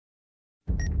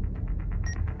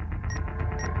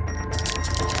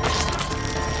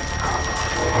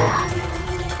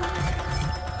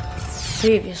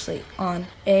Previously on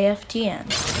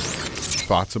AFTN.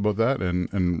 Thoughts about that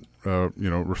and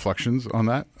reflections on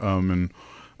that and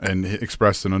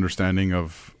expressed an understanding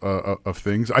of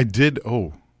things. I did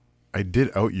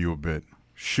out you a bit.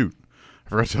 Shoot, I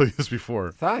forgot to tell you this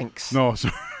before. Thanks. No,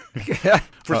 sorry.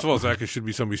 First of all, Zach, it should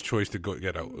be somebody's choice to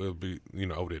get out. It'll be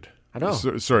outed. I know.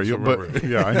 Sorry, but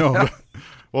yeah, I know.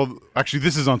 Well, actually,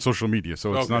 this is on social media,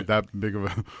 so it's not that big of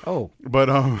a. Oh, but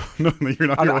no, you're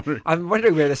not. Wondering. I'm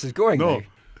wondering where this is going. No. Now.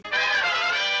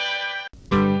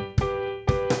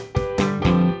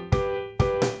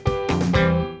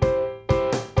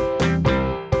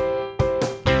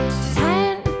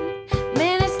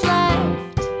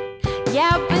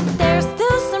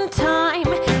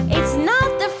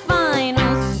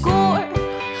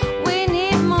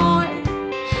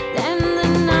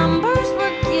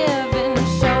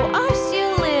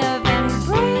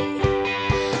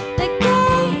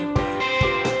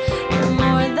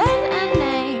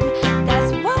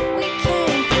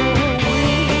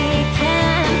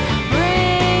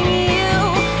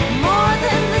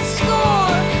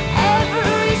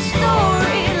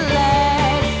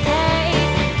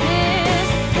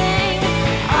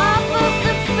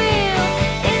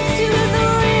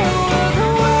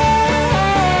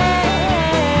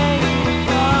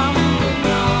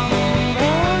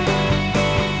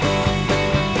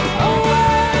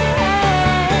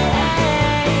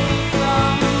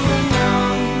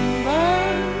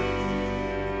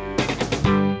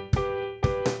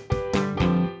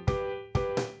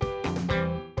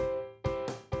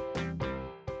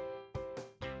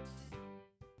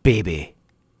 Baby,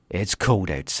 it's cold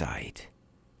outside,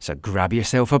 so grab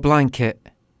yourself a blanket,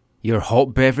 your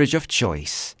hot beverage of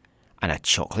choice, and a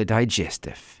chocolate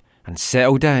digestive, and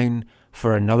settle down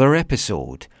for another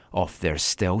episode of There's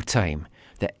Still Time,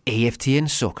 the AFTN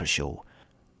Soccer Show,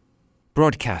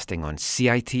 broadcasting on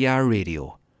CITR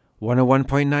Radio,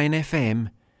 101.9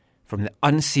 FM, from the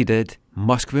unceded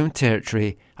Musqueam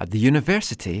territory at the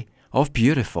University of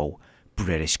beautiful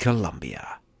British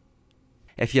Columbia.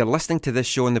 If you're listening to this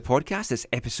show on the podcast, it's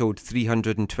episode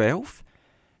 312.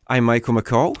 I'm Michael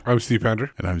McCall. I'm Steve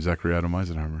Pander. And I'm Zachary Adam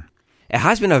Eisenhammer. It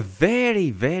has been a very,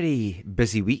 very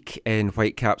busy week in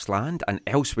Whitecaps land and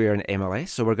elsewhere in MLS,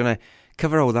 so we're going to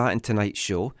cover all that in tonight's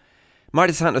show.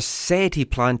 Marty Santos said he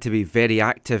planned to be very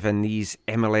active in these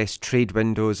MLS trade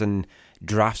windows and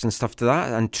drafts and stuff to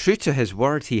that, and true to his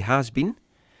word, he has been.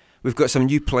 We've got some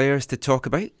new players to talk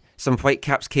about. Some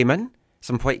Whitecaps came in,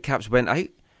 some Whitecaps went out.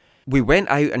 We went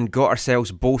out and got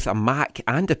ourselves both a Mac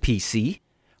and a PC,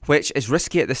 which is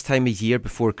risky at this time of year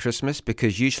before Christmas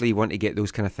because usually you want to get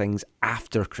those kind of things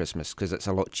after Christmas because it's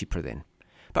a lot cheaper then.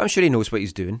 But I'm sure he knows what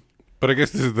he's doing. But I guess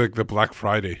this is the Black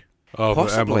Friday of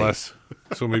Possibly. MLS,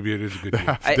 so maybe it is a good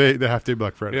deal. The half day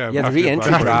Black Friday. Yeah, the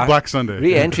re-entry draft. Black Sunday.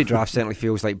 Re-entry draft certainly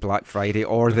feels like Black Friday,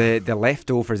 or the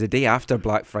leftovers the day after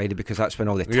Black Friday because that's when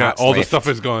all the tats all the left. stuff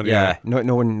is gone. Yeah,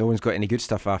 no one's got any good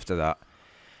stuff after that.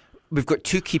 We've got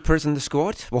two keepers in the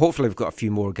squad. Well, hopefully we've got a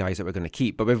few more guys that we're going to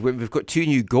keep, but we've got two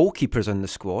new goalkeepers in the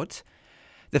squad.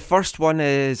 The first one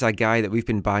is a guy that we've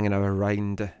been banging on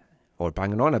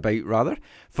about rather,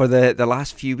 for the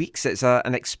last few weeks. It's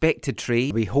an expected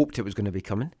trade. We hoped it was going to be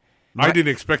coming. I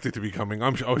didn't expect it to be coming. I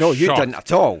was shocked. You didn't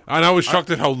at all. And I was shocked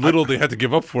at how little they had to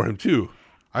give up for him, too.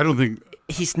 I don't think...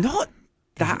 He's not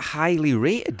that highly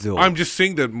rated, though. I'm just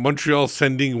saying that Montreal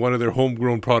sending one of their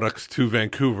homegrown products to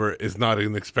Vancouver is not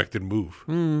an expected move.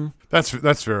 That's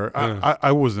fair. Yeah.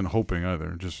 I wasn't hoping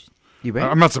either.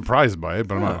 I'm not surprised by it,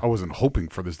 but I wasn't hoping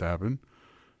for this to happen.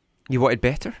 You wanted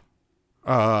better?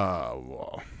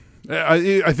 Well,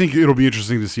 I think it'll be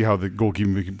interesting to see how the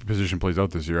goalkeeping position plays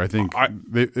out this year. I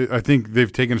think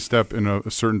they've taken a step in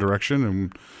a certain direction,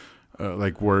 and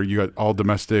like where you got all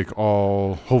domestic,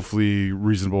 all hopefully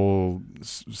reasonable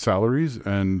salaries,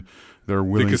 and they're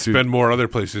willing to spend more other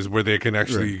places where they can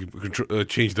actually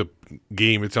change the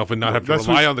game itself and not have to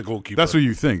rely on the goalkeeper. That's what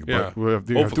you think, yeah. but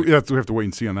we have to wait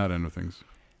and see on that end of things.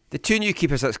 The two new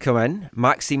keepers that's come in,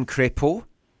 Maxime Crépeau,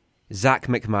 Zach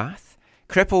McMath.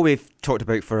 Crépeau we've talked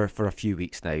about for a few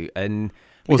weeks now, and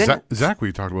Zach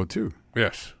we talked about too.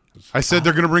 Yes. I said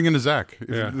they're going to bring in a Zach.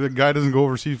 If the guy doesn't go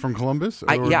overseas from Columbus.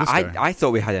 I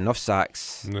thought we had enough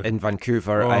Zachs in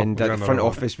Vancouver, and the front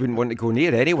office wouldn't want to go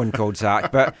near anyone called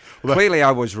Zach. But clearly,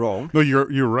 I was wrong. No,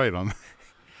 you're right on.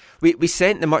 We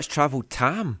sent the much travelled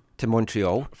Tam to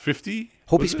Montreal. 50.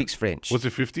 Hope he speaks French. Was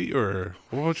it 50 or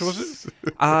how much was it?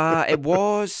 I think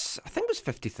it was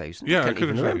 50,000. Yeah, I can't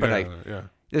even remember now. Yeah.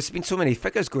 There's been so many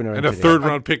figures going around. And a today.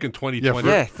 third-round pick in 2020.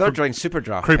 Yeah, third round super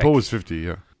draft. Crepeau pick. was 50.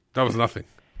 Yeah. That was nothing.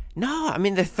 No, I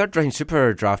mean the third round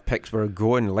super draft picks were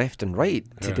going left and right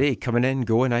today, coming in,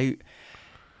 going out.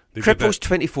 Crepeau's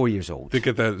 24 years old. They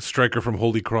get that striker from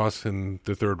Holy Cross in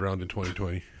the third round in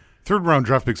 2020. Third round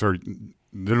draft picks are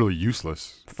literally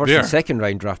useless. First and second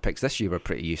round draft picks this year were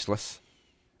pretty useless.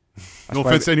 No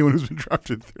offense to anyone who's been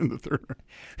drafted in the third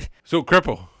round. So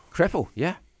Crepeau,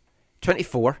 yeah.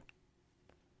 24.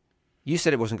 You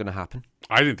said it wasn't going to happen.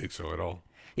 I didn't think so at all.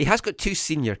 He has got 2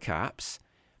 senior caps.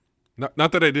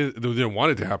 Not that I didn't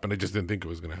want it to happen. I just didn't think it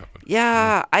was going to happen.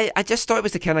 Yeah, I just thought it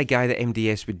was the kind of guy that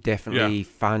MDS would definitely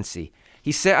fancy.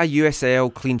 He set a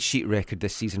USL clean sheet record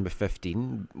this season with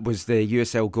 15, was the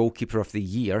USL goalkeeper of the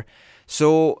year.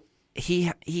 So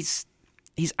he's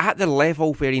at the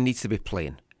level where he needs to be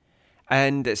playing.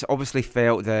 And it's obviously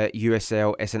felt that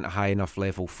USL isn't a high enough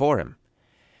level for him.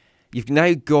 You've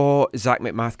now got Zach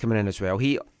McMath coming in as well.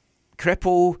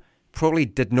 Crepeau probably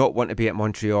did not want to be at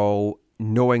Montreal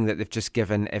knowing that they've just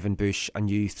given Evan Bush a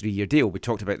new 3-year deal. We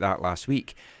talked about that last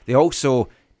week. They also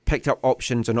picked up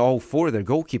options on all 4 of their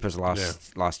goalkeepers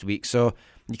last week, so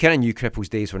you kind of knew Crepeau's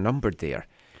days were numbered there.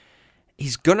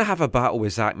 He's going to have a battle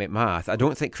with Zach McMath. I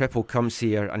don't think Crepeau comes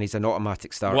here and he's an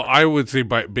automatic starter. Well, I would say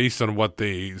based on what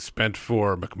they spent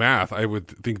for McMath, I would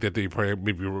think that they probably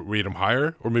maybe rate him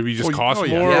higher, or maybe just cost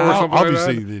more or something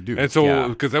obviously like that. They do. And so,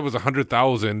 because that was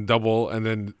 $100,000 double, and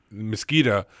then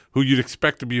Mosqueda, who you'd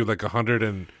expect to be like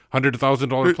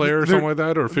 $100,000 player or something like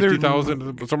that, or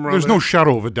 $50,000 somewhere. There's no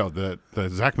shadow of a doubt that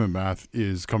Zach McMath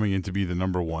is coming in to be the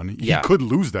number one. He could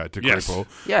lose that to Crepeau,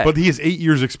 but he has 8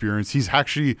 years experience. He's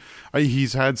actually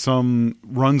he's had some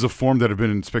runs of form that have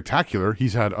been spectacular.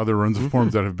 He's had other runs of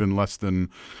forms that have been less than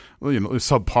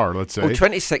subpar. Let's say.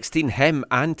 2016, him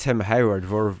and Tim Howard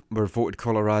were voted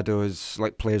Colorado's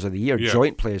players of the year,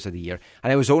 joint players of the year,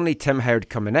 and it was only Tim Howard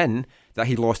coming in that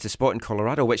he lost his spot in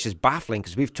Colorado, which is baffling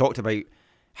because we've talked about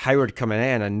Howard coming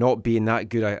in and not being that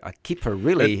good a keeper,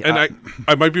 really. And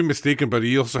I might be mistaken, but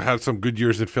he also had some good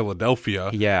years in Philadelphia.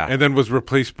 Yeah. And then was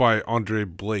replaced by Andre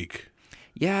Blake.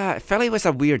 Yeah, Philly was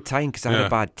a weird time because I had a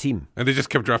bad team. And they just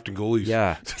kept drafting goalies.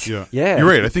 Yeah. Yeah. You're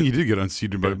right. I think he did get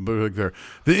unseated by there.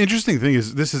 The interesting thing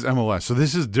is this is MLS, so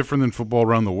this is different than football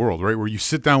around the world, right? Where you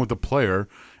sit down with the player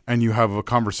and you have a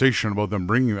conversation about them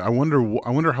bringing it. I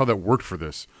wonder how that worked for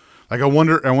this. I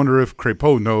wonder if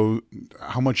Crepeau know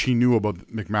how much he knew about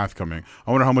McMath coming.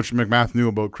 I wonder how much McMath knew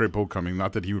about Crepeau coming.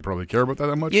 Not that he would probably care about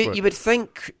that much. You would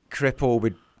think Crepeau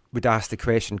would ask the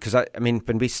question, because I mean,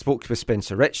 when we spoke with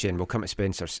Spencer Ritchie, and we'll come to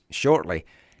Spencer shortly,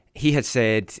 he had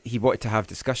said he wanted to have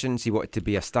discussions, he wanted to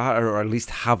be a starter, or at least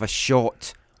have a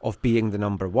shot of being the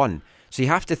number one. So you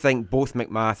have to think both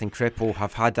McMath and Crepeau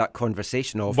have had that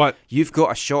conversation of, you've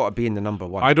got a shot of being the number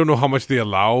one. I don't know how much they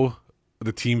allow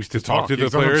the teams to talk to the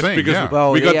players, because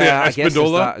we got the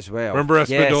Espindola as well. Remember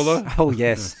Espindola? Yes. Oh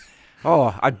yes.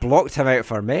 Oh, I blocked him out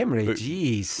for memory.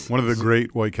 Jeez, one of the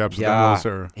great Whitecaps of the MLS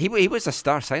era. He was a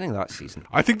star signing that season.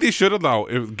 I think they should allow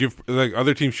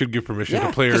other teams should give permission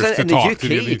to players to in talk the UK, to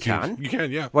the other you teams. You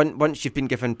can, yeah. Once you've been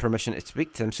given permission to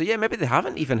speak to them, so maybe they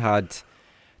haven't even had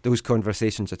those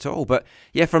conversations at all. But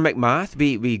for McMath,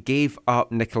 we gave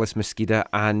up Nicholas Mosqueda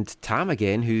and Tam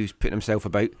again, who's putting himself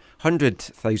about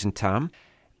 100,000 Tam.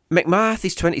 McMath,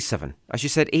 he's 27. As you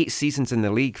said, 8 seasons in the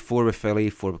league, 4 with Philly,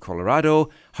 4 with Colorado,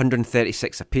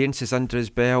 136 appearances under his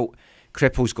belt.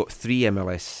 Crepeau's got 3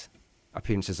 MLS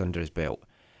appearances under his belt.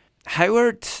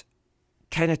 Howard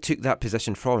kind of took that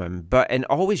position from him, but in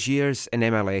all his years in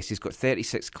MLS, he's got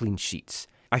 36 clean sheets.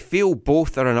 I feel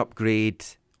both are an upgrade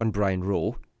on Brian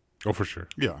Rowe. Oh, for sure.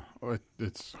 Yeah,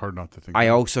 it's hard not to think. I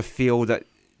also feel that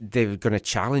they're going to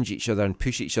challenge each other and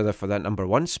push each other for that number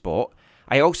one spot.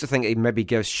 I also think it maybe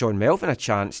gives Sean Melvin a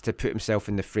chance to put himself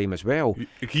in the frame as well.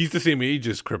 He's the same age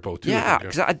as Crepeau, too. Yeah,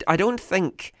 because I don't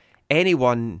think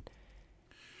anyone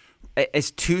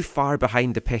is too far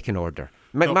behind the pecking order.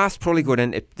 McMath's probably going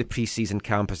into the pre-season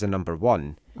camp as the number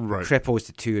one. Right. Crepeau's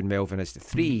the 2 and Melvin is the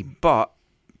 3, but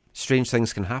strange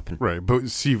things can happen. Right, but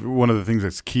see, one of the things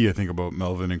that's key, I think, about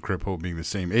Melvin and Crepeau being the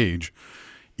same age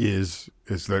is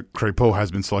that Crepeau has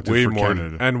been selected for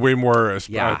Canada and way more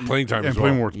playing time, and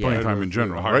playing more playing time in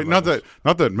general, right? Not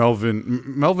that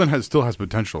Melvin still has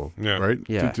potential, right?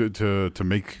 Yeah. To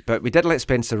make. But we did let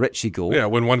Spencer Ritchie go. Yeah,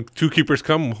 when 2 keepers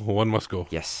come, one must go.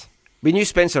 Yes. We knew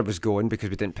Spencer was going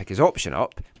because we didn't pick his option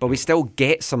up, but we still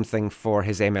get something for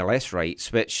his MLS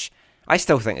rights, which I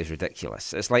still think is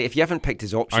ridiculous. It's like if you haven't picked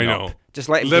his option I know. up, just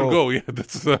let him Let go. him go. Yeah,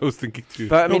 that's what I was thinking too.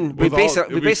 But I mean, we With all-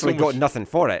 basically it'd be so got much- nothing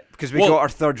for it because we Well, got our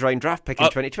third round draft pick in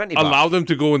 2020. back. Allow them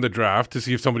to go in the draft to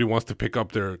see if somebody wants to pick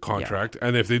up their contract,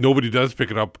 and if nobody does pick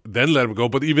it up, then let them go.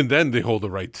 But even then, they hold the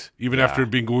rights, even after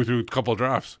being going through a couple of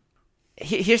drafts.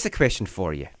 Here's the question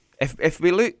for you: if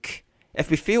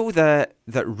we feel that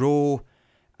Rowe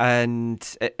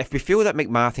and if we feel that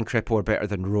McMath and Crepeau are better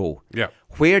than Rowe, Yeah.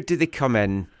 where do they come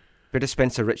in? Where does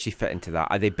Spencer Ritchie fit into that?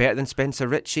 Are they better than Spencer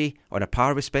Ritchie? On a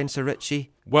par with Spencer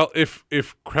Ritchie? Well, if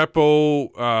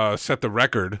Crepeau set the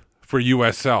record for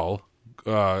USL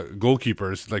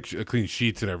goalkeepers, like clean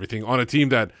sheets and everything, on a team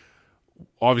that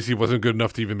obviously wasn't good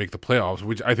enough to even make the playoffs,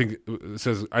 which I think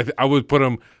says I would put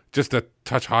him just a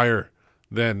touch higher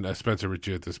than Spencer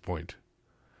Ritchie at this point.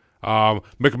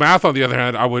 McMath, on the other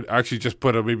hand, I would actually just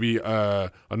put maybe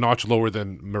a notch lower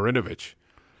than Marinovic.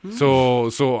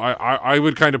 So I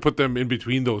would kind of put them in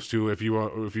between those two if you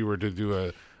were to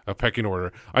do a pecking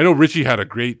order. I know Ritchie had a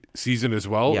great season as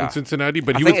well in Cincinnati,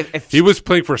 but he was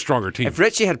playing for a stronger team. If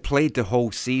Ritchie had played the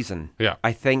whole season, Yeah.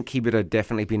 I think he would have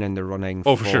definitely been in the running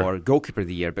Oh, for for sure. goalkeeper of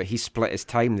the year. But he split his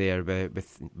time there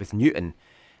with Newton,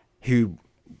 who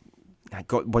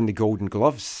won the Golden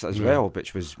Gloves as well,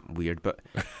 which was weird. But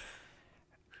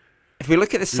if we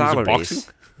look at the was in boxing? salaries,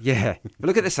 if we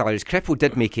look at the salaries, Crepeau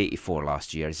did make 84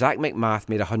 last year. Zach McMath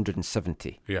made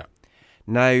 170. Yeah.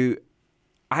 Now,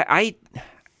 I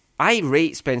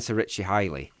rate Spencer Ritchie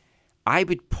highly. I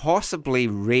would possibly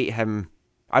rate him.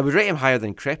 I would rate him higher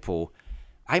than Crepeau.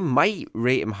 I might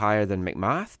rate him higher than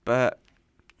McMath, but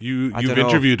You've don't know.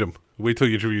 interviewed him. Wait till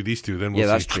you interview these two, then we'll yeah,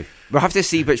 see. that's true. We'll have to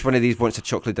see which one of these wants a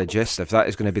chocolate digestive. That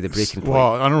is going to be the breaking point.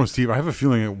 Well, I don't know, Steve. I have a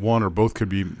feeling that one or both could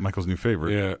be Michael's new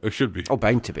favorite. Yeah, it should be. Oh,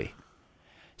 bound to be.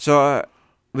 So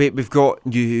we've got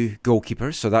new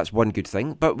goalkeepers, so that's one good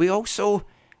thing. But we also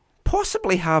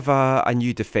possibly have a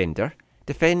new defender.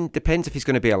 Depends if he's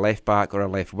going to be a left back or a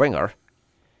left winger.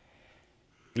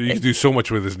 You can do so much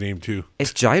with his name too.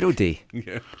 It's Gyro Day.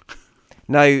 Yeah.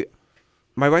 Now,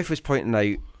 my wife was pointing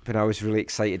out when I was really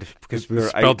excited because we were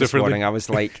Spelled out this differently? morning. I was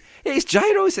like, hey, it's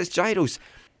gyros.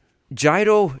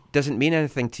 Gyro doesn't mean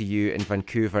anything to you in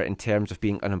Vancouver in terms of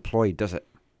being unemployed, does it?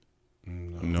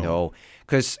 No.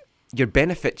 Because your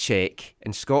benefit check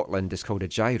in Scotland is called a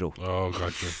gyro. Oh,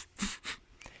 gotcha.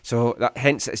 So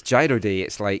hence it's Gyro Day.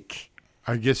 It's like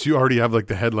I guess you already have like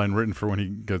the headline written for when he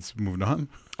gets moved on.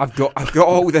 I've got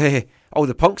all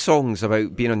the punk songs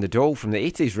about being on the dole from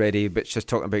the 80s ready, but just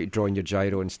talking about drawing your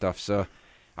gyro and stuff. So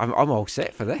I'm all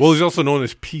set for this. Well, he's also known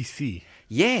as PC.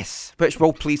 Yes, which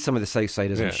will please some of the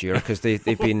Southsiders, I'm sure, because they've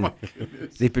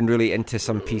been really into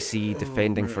some PC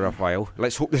defending for a while.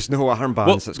 Let's hope there's no armbands.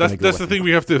 Well, that's going to go that's the with thing him.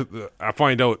 we have to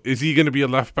find out. Is he going to be a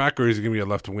left back or is he going to be a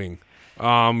left wing?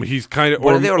 He's kind of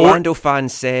One of the Orlando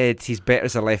fans said he's better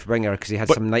as a left winger because he had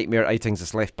some nightmare outings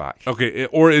as left back. Okay,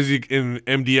 or is he in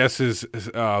MDS's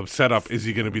setup? Is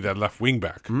he going to be that left wing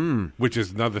back? Which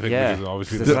is another thing. Yeah, Which is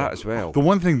obviously there's that as well. The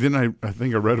one thing I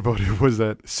think I read about it was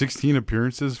that 16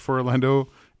 appearances for Orlando,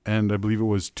 and I believe it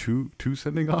was two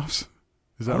sending offs.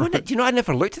 Is that right? Do you know, I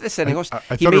never looked at the sending offs. I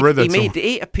thought I read that He made somewhere.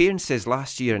 8 appearances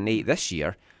last year and 8 this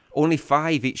year. Only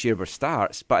 5 each year were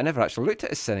starts, but I never actually looked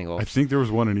at his sending I offs. think there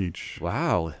was one in each.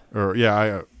 Wow. Or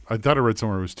yeah, I thought I read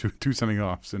somewhere it was two sending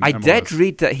offs. In I MLS. did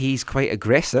read that he's quite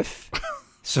aggressive.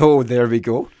 So there we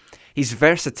go. He's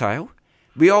versatile.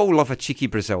 We all love a cheeky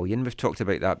Brazilian. We've talked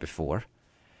about that before.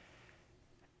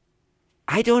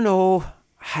 I don't know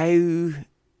how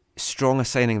strong a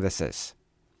signing this is.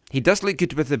 He does look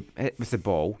good with the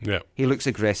ball. Yeah. He looks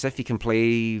aggressive. He can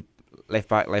play left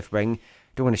back, left wing.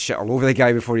 Don't want to shit all over the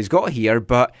guy before he's got here,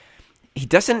 but he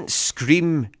doesn't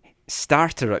scream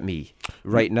starter at me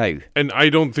right now. And I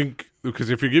don't think, because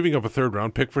if you're giving up a third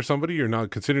round pick for somebody, you're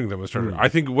not considering them a starter. I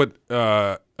think what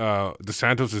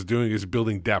DeSantos is doing is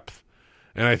building depth.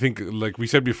 And I think, like we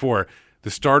said before,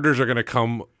 the starters are going to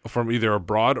come from either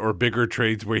abroad or bigger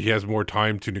trades where he has more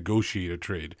time to negotiate a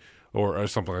trade or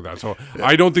something like that. So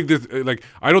I don't think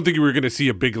I don't think you were going to see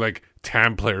a big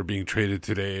TAM player being traded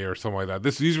today or something like that.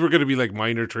 These were going to be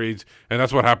minor trades, and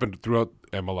that's what happened throughout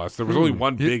MLS. There was only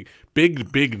one big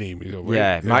name. Right?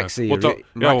 Yeah, Maxi Well,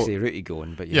 Ruti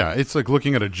going, but Yeah, it's like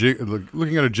looking at a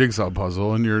jigsaw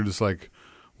puzzle, and you're just like,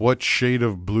 what shade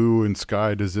of blue and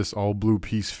sky does this all blue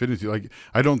piece fit into?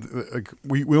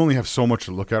 We only have so much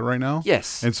to look at right now.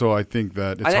 Yes. And so I think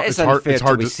that And it is unfair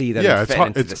till we see them fit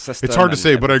into the system it's hard to and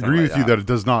say, but I everything agree like with you that. that it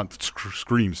does not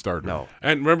scream starter. no.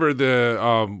 And remember,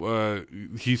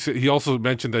 he also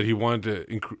mentioned that he wanted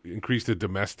to increase the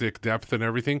domestic depth and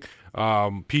everything.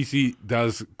 PC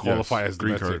does qualify Yes, as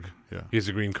green domestic. card, yeah. He has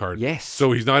a green card. Yes.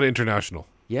 So he's not international.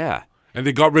 Yeah. And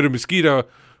they got rid of Mosqueda,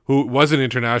 who was an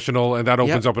international, and that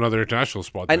opens up another international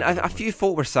spot. And a few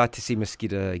folk were sad to see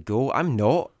Mosqueda go. I'm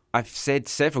not. I've said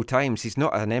several times he's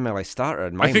not an MLS starter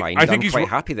in my mind. I'm quite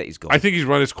happy that he's gone. I think he's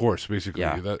run his course, basically.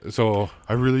 Yeah. So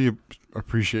I really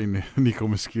appreciate Nico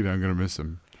Mosqueda. I'm going to miss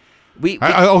him. We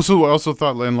I also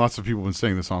thought, and lots of people have been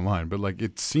saying this online, but like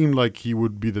it seemed like he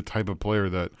would be the type of player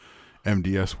that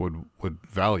MDS would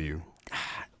value.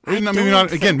 Maybe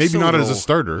not as a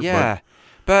starter. Yeah.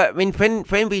 But I mean,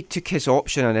 when we took his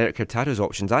option on Eric Hurtado's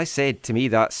options, I said to me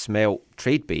that smelt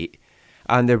trade bait.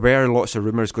 And there were lots of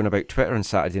rumours going about Twitter on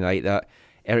Saturday night that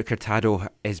Eric Hurtado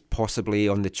is possibly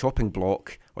on the chopping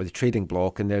block or the trading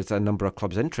block, and there's a number of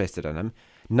clubs interested in him.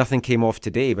 Nothing came off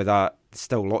today, but that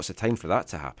still lots of time for that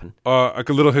to happen. Like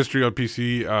a little history on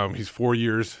PC. He's 4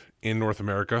 years in North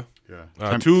America.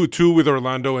 Yeah, two with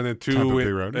Orlando, and then two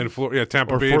in Florida. Yeah,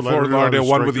 Tampa Bay, Fort Lauderdale,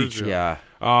 one with each. Yeah.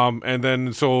 And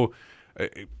then so.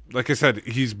 Like I said,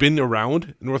 he's been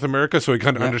around North America, so he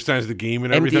kind of understands the game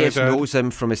and everything. MDS knows him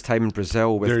from his time in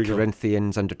Brazil with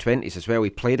Corinthians under-20s as well. He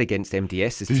played against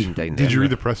MDS's team down there. Did you read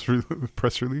the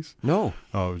press release? No.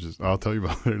 Oh, I'll tell you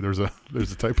about it. There's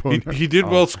a typo. He did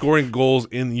well scoring goals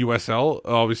in USL.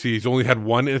 Obviously, he's only had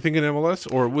one, I think, in MLS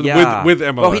or with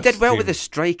MLS. Well, he did well with the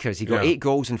strikers. He got 8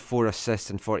 goals and 4 assists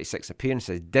and 46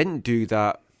 appearances. Didn't do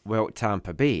that well at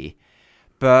Tampa Bay,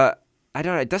 but I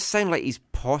don't know. It does sound like he's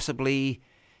possibly.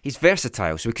 He's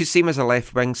versatile, so we could see him as a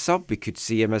left wing sub. We could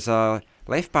see him as a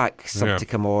left back sub to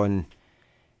come on.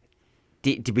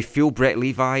 Do we feel Brett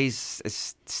Levi's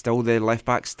is still the left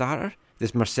back starter?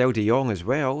 There's Marcel de Jong as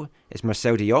well. Is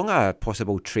Marcel de Jong a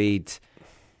possible trade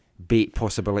bait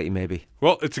possibility? Maybe.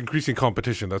 Well, it's increasing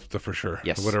competition. That's for sure.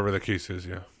 Yes, whatever the case is.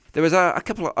 Yeah. There was a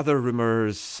couple of other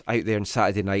rumours out there on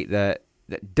Saturday night that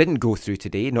didn't go through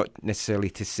today. Not necessarily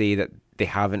to say that they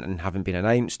haven't been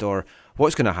announced or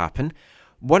what's going to happen.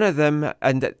 One of them,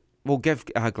 and we'll give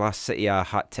Glass City a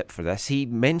hat tip for this, he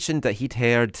mentioned that he'd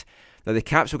heard that the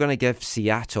Caps were going to give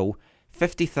Seattle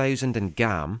 $50,000 in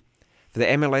GAM for the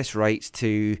MLS rights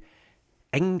to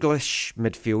English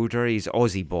midfielder. He's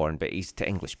Aussie born, but he's to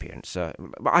English parents. So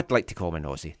I'd like to call him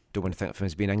an Aussie. Don't want to think of him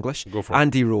as being English. Go for it.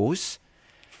 Andy Rose.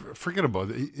 Forget about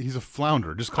it. He's a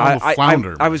flounder. Just call him a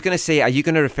flounder. I was going to say, are you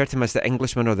going to refer to him as the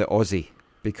Englishman or the Aussie?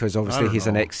 Because obviously he's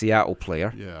an ex-Seattle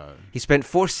player. Yeah. He spent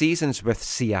 4 seasons with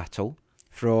Seattle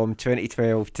from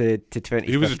 2012 to 2015.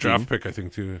 He was a draft pick, I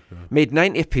think, too. Yeah. Made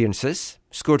 90 appearances,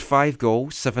 scored 5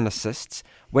 goals, 7 assists,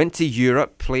 went to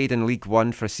Europe, played in League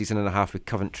One for a season and a half with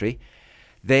Coventry.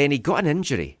 Then he got an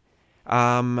injury.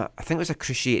 I think it was a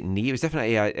cruciate knee. It was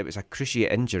definitely a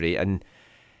cruciate injury, and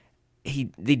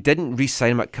they didn't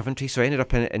re-sign him at Coventry, so he ended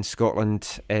up in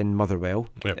Scotland in Motherwell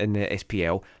in the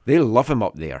SPL. They love him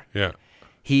up there. Yeah.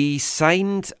 He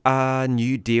signed a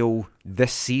new deal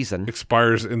this season.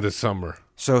 Expires in the summer.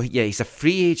 So, yeah, he's a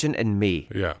free agent in May.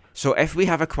 Yeah. So if we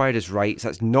have acquired his rights,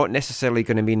 that's not necessarily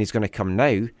going to mean he's going to come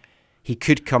now. He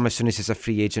could come as soon as he's a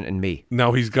free agent in May.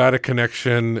 Now, he's got a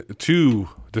connection to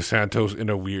Dos Santos in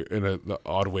an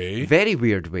odd way. Very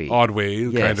weird way. Odd way,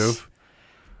 yes. Kind of.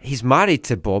 He's married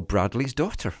to Bob Bradley's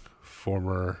daughter.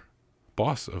 Former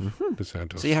boss of Dos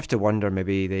Santos. So you have to wonder,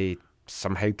 maybe they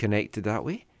somehow connected that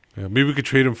way. Yeah, maybe we could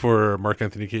trade him for Mark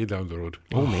Anthony Kaye down the road.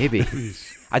 Oh, maybe.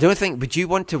 I don't think. Would you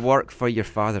want to work for your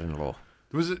father-in-law?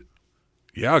 Was it?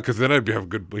 Yeah, because then I'd have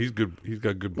good. He's good. He's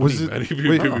got good money. Man.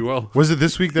 He'd pay me well. Was it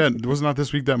this week that was not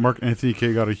this week that Mark Anthony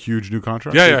Kaye got a huge new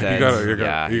contract? Yeah,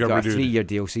 he got a 3-year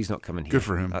deal, so he's not coming here. Good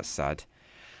for him. That's sad.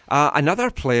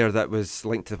 Another player that was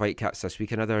linked to the Whitecaps this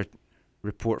week. Another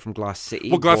report from Glass City.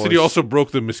 Well, Glass City also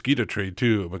broke the Mosqueda trade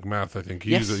too. McMath, I think.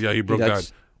 He broke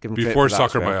that before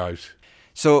Soccer by Ives.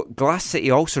 So Glass City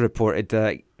also reported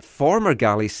that former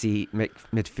Galaxy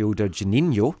midfielder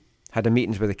Juninho had a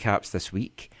meeting with the Caps this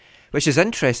week, which is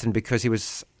interesting because he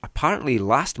was apparently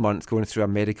last month going through a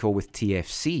medical with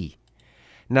TFC.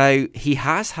 Now, he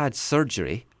has had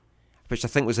surgery, which I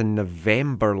think was in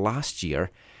November last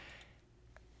year.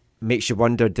 Makes you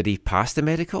wonder, did he pass the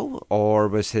medical, or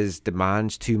was his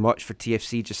demands too much for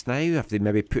TFC just now? Have they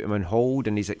maybe put him on hold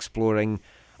and he's exploring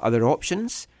other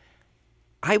options?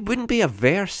 I wouldn't be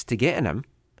averse to getting him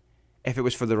if it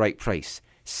was for the right price.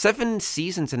 7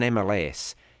 seasons in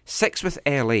MLS, 6 with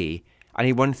LA, and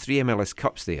he won 3 MLS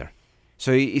Cups there.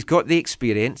 So he's got the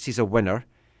experience, he's a winner.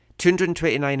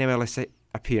 229 MLS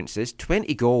appearances,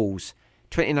 20 goals,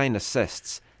 29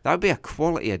 assists. That would be a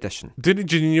quality addition. Didn't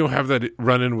Juninho have that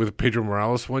run-in with Pedro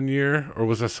Morales one year? Or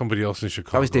was that somebody else in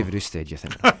Chicago? That was David Ousted, you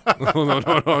think? No.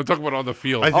 I'm talking about on the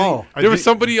field. There was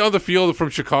somebody on the field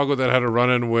from Chicago that had a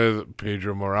run-in with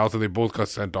Pedro Morales, and they both got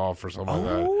sent off or something like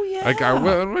that. Oh, yeah.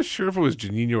 I'm not sure if it was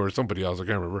Juninho or somebody else. I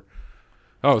can't remember.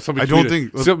 Oh, somebody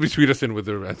tweet us in with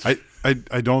their answer. I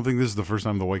don't think this is the first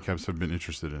time the Whitecaps have been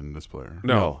interested in this player.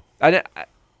 No. And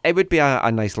it would be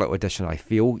a nice little addition, I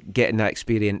feel, getting that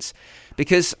experience.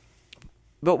 Because,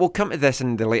 but we'll come to this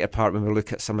in the later part when we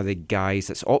look at some of the guys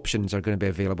that's options are going to be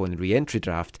available in the re-entry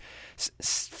draft.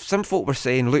 Some folk were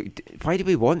saying, look, why do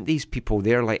we want these people?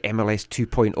 They're like MLS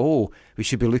 2.0. We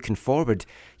should be looking forward.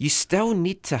 You still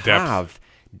need to have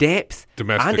depth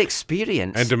and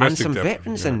experience and some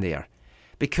veterans in there.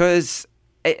 Because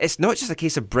it's not just a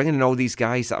case of bringing in all these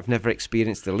guys that have never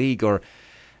experienced the league or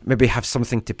maybe have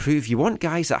something to prove. You want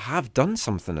guys that have done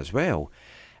something as well.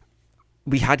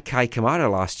 We had Kai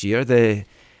Kamara last year. The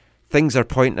things are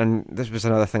pointing, and this was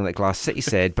another thing that Glass City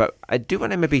said, but I do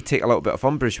want to maybe take a little bit of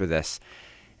umbrage with this.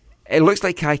 It looks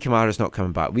like Kai Kamara's not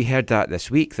coming back. We heard that this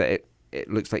week, that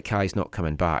it looks like Kai's not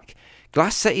coming back.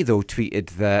 Glass City, though,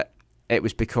 tweeted that it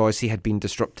was because he had been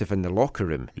disruptive in the locker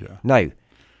room. Yeah. Now,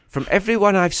 from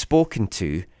everyone I've spoken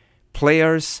to,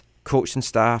 players, coaching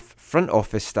staff, front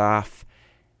office staff,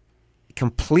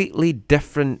 completely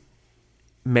different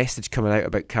message coming out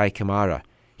about Kai Kamara.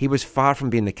 He was far from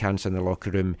being the cancer in the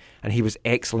locker room, and he was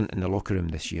excellent in the locker room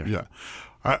this year. Yeah.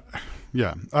 I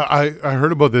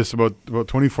heard about this about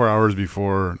 24 hours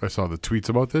before I saw the tweets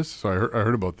about this. So I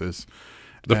heard about this.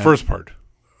 The first part.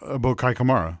 About Kai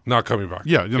Kamara. Not coming back.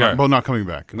 Yeah, about not coming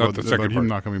back. Not the second about part. Him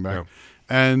not coming back. Yeah.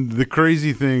 And the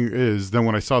crazy thing is, then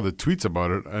when I saw the tweets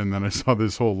about it, and then I saw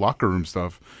this whole locker room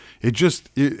stuff,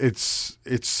 it's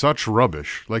such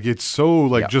rubbish. Like, it's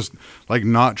so just like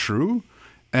not true,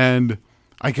 and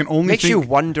I can only makes you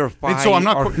wonder why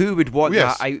who would want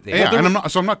that out there. Yeah, and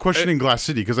I'm not questioning Glass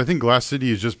City, because I think Glass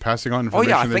City is just passing on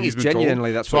information. I think he's been genuinely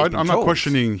told. that's so what I'm not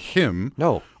questioning him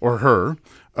or her,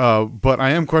 but I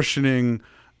am questioning.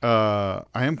 The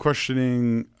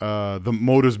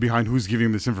motives behind who's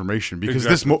giving this information, because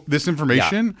this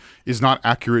information is not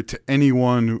accurate to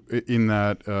anyone in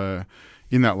that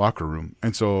locker room,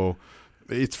 and so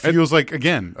it feels like people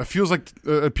have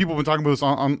been talking about this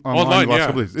online the last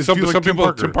couple of days. Some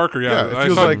people, Tim Parker, it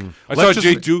feels like I saw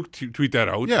Jay Duke tweet that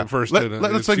out first.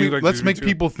 Let's make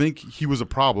people think he was a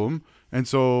problem, and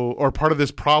so or part of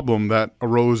this problem that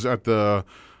arose at the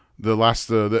last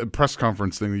the press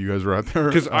conference thing that you guys were at there.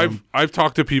 Because I've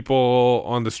talked to people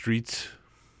on the streets,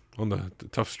 on the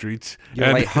tough streets.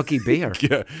 You're like Huggy Bear.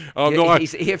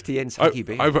 He's AFTN's Huggy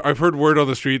Bear. I've heard word on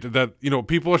the street that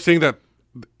people are saying that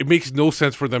it makes no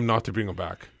sense for them not to bring him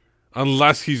back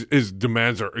unless his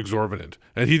demands are exorbitant.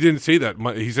 And he didn't say that.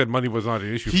 He said money was not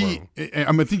an issue for him.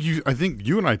 I think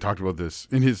you and I talked about this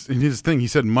in his thing. He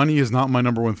said money is not my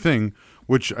number one thing.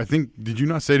 Which I think, did you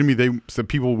not say to me they said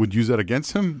people would use that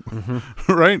against him?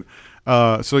 Mm-hmm. Right?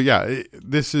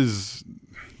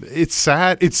 It's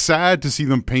sad. It's sad to see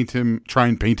them try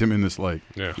and paint him in this light.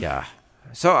 Yeah.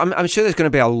 So I'm sure there's going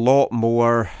to be a lot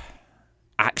more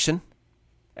action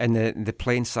in the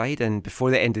playing side, and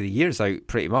before the end of the year is out,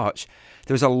 pretty much,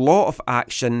 there's a lot of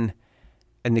action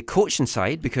in the coaching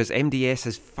side, because MDS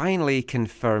has finally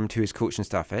confirmed who his coaching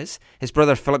staff is. His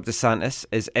brother Philip DeSantis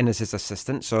is in as his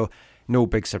assistant, so no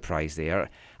big surprise there.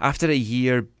 After a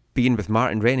year being with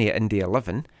Martin Rennie at Indy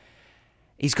 11,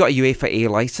 he's got a UEFA A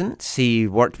licence. He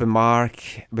worked with Mark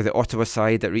with the Ottawa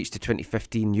side that reached the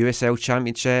 2015 USL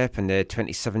Championship and the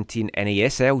 2017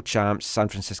 NASL champs San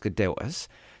Francisco Deltas.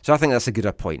 So I think that's a good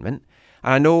appointment.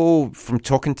 And I know from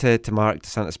talking to Mark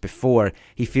DeSantis before,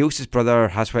 he feels his brother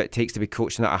has what it takes to be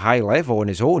coaching at a high level on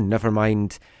his own, never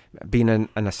mind being an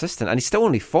assistant. And he's still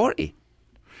only 40.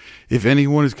 If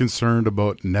anyone is concerned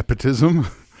about nepotism,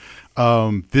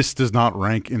 this does not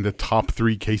rank in the top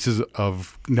 3 cases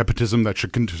of nepotism that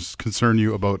should concern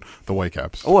you about the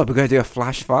Whitecaps. Oh, we're going to do a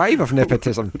flash 5 of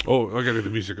nepotism. I got to get the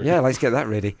music. Yeah, let's get that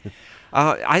ready.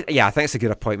 I think it's a good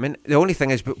appointment. The only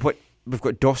thing is, we've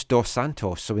got Dos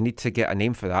Santos, so we need to get a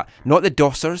name for that. Not the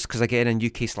Dossers, because again, in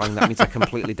UK slang, that means a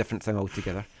completely different thing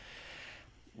altogether.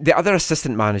 The other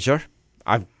assistant manager,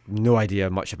 I've no idea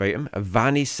much about him,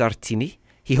 Vanni Sartini.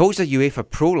 He holds a UEFA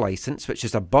Pro licence, which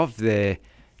is above the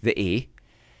A.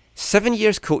 7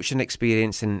 years coaching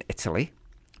experience in Italy.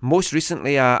 Most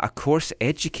recently, a course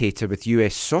educator with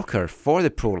US Soccer for the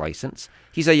Pro licence.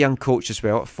 He's a young coach as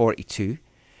well at 42.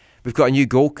 We've got a new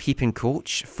goalkeeping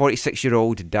coach,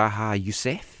 46-year-old Daha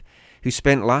Youssef, who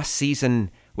spent last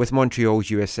season with Montreal's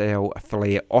USL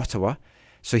affiliate Ottawa.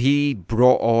 So he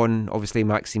brought on, obviously,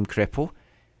 Maxime Crepeau.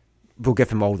 We'll give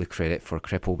him all the credit for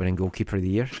Crepeau winning Goalkeeper of the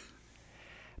Year.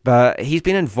 But he's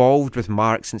been involved with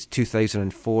Mark since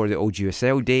 2004, the old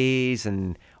USL days,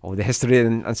 and all the history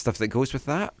and stuff that goes with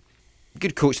that.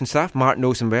 good coaching staff. Mark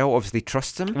knows him well. Obviously,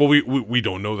 trusts him. Well, we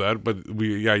don't know that, but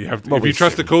you have to. Well, if you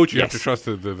trust the coach, you yes. have to trust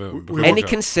the coach. Any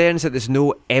concerns that there's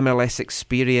no MLS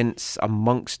experience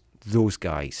amongst those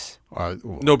guys?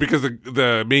 No, because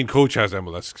the main coach has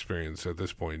MLS experience at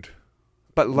this point.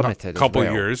 But limited. Couple as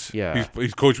well. years. Yeah.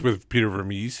 He's coached with Peter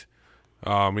Vermees.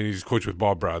 And he's coached with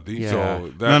Bob Bradley. Yeah.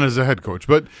 So None as a head coach,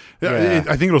 but Yeah.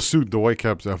 I think it'll suit the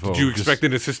Whitecaps FO. do you expect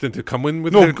an assistant to come in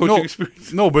with head coaching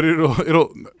experience? No, but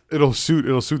it'll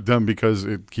suit them because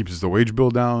it keeps the wage bill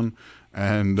down,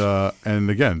 and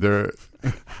again they're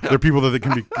people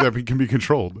that can be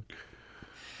controlled.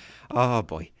 Oh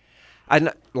boy!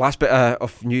 And last bit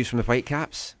of news from the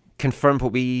Whitecaps confirmed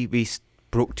what we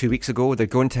broke 2 weeks ago. They're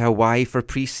going to Hawaii for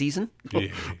pre-season. Yeah.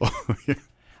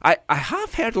 I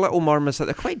have heard little murmurs that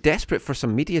they're quite desperate for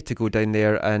some media to go down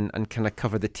there and kind of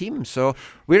cover the team. So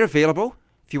we're available.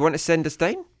 If you want to send us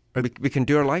down, we can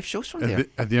do our live shows from there.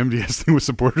 At the MDS thing with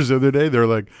supporters the other day, they're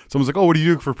like, someone's like, "Oh, what do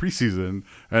you do for preseason?"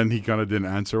 And he kind of didn't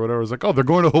answer or whatever. I was like, "Oh, they're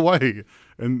going to Hawaii,"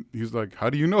 and he's like, "How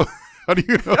do you know? How do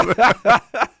you know that?"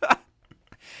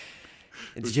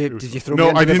 Did you throw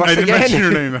No, me under the bus I didn't again? mention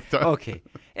your name that time. Okay.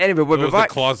 Anyway, we'll That be was the back.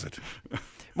 closet.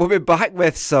 We'll be back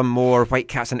with some more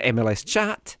Whitecaps and MLS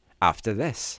chat after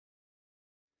this.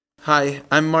 Hi,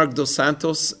 I'm Mark Dos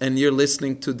Santos, and you're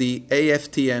listening to the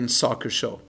AFTN Soccer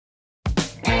Show.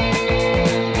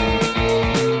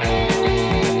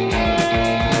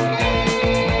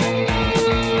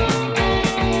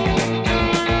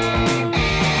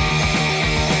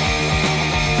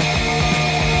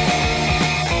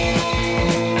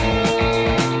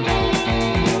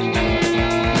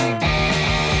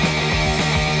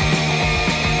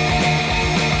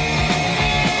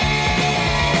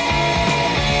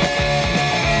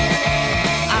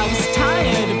 I was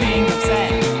tired of being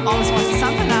upset. Always wanted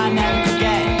something I never could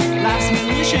get. Life's an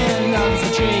illusion, love's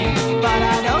a dream, but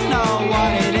I don't know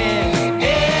what it is.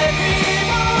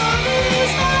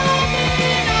 Everybody's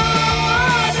happy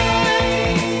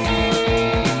nowadays.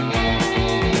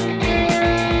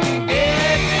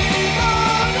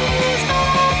 Everybody's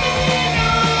happy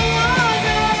nowadays.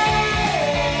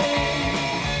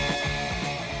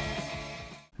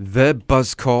 The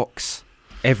Buzzcocks.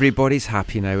 Everybody's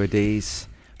happy nowadays,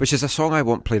 which is a song I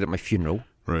won't play at my funeral.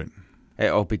 Right.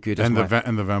 It'll be good as And my...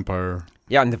 the vampire.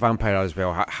 Yeah, and the vampire as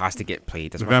well has to get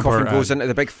played. As The my vampire coffin goes ad. into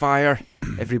the big fire,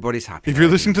 everybody's happy. If you're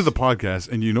listening to nowadays. the podcast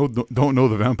and you don't know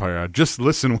the vampire ad, just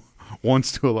listen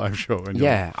once to a live show. And you'll-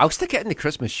 Yeah, I'll stick it in the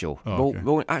Christmas show. Oh, okay.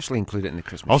 We'll actually include it in the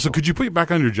Christmas Also, show. could you put it back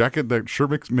on your jacket? That sure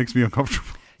makes me uncomfortable.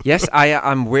 Yes, I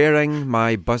am wearing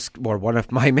my one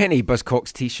of my many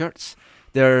Buzzcocks t-shirts.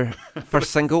 Their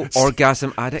first single,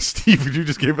 Orgasm Addict. Steve, you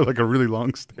just gave it like a really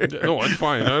long stare. No, it's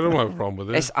fine. I don't have a problem with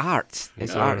it. It's art.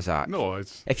 It's art as art. No,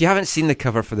 it's If you haven't seen the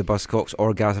cover for the Buzzcocks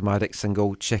Orgasm Addict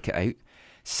single, check it out.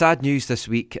 Sad news this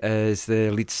week is the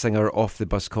lead singer of the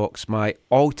Buzzcocks, my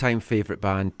all-time favourite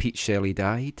band, Pete Shelley,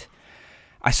 died.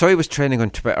 I saw he was trending on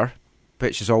Twitter,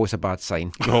 which is always a bad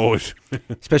sign. No,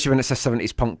 Especially when it's a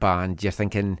 70s punk band, you're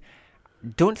thinking,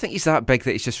 don't think he's that big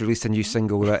that he's just released a new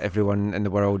single that everyone in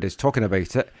the world is talking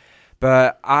about it.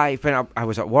 But I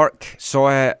was at work,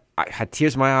 saw it, I had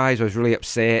tears in my eyes, I was really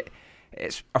upset.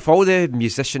 It's of all the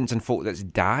musicians and folk that's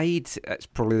died, it's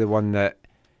probably the one that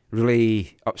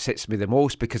really upsets me the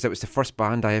most because it was the first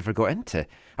band I ever got into.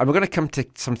 And we're going to come to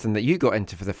something that you got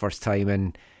into for the first time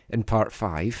in part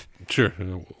 5. sure.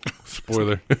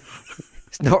 Spoiler.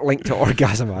 It's not linked to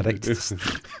Orgasm Addict. Just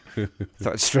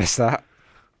thought I'd stress that.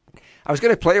 I was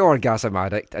going to play Orgasm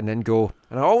Addict and then go,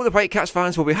 and all the Whitecaps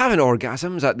fans will be having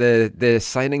orgasms at the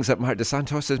signings that Mark Dos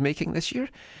Santos is making this year.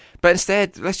 But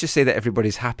instead, let's just say that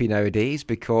everybody's happy nowadays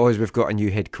because we've got a new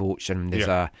head coach and there's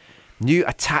a new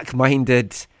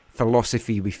attack-minded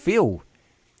philosophy we feel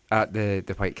at the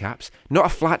Whitecaps. Not a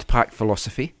flat-pack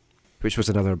philosophy, which was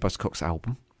another Buzzcocks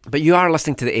album. But you are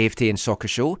listening to the AFTN Soccer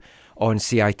Show on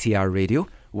CITR Radio,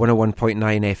 101.9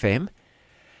 FM.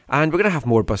 And we're going to have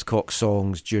more Buzzcocks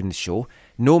songs during the show.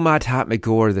 No Mad Hat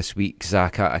McGore this week,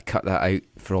 Zach. I cut that out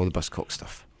for all the Buzzcocks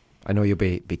stuff. I know you'll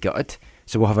be gutted.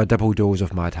 So we'll have a double dose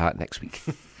of Mad Hat next week.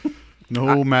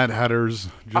 no Mad Hatters,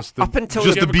 just the up until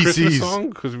just the the Christmas BCs. song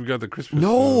because we got the Christmas.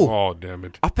 No. song. Oh damn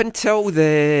it! Up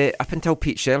until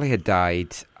Pete Shelley had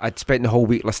died, I'd spent the whole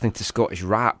week listening to Scottish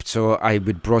rap, so I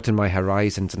would broaden my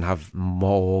horizons and have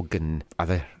Mog and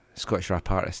other Scottish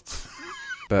rap artists.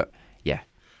 But yeah,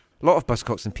 a lot of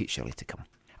Buzzcocks and Pete Shelley to come.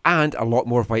 And a lot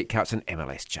more Whitecaps and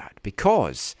MLS chat,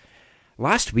 because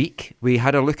last week we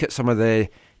had a look at some of the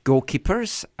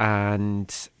goalkeepers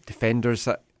and defenders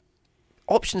that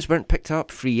options weren't picked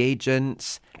up, free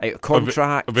agents, out of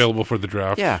contract. Available for the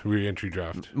draft. Yeah. Re-entry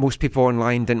draft. Most people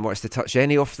online didn't want us to touch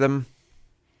any of them.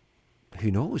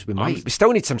 who knows? We might. We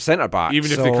still need some centre backs.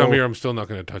 Even if they come here, I'm still not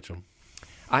going to touch them.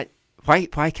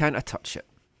 Why can't I touch it?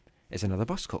 Is another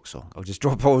Buzzcock song. I'll just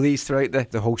drop all these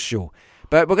throughout the whole show.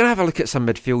 But we're going to have a look at some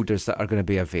midfielders that are going to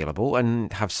be available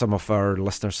and have some of our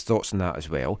listeners' thoughts on that as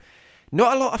well.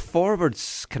 Not a lot of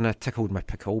forwards kind of tickled my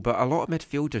pickle, but a lot of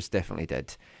midfielders definitely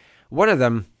did. One of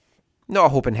them, not a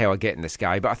hope in hell of getting this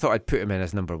guy, but I thought I'd put him in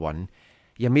as number one.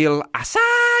 Yamil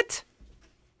Assad!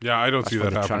 Yeah, I don't That's see for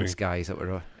that the happening. trans guys that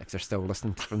were, if they're still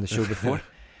listening from the show before.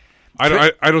 I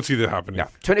don't see that happening. Yeah,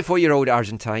 24-year-old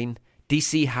Argentine.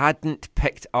 DC hadn't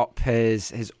picked up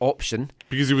his option.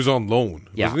 Because he was on loan.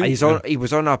 Yeah, wasn't he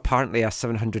was on apparently a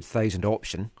 700,000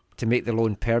 option to make the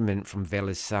loan permanent from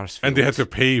Vélez Sarsfield. And they had to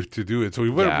pay to do it, so he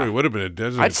would have been a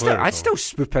designated player. I'd still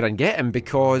swoop in and get him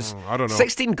because I don't know.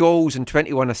 16 goals and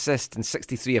 21 assists and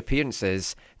 63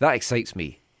 appearances, that excites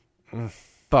me.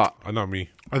 But Not me.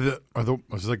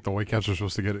 Is like the Whitecaps are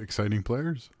supposed to get exciting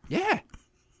players? yeah,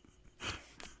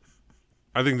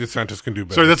 I think DeSantis can do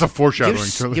better. Sorry, that's a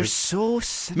foreshadowing. you're so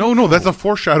cynical. No, that's a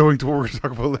foreshadowing to what we're going to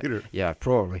talk about later. Yeah,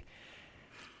 probably.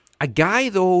 A guy,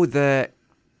 though, that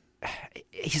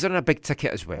he's on a big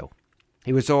ticket as well.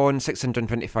 He was on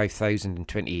 625,000 in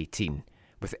 2018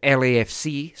 with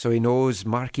LAFC, so he knows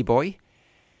Marky Boy.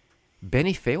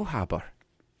 Benny Feilhaber.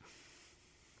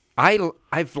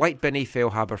 I've liked Benny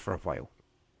Feilhaber for a while.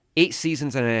 8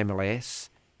 seasons in MLS,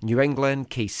 New England,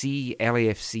 KC,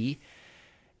 LAFC.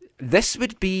 This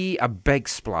would be a big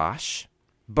splash,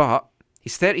 but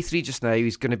he's 33 just now.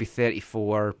 He's going to be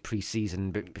 34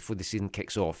 pre-season before the season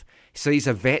kicks off. So he's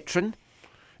a veteran.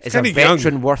 Is a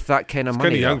veteran worth that kind of money?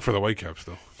 Kind of young for the Whitecaps,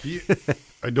 though.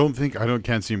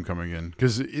 Can't see him coming in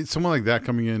because it's someone like that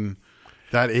coming in,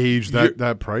 that age,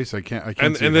 that price. I can't.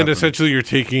 And then essentially you're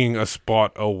taking a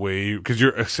spot away because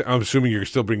I'm assuming you're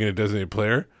still bringing a designated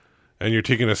player, and you're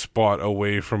taking a spot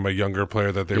away from a younger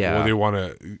player that they want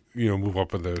to move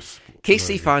up in this.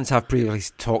 KC fans have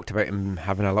previously talked about him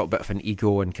having a little bit of an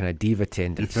ego and kind of diva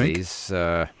tendencies.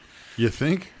 You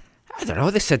think? I don't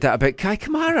know. They said that about Kai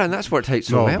Kamara, and that's worked out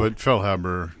so well. No, but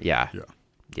Feilhaber. Yeah.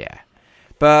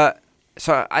 But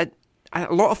so a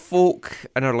lot of folk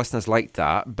and our listeners like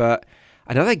that. But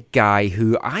another guy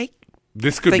who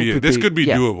this could be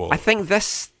doable. I think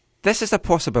this is a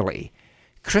possibility.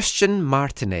 Christian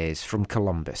Martinez from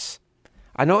Columbus.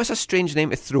 I know it's a strange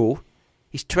name to throw.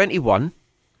 He's 21.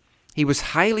 He was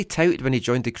highly touted when he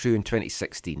joined the crew in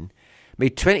 2016.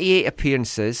 Made 28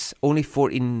 appearances, only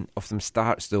 14 of them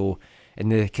starts though in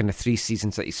the kind of 3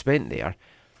 seasons that he spent there.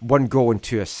 1 goal and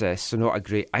 2 assists, so not a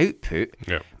great output.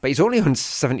 Yeah. But he's only on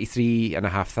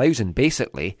 73,500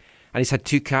 basically, and he's had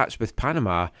 2 caps with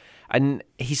Panama, and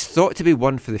he's thought to be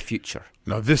one for the future.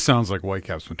 Now this sounds like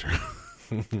Whitecaps material.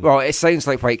 Well, it sounds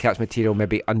like Whitecaps material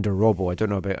maybe under Robbo. I don't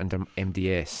know about under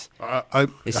MDS.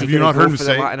 Have you not heard him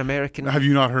say Latin American? Have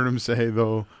you not heard him say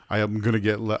though? I am going to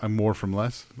get more from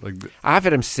less. I've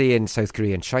heard him say in South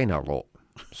Korea and China a lot.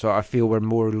 So I feel we're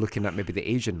more looking at maybe the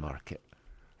Asian market.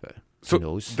 But who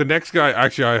knows? The next guy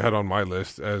actually I had on my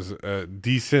list as a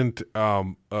decent,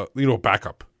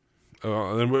 backup.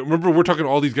 And remember, we're talking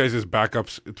all these guys as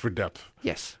backups for depth.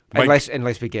 Yes, Mike,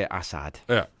 unless we get Assad.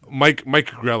 Yeah, Mike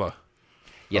Grella.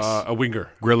 Yes, a winger.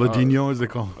 Grilladinho, as they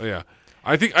call him. Yeah,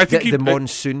 I think the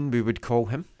monsoon we would call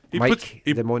him.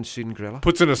 The monsoon Grella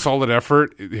puts in a solid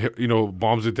effort.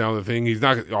 Bombs it down the thing. He's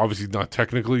obviously not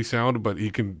technically sound, but he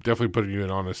can definitely put in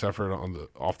an honest effort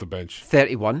off the bench.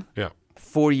 31. Yeah,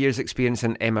 4 years experience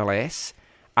in MLS.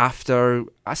 After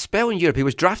a spell in Europe, he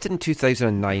was drafted in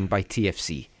 2009 by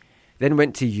TFC. Then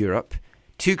went to Europe.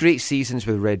 2 great seasons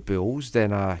with Red Bulls,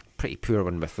 then a pretty poor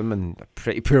one with them and a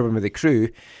pretty poor one with the crew.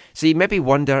 So you maybe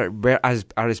wonder where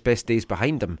are his best days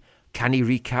behind him. Can he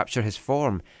recapture his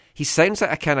form? He sounds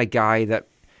like a kind of guy that,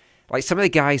 like some of the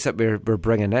guys that we're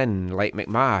bringing in, like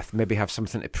McMath, maybe have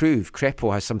something to prove.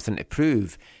 Crepo has something to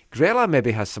prove. Grella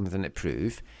maybe has something to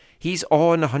prove. He's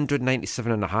on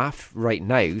 197.5 right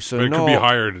now, so but it could be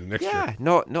higher next year. Yeah,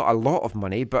 not a lot of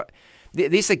money, but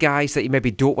these are guys that you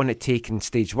maybe don't want to take in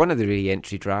stage 1 of the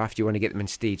re-entry draft. You want to get them in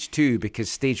stage 2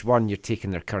 because stage 1 you're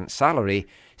taking their current salary.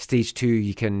 Stage 2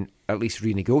 you can at least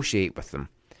renegotiate with them.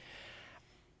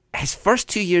 His first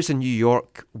 2 years in New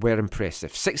York were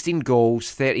impressive. 16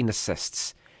 goals, 13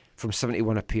 assists from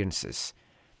 71 appearances.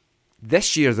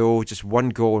 This year though, just 1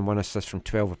 goal and 1 assist from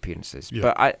 12 appearances.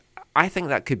 Yeah. But I think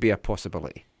that could be a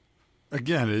possibility.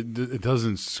 Again, it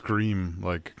doesn't scream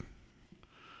like...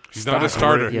 He's not a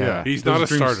starter. Yeah. He's not a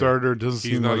starter. Doesn't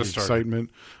seem like excitement.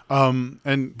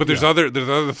 But there's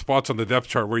other spots on the depth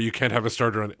chart where you can't have a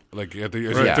starter on, like as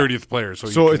your 30th player.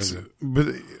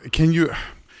 But can you?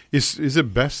 Is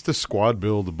it best to squad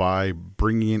build by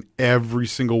bringing in every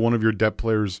single one of your depth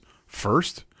players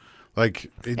first?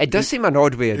 Like It does seem an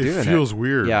odd way of doing it. It feels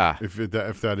weird. Yeah. If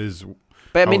that is.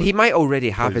 But I mean, he might already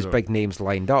have his out. big names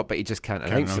lined up, but he just can't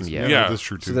announce them yet. Yeah, that's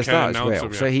true too. So there's Can't that as announce well.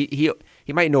 them, So yeah.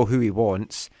 he might know who he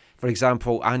wants. For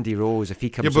example, Andy Rose, if he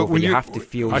comes but over, when you you're- have to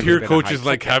feel. I he's hear a bit of a coaches high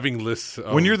like ticket. having lists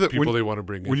of When you're the- people when- they want to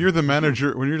bring in. When you're the manager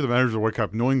of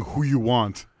Whitecap, knowing who you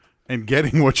want and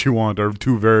getting what you want are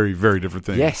two very, very different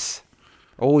things. Yes.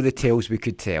 Oh, the tales we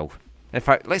could tell. In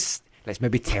fact, let's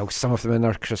maybe tell some of them in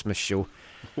our Christmas show.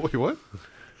 Wait, what?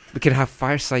 We can have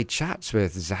fireside chats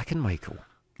with Zach and Michael.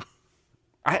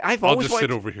 I've I'll always just wanted,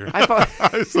 sit over here. I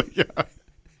was like, yeah.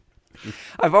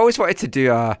 I've always wanted to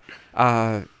do a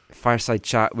fireside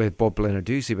chat with Bob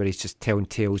Lenarduzzi where he's just telling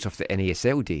tales of the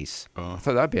NASL days. I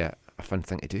thought that'd be a fun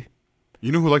thing to do.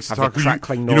 You know who likes to Have talk? the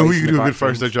crackling You know who noise you in could the do a good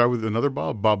background. fireside chat with? Another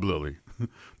Bob? Bob Lilly.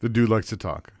 The dude likes to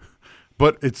talk.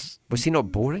 But it's, Was he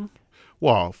not boring?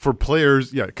 well, for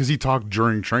players, yeah, because he talked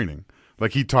during training.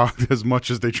 Like he talked as much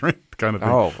as they trained, kind of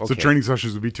thing. Oh, So okay. training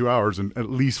sessions would be 2 hours and at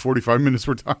least 45 minutes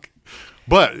we're talking.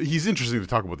 But he's interesting to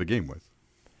talk about the game with.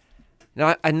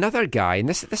 Now, another guy, and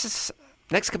this is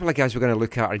next couple of guys we're going to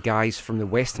look at are guys from the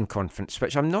Western Conference,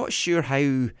 which I'm not sure how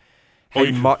you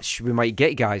can- much we might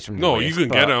get guys from the No, West, you can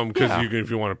but get them because yeah. if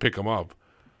you want to pick them up.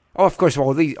 Oh, of course,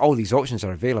 all these options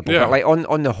are available. Yeah. But like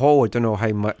on the whole, I don't know how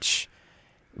much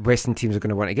Western teams are going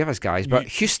to want to give us guys. But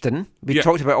Houston, we Yeah.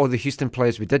 talked about all the Houston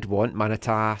players we did want: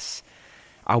 Manitas,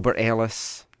 Albert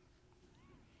Ellis,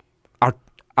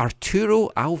 Arturo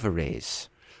Alvarez.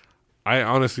 I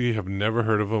honestly have never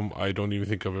heard of him. I don't even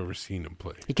think I've ever seen him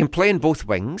play. He can play in both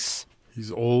wings.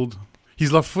 He's old.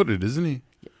 He's left-footed, isn't he?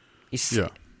 He's Yeah.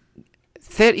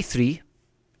 33,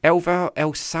 El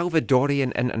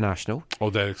Salvadorian international. Oh,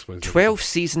 that explains it. 12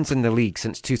 seasons in the league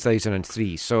since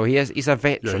 2003, so he's a Yeah,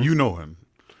 veteran. you know him.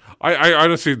 I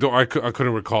honestly don't. I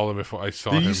couldn't recall him if I saw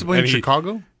Did him. he used to play in And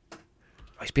Chicago?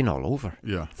 He's been all over.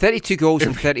 Yeah. 32 goals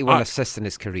and 31 assists in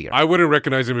his career. I wouldn't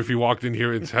recognize him if he walked in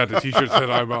here and had a T-shirt that said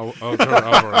 "I'm Arturo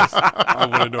Alvarez." I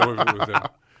wouldn't know if it was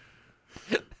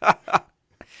him.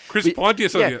 Chris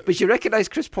Pontius. yeah, but you recognise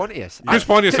Chris Pontius. Chris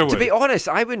Pontius, I To would. be honest,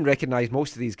 I wouldn't recognise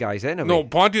most of these guys anyway. No,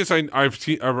 Pontius. I've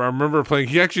seen. I remember playing.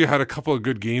 He actually had a couple of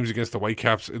good games against the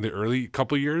Whitecaps in the early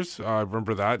couple of years. I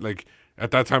remember that. Like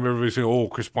at that time, everybody saying, "Oh,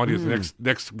 Chris Pontius,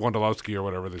 next Wondolowski or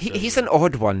whatever." They said. He's an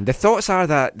odd one. The thoughts are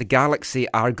that the Galaxy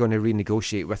are going to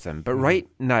renegotiate with him, but right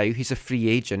now he's a free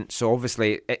agent, so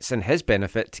obviously it's in his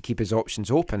benefit to keep his options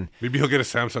open. Maybe he'll get a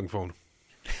Samsung phone.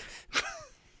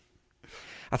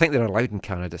 I think they're allowed in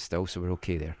Canada still, so we're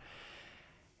okay there.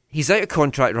 He's out of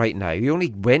contract right now. He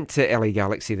only went to LA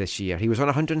Galaxy this year. He was on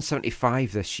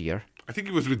 175 this year. I think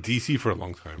he was with DC for a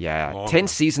long time. Yeah, Long 10 time.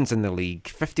 seasons in the league,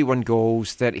 51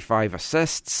 goals, 35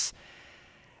 assists.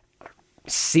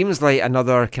 Seems like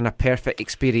another kind of perfect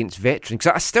experienced veteran.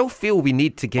 Because I still feel we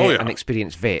need to get Oh, yeah. an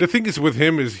experienced vet. The thing is with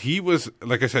him is he was,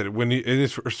 like I said, when he, in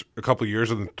his first a couple of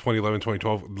years in 2011,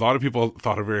 2012, a lot of people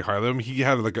thought very highly of him. He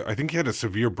had I think he had a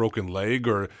severe broken leg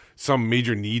or some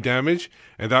major knee damage,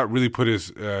 and that really put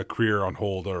his career on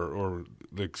hold or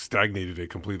like stagnated it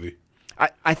completely.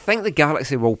 I think the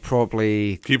Galaxy will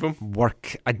probably Keep him?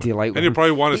 work a deal out with And he'll him.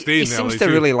 probably want to stay He in seems LA to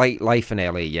too. really like life in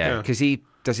LA, yeah, Yeah. because he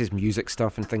does his music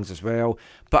stuff and things as well.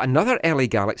 But another LA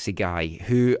Galaxy guy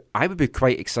who I would be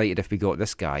quite excited if we got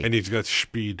this guy. And he's got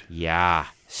speed. Yeah,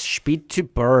 speed to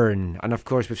burn. And of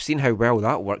course, we've seen how well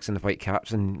that works in the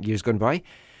Whitecaps in years gone by.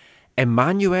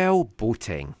 Emmanuel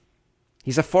Boateng.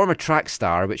 He's a former track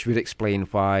star, which would explain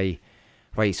why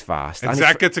he's fast. And he's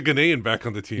Zach gets a Ghanaian back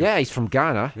on the team. yeah, he's from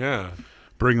Ghana. Yeah.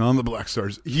 Bring on the Black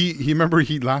Stars. He remember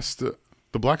he last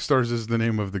the Black Stars is the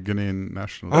name of the Ghanaian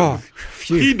national. Oh,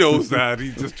 team. He knows that.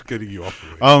 He's just getting you off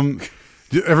the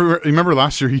way. Remember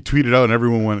last year he tweeted out and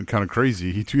everyone went kind of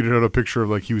crazy. He tweeted out a picture of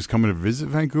like he was coming to visit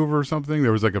Vancouver or something.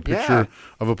 There was like a picture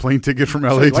of a plane ticket from LA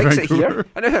So he to likes it Vancouver. here.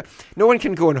 I know, no one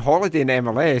can go on holiday in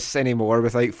MLS anymore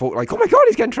without folk like, oh my God,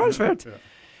 he's getting transferred. Yeah.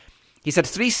 He's had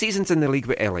 3 seasons in the league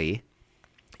with LA,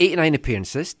 89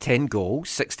 appearances, 10 goals,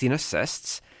 16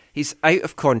 assists. He's out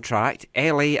of contract.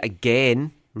 LA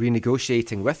again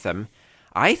renegotiating with him.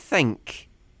 I think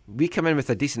we come in with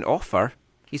a decent offer.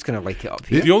 He's going to like it up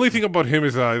here. The only thing about him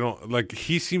is that I don't like.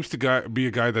 He seems to be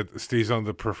a guy that stays on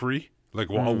the periphery, like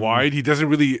wide. He doesn't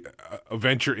really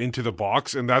venture into the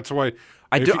box, and that's why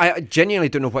I genuinely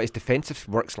don't know what his defensive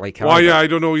work's like. Well, either. yeah, I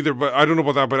don't know either, but I don't know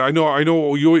about that. But I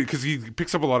know you because he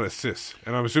picks up a lot of assists,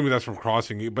 and I'm assuming that's from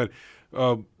crossing. But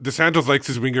DeSantos likes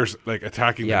his wingers like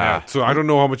attacking the net, so I don't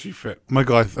know how much he fit.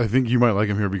 Michael, I think you might like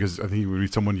him here because I think he would be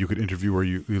someone you could interview where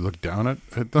you look down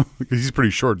at them because he's a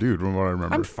pretty short dude from what I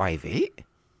remember. I'm 5'8".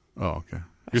 Oh, okay.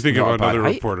 You're thinking not of a bad another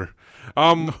height. reporter.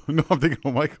 No, I'm thinking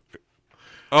of Mike.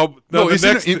 No, No, the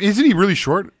isn't, next, isn't he really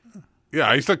short?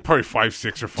 yeah, he's like probably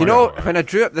 5'6" or 5. Do you know, when I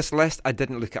drew up this list, I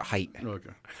didn't look at height. Okay.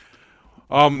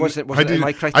 Was it in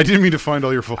my criteria? I didn't mean to find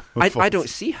all your faults. I don't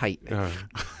see height.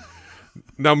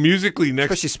 Now, musically,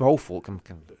 Especially small folk.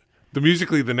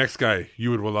 the next guy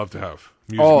you would love to have.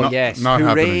 Oh, Not- yes. not hooray,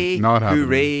 happening. Not happening.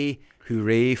 hooray,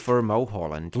 hooray for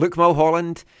Mulholland. Luke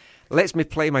Mulholland lets me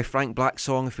play my Frank Black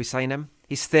song if we sign him.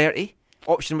 He's 30.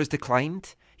 Option was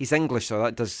declined. He's English, so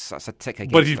that's a tick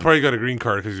against But he's him. probably got a green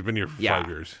card because he's been here for Yeah. 5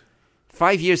 years.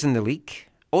 5 years in the league.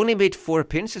 Only made 4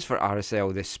 appearances for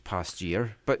RSL this past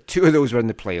year, but 2 of those were in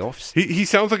the playoffs. He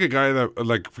sounds like a guy that,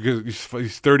 like, because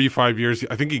he's 35 years.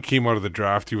 I think he came out of the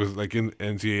draft. He was like in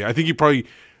NCAA. I think he probably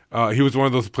he was one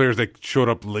of those players that showed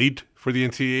up late for the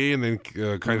NCAA and then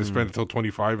kind of spent until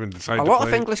 25 and decided A to lot play.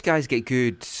 of English guys get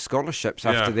good scholarships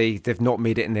after Yeah. they've not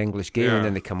made it in the English game Yeah. and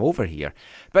then they come over here.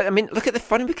 But I mean, look at the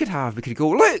fun we could have. We could go,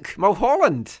 look,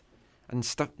 Mulholland, and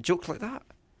stuff, jokes like that.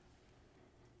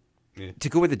 Yeah. To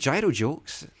go with the gyro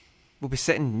jokes, we'll be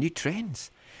setting new trends.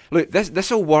 Look,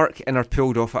 this will work in our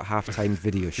pulled off at halftime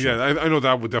video show. Yeah, I know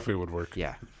that would work.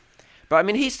 Yeah. But I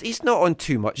mean, he's not on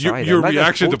too much either. Your Neither's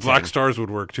reaction to Boateng. Black Stars would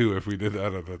work too if we did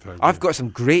that at that time. I've got some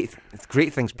great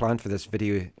things planned for this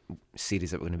video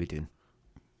series that we're going to be doing.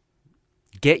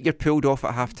 Get your pulled off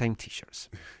at halftime t-shirts.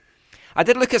 I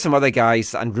did look at some other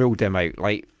guys and ruled them out,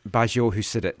 like Baggio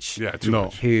Husidic, yeah, too No.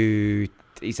 much. who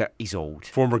he's old.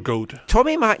 Former GOAT.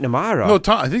 Tommy McNamara. No,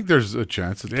 Tom, I think there's a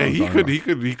chance. That Yeah, Tom's he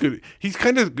on. could. He's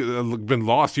kind of been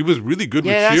lost. He was really good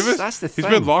Yeah, with Chivas. that's the He's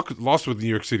thing. been lost with New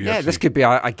York City. yeah, FC. this could be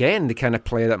again the kind of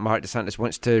player that Mark DeSantis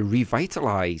wants to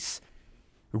revitalise.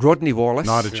 Rodney Wallace.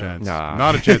 Not a chance. Nah.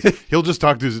 Not a chance. He'll just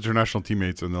talk to his international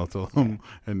teammates and they'll tell him,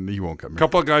 and he won't come. A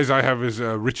couple of guys I have is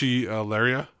Richie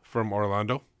Laria from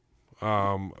Orlando.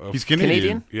 He's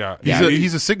Canadian. Yeah,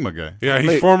 He's a Sigma guy. yeah, he's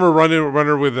Look- former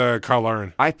runner with Kyle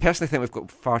Lauren. I personally think we've got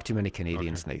far too many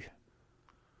Canadians now.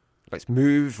 Let's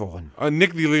move on.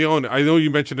 Nick DeLeon, I know you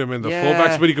mentioned him in the Yeah.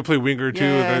 fullbacks, but he could play winger too.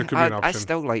 Yeah, That could be an I option.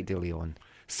 still like De Leon.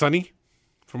 Sonny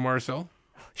from RSL.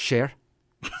 Cher.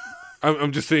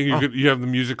 I'm just saying you have the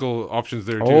musical options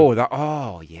there too.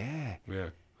 Oh, yeah. Yeah.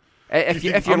 If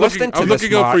you're I'm listening to I'm this,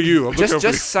 looking out Mark, for you. I'm just looking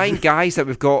out for sign guys that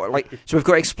we've got. So we've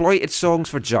got exploited songs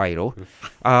for Gyro.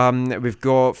 We've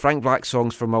got Frank Black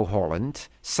songs for Mulholland.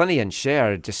 Sonny and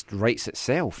Cher just writes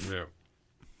itself. Yeah.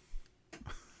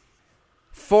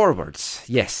 Forwards,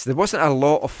 yes, there wasn't a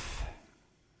lot of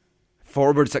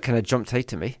forwards that kind of jumped out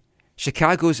to me.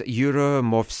 Chicago's Yura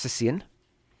Movsisian.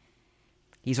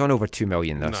 He's on over 2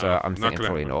 million though, so I'm not thinking gonna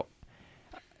probably happen. not.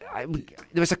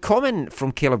 There was a comment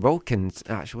from Caleb Wilkins.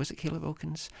 Actually, was it Caleb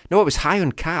Wilkins? No, it was High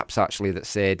on Caps actually that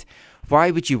said, "Why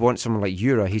would you want someone like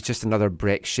Yura? He's just another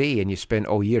Breck Shea, and you spent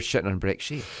all year shitting on Breck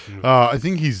Shea." I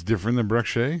think he's different than Breck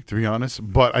Shea, to be honest.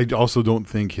 But I also don't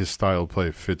think his style of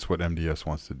play fits what MDS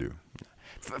wants to do.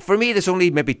 For me, there's only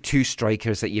maybe 2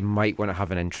 strikers that you might want to have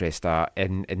an interest at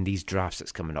in these drafts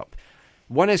that's coming up.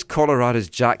 One is Colorado's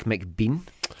Jack McBean.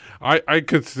 I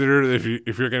consider if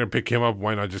you're going to pick him up,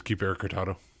 why not just keep Eric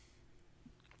Hurtado?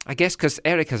 I guess because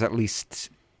Eric has at least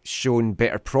shown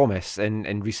better promise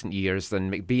in recent years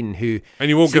than McBean, who And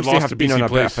you won't seems get to lost have to been BC on a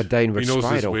Place. bit of a downward He knows his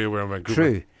spiral. way around Vancouver.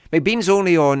 True. McBean's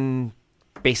only on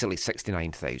basically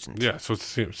 69,000. Yeah, so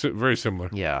it's very similar.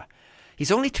 Yeah.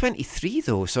 He's only 23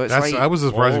 though, so it's That was the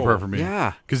surprising Oh. part for me.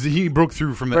 yeah. Because he broke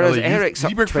through from the Whereas LA. Eric's he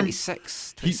up broke from-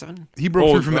 26, 27. He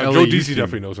broke through from the LA Joe youth Deasy team.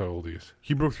 definitely knows how old he is.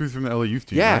 He broke through from the LA youth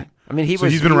team. Yeah. right? I mean, So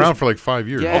he's been around for like 5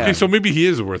 years. Yeah. Okay, so maybe he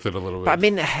is worth it a little bit. But I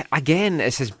mean, again,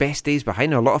 it's his best days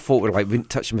behind him. A lot of folk were like, wouldn't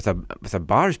touch him with a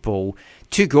barge pole.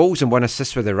 2 goals and 1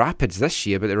 assist with the Rapids this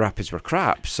year, but the Rapids were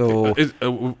crap. So Is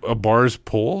a bar's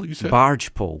pole, you said?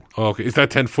 barge pole, Oh, okay, is that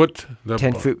 10 foot?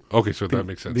 10 foot. Okay, so that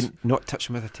makes sense. Wouldn't not touch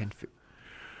him with a 10-foot.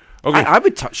 Okay, I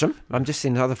would touch him. I'm just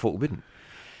saying other folk wouldn't.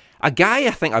 A guy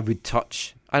I think I would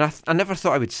touch, and I never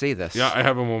thought I would say this. yeah, I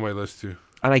have him on my list too.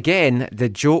 And again, the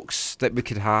jokes that we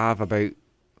could have about,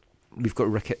 we've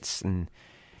got Ricketts and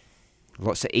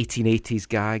lots of 1880s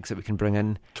gags that we can bring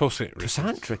in. Toussaint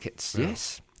Ricketts,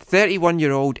 yes.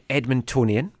 31-year-old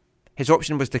Edmontonian. His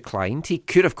option was declined. He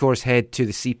could, of course, head to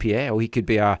the CPL. He could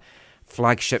be a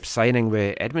flagship signing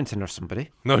with Edmonton or somebody.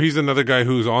 No, he's another guy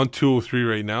who's on 203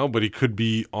 right now, but he could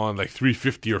be on like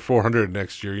 350 or 400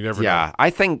 next year. You never know. Yeah, I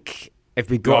think if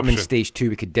we got him in Option. stage 2,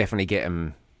 we could definitely get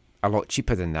him a lot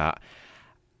cheaper than that.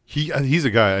 He's a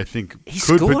guy I think He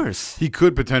could scores. he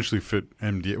could potentially fit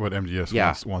what MDS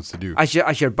Yeah. wants to do. As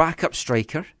your backup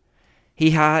striker, he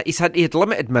had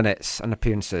limited minutes and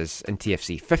appearances in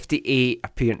TFC, 58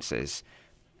 appearances,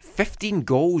 15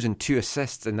 goals and 2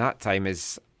 assists in that time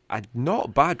is a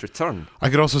not bad return. I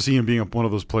could also see him being one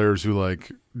of those players who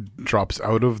like drops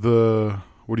out of the,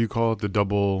 what do you call it, the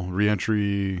double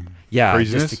re-entry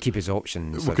craziness? Just to keep his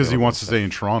options. Because he wants to stay in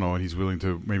Toronto and he's willing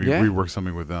to maybe rework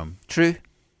something with them. True.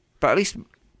 But at least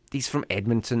he's from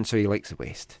Edmonton, so he likes the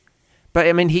West. But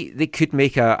I mean, they could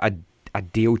make a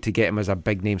deal to get him as a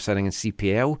big name signing in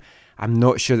CPL. I'm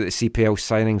not sure that the CPL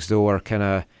signings though are kind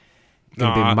of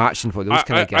going to be matching what those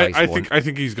kind of guys want. I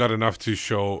think he's got enough to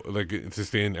show, like, to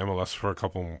stay in MLS for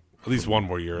at least one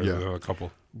more year. A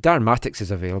couple. Darren Mattix is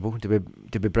available.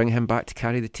 Did we bring him back to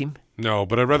carry the team? No,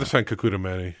 but I'd rather sign Kakuta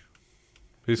Mane.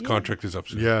 His contract is up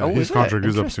soon. Yeah, his contract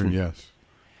is up soon. Yes,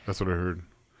 that's what I heard.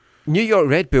 New York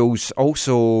Red Bulls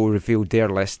also revealed their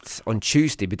lists on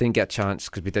Tuesday. We didn't get a chance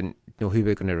because we didn't know who we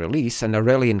were going to release. And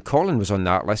Aurelian Collin was on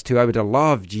that list, who I would have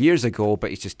loved years ago,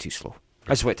 but he's just too slow.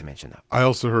 I just wanted to mention that. I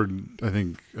also heard, I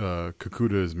think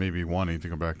Kakuta is maybe wanting to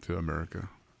come back to America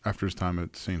after his time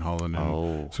at St. Holland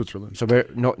in Switzerland. So we're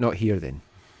not here then,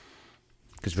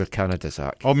 because we're Canada,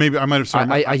 Zach. Oh, maybe I might have.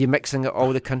 Are you mixing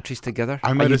all the countries together?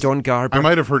 Are you Don Garber? I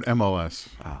might have heard MLS.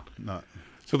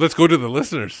 So let's go to the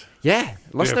listeners. Yeah,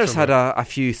 listeners had a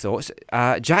few thoughts.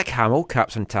 Jack Hamill,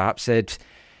 Caps on Tap, said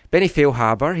Benny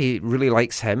Feilhaber, he really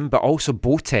likes him, but also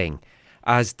Boateng,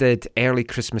 as did Early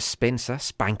Christmas Spencer,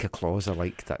 Spanker Claus, I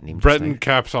like that name. Breton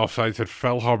Caps Offside said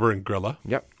Feilhaber and Grilla.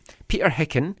 Yep. Peter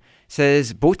Hicken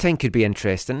says Boateng could be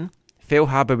interesting.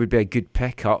 Feilhaber would be a good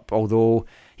pickup, although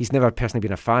he's never personally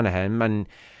been a fan of him, and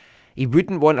he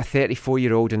wouldn't want a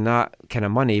 34-year-old in that kind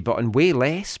of money, but on way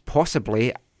less,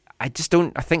 possibly. I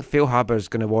think Feilhaber's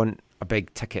going to want a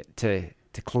big ticket to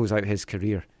close out his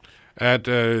career. At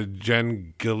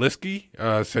Jen Giliski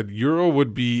said Euro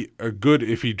would be good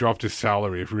if he dropped his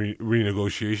salary for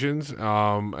renegotiations.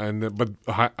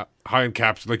 But high in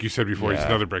caps, like you said before, he's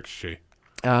another Brexit.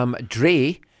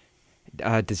 Dre,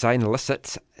 Design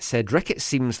Illicit, said Ricketts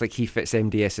seems like he fits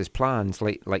MDS's plans,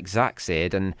 like Zach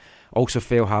said, and also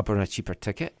Feilhaber on a cheaper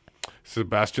ticket.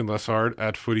 Sebastian Lessard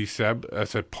at Footy Seb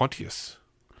said Pontius.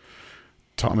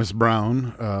 Thomas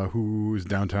Brown, who is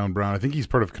Downtown Brown, I think he's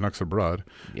part of Canucks Abroad,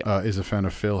 is a fan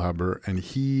of Feilhaber, and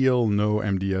he'll know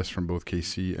MDS from both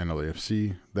KC and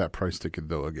LAFC. That price ticket,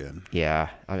 though, again. Yeah,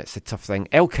 it's a tough thing.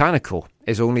 El Canico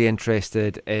is only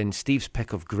interested in Steve's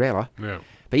pick of Grella. Yeah.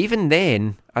 But even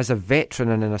then, as a veteran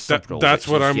and in a sub role, that's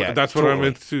what I'm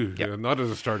into. Yep. Yeah, not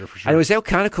as a starter for sure. And it was El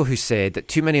Canico who said that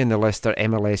too many on the list are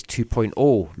MLS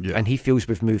 2.0, and he feels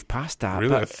we've moved past that.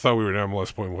 Really, I thought we were in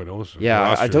MLS 1.0.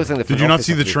 Yeah, I don't think the. Did you not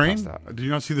see the train? Did you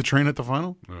not see the train at the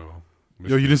final? No.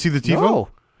 Yo, you didn't see the TIFO? No,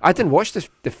 I didn't watch the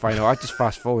final. I just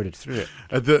fast forwarded through it.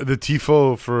 At the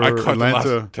TIFO for I caught Atlanta,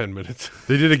 the last 10 minutes.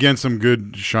 They did again some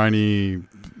good shiny,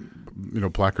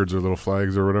 placards or little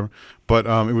flags or whatever. But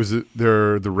it was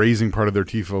the raising part of their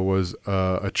TIFO was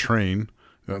a train,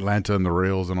 Atlanta and the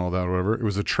rails and all that, whatever. It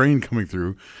was a train coming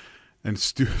through, and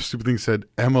stupid thing said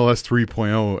MLS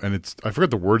 3.0, and I forgot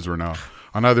the words were now.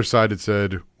 On either side, it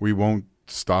said, "We won't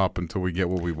stop until we get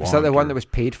what we want." Is that the one that was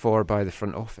paid for by the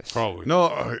front office? Probably.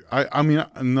 No, I mean,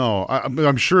 no.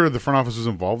 I'm sure the front office was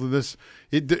involved in this.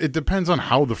 It depends on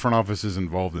how the front office is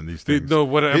involved in these things.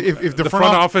 If the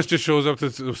front office just shows up,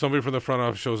 if somebody from the front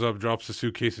office shows up, drops the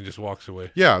suitcase, and just walks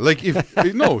away. Yeah, like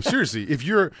no, seriously,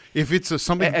 if it's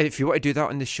something, if you want to do that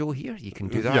on the show here, you can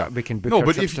do that. Yeah. We can book. No,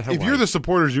 but if you're the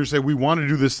supporters, you say we want to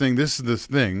do this thing. This is this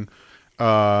thing.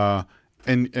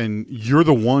 And you're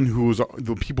the one who's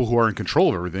the people who are in control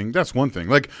of everything. That's one thing.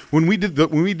 Like when we did the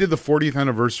 40th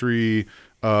anniversary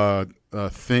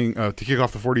thing to kick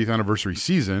off the 40th anniversary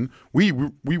season, we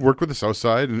worked with the South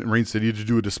Side and Rain City to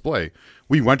do a display.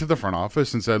 We went to the front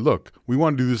office and said, "Look, we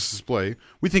want to do this display.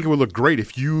 We think it would look great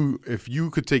if you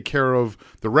could take care of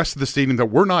the rest of the stadium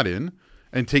that we're not in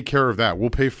and take care of that.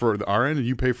 We'll pay for our end and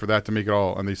you pay for that to make it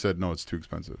all." And they said, "No, it's too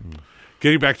expensive."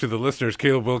 Getting back to the listeners,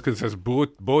 Caleb Wilkins says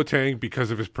Boateng,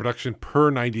 because of his production per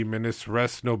 90 minutes,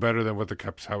 rests no better than what the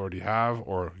Caps already have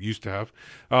or used to have.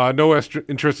 No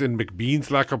interest in McBean's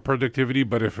lack of productivity,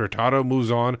 but if Hurtado moves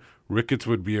on, Ricketts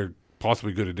would be a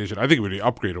possibly good addition. I think it would be an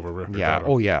upgrade over Hurtado. Yeah,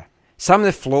 oh yeah. Sam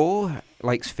the Flow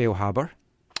likes Feilhaber.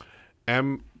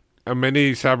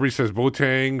 Ameni Sabri says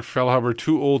Boateng, Feilhaber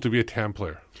too old to be a TAM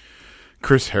player.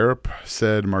 Chris Harrop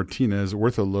said Martinez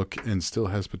worth a look and still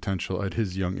has potential at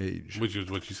his young age. Which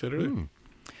is what you said earlier.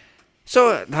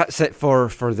 So that's it for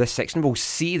this section. We'll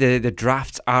see the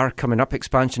drafts are coming up.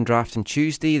 Expansion draft on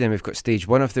Tuesday. Then we've got stage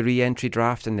 1 of the re-entry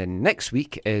draft. And then next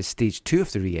week is stage 2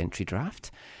 of the re-entry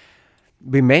draft.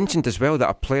 We mentioned as well that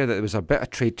a player that there was a bit of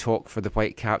trade talk for the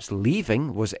Whitecaps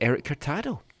leaving was Eric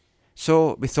Hurtado.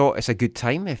 So we thought it's a good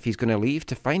time, if he's going to leave,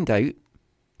 to find out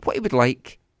what he would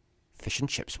like fish and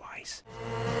chips wise.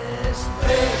 is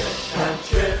fish and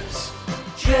chips,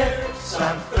 chips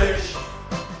and fish.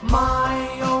 My,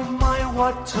 oh my,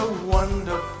 what a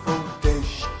wonderful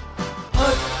dish.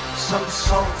 Put some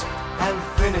salt and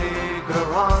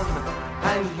vinegar on,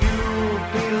 and you'll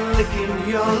be licking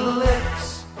your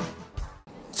lips.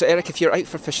 So Eric, if you're out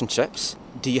for fish and chips,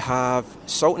 do you have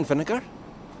salt and vinegar,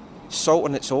 salt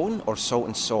on its own, or salt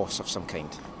and sauce of some kind?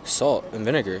 Salt and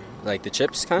vinegar, like the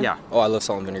chips kind? Yeah. Oh, I love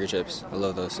salt and vinegar chips. I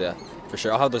love those, yeah. For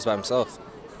sure. I'll have those by myself.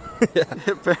 Yeah,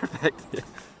 perfect. Yeah.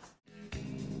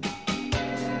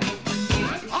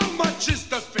 How much is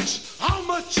the fish? How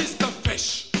much is the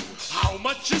fish? How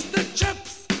much is the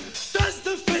chips? Does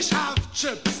the fish have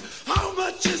chips? How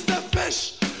much is the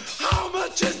fish? How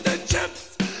much is the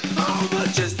chips? How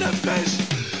much is the fish?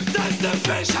 Does the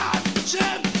fish have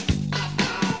chips?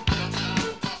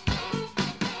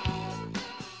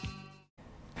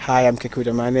 Hi, I'm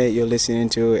Kakuta Mane. You're listening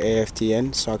to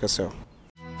AFTN Soccer Show.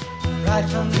 Right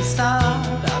from the start,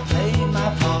 I played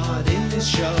my part in this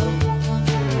show.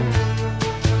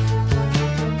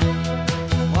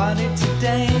 What if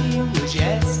today was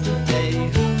yesterday?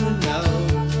 Who would know?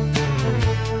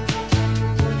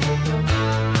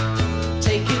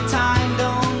 Take your time,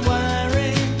 don't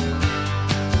worry.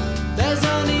 There's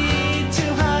no need to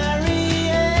hurry.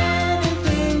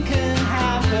 Anything can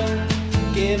happen,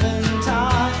 given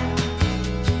time.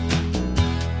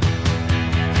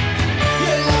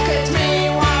 You look at me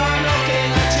while I'm looking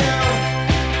at you.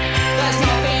 There's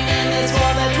nothing in this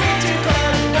world that we two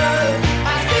couldn't do.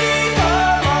 I speak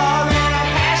of love in a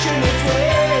passionate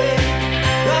way.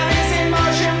 Love is in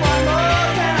motion, what more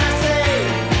can I say?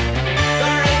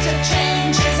 The rate of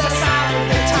change is a sign of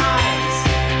the times.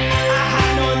 I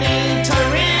had no need to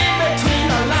read between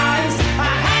the lines.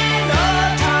 I had no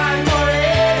time for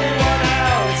anyone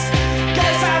else.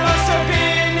 Guess I must have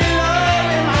been in love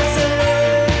with myself.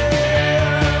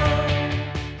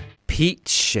 Pete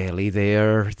Shelley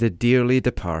there, the dearly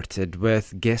departed,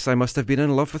 with Guess I Must Have Been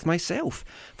in Love with Myself,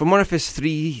 from one of his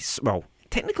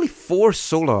technically 4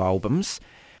 solo albums,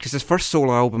 because his first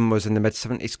solo album was in the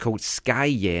mid-70s called Sky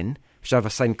Yen, which I have a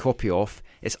signed copy of.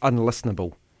 It's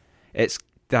unlistenable. It's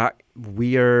that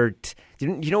weird, you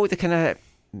know the kind of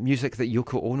music that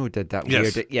Yoko Ono did, that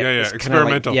Yes. weird, Yeah, it's kinda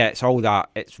experimental. like, it's all that.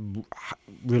 It's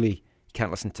really, you can't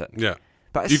listen to it. Yeah.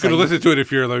 But it's You could like- listen to it if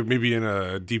you're like maybe in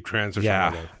a deep trance or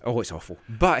Yeah. something like that. Oh, it's awful.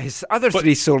 But his other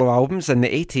 3 solo albums in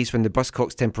the 80s, when the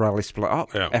Buzzcocks temporarily split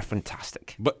up, are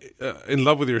fantastic. But In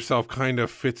Love With Yourself kind of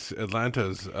fits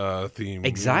Atlanta's theme.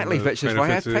 Exactly, which is Kinda why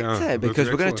I fits picked yeah, it, that's because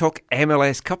we're going to excellent. talk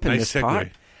MLS Cup in Nice this segue. part.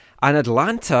 And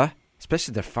Atlanta,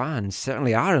 especially their fans,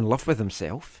 certainly are in love with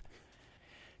themselves.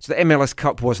 So the MLS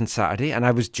Cup was on Saturday, and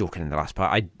I was joking in the last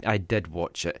part. I did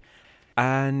watch it.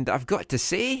 And I've got to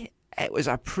say, it was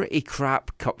a pretty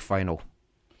crap cup final.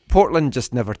 Portland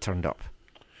just never turned up.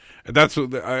 That's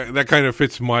that kind of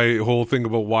fits my whole thing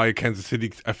about why Kansas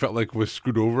City I felt like was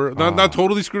screwed over. Not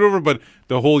totally screwed over, but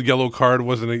the whole yellow card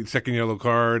wasn't a second yellow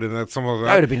card, and that's some of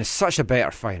That would have been such a better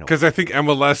final. Because I think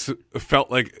MLS felt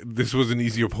like this was an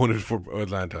easy opponent for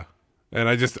Atlanta. And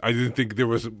I didn't think there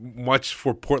was much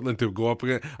for Portland to go up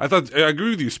against. I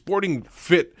agree with you. Sporting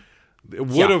fit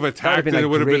would have attacked, and it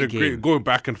would have been a great going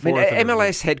back and forth. I mean,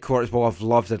 MLS headquarters will have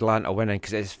loved Atlanta winning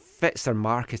because it fits their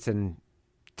marketing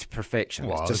to perfection.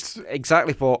 Well, it's just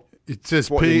exactly what it says.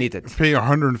 What they needed. Pay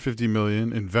 $150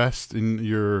 million, invest in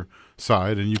your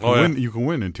side, and you can win. You can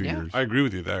win in 2 years. I agree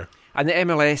with you there. And the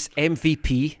MLS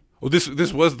MVP. Well, this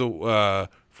was the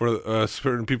for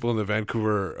certain people in the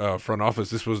Vancouver front office.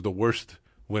 This was the worst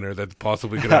winner that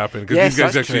possibly could happen because Yes, these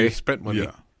guys that's actually true. spent money.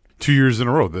 Yeah. 2 years in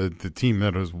a row. The team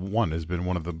that has won has been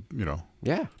one of the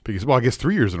biggest. Well, I guess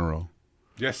 3 years in a row.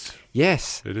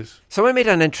 Yes, it is. Someone made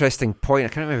an interesting point. I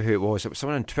can't remember who it was. It was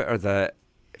someone on Twitter that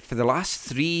for the last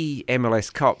 3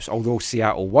 MLS Cups, although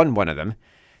Seattle won one of them,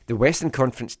 the Western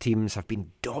Conference teams have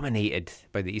been dominated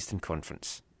by the Eastern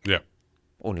Conference. Yeah.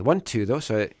 Only won 2 though,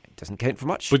 so it doesn't count for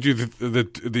much. But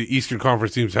the Eastern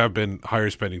Conference teams have been higher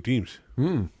spending teams.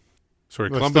 Sorry,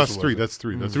 Columbus. That's 3. That's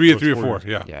 3. That's 3 that's or 4.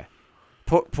 Yeah. Yeah.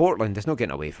 Portland is not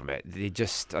getting away from it. They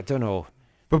just, I don't know.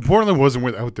 But Portland wasn't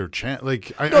without their chance.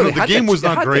 Like I No, know they the had game the- was they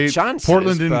not had the great. chances,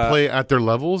 Portland didn't but- play at their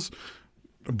levels,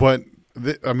 but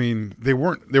they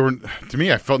weren't. They were to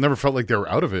me. I never felt like they were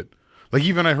out of it. Like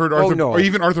even I heard Arthur, no. or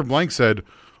even Arthur Blank said,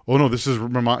 "Oh no, this is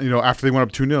after they went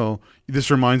up 2-0. This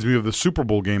reminds me of the Super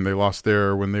Bowl game they lost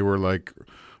there when they were like,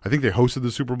 I think they hosted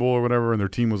the Super Bowl or whatever, and their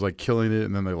team was like killing it,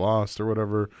 and then they lost or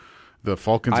whatever." The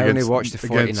Falcons. I against, only watched the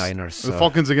against- 49ers. The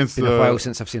Falcons against been a while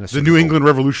since I've seen a the Super New Bowl. England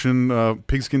Revolution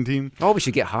pigskin team. Oh, we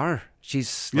should get her.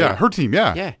 She's Yeah, her team.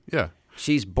 Yeah, Yeah. yeah.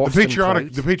 She's Boston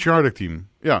proud. The patriotic team.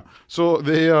 Yeah. So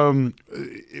they,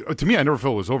 to me, I never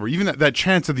felt it was over. Even that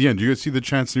chance at the end. You could see the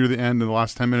chance near the end in the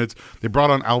last 10 minutes. They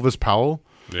brought on Alvis Powell.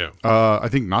 Yeah. I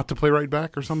think not to play right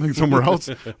back or something somewhere else,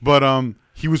 but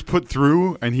he was put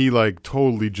through and he like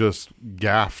totally just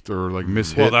gaffed or like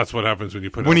mishit. Well, that's what happens when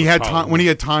you put when he Elvis had Powell time when he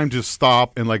had time to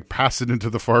stop and like pass it into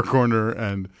the far corner.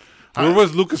 And Where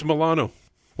was Lucas Milano?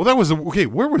 well, that was okay.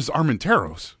 Where was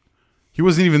Armenteros? He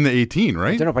wasn't even the 18, I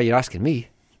right? don't know why you're asking me.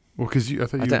 Well, because I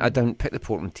thought I don't pick the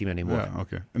Portland team anymore. Yeah,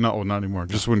 okay. Not anymore.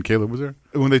 Just when Caleb was there.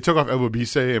 When they took off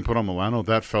Ebobisse and put on Milano,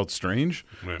 that felt strange.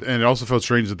 Right. And it also felt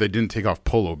strange that they didn't take off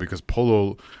Polo because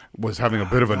Polo was having a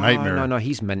bit of a nightmare. No,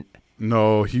 he's mint.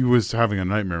 No, he was having a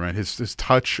nightmare, man. His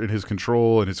touch and his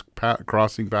control and his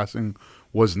crossing passing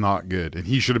was not good. And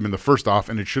he should have been the first off,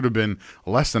 and it should have been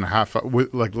less than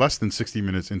less than 60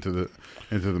 minutes into the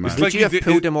match. Would you have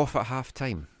pulled him off at half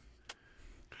time?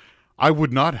 I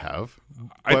would not have.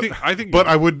 I But, think, but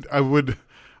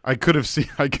I could have seen.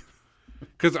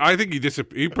 because I think he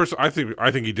disappeared. I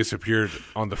think he disappeared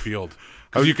on the field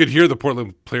because you could hear the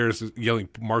Portland players yelling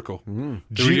Marco.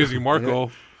 They were using Marco.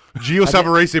 Gio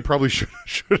Savarese probably should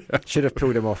have. Should have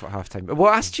pulled him off at half time. But we'll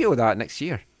ask Gio that next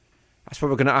year. That's what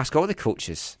we're going to ask all the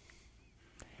coaches.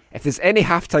 If there's any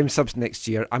halftime subs next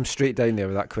year, I'm straight down there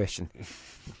with that question.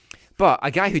 But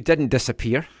a guy who didn't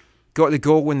disappear, got the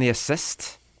goal and the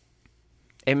assist.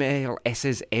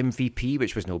 MLS's MVP,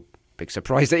 which was no big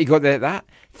surprise that he got that.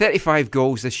 35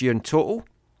 goals this year in total.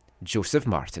 Joseph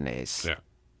Martinez. Yeah.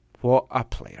 What a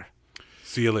player.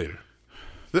 See you later.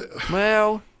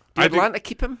 Well, did Atlanta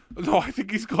keep him? No, I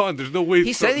think he's gone. There's no way.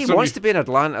 He said he wants to be in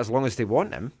Atlanta as long as they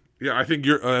want him. Yeah, I think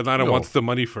Atlanta wants the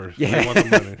money first. Yeah. They want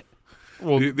the money.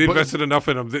 Well, they invested enough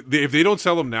in him. If they don't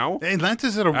sell him now,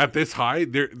 Atlanta's at this high,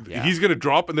 he's going to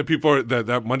drop, and the people are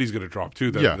that money's going to drop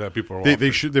too. That people are.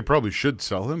 They probably should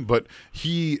sell him, but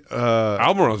he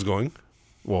Almiron's going.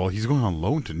 Well, he's going on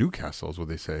loan to Newcastle, is what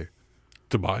they say.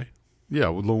 To buy. Yeah,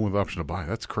 with loan with option to buy.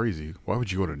 That's crazy. Why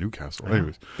would you go to Newcastle?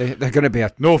 Anyways, they're going to be a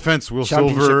no offense, Will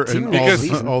Silver team and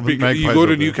because all the Magpies you go to out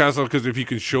there. Newcastle because if you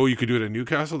can show you could do it at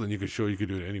Newcastle, then you can show you could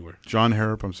do it anywhere. John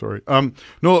Harrop, I'm sorry.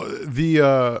 No,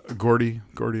 the Gordy,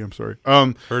 I'm sorry.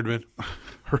 Herdman,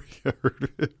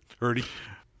 Hurdy.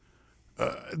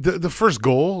 The first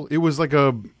goal, it was like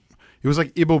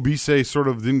Ibobisse sort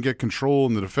of didn't get control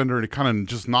in the defender, and it kind of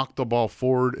just knocked the ball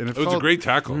forward, and it was a great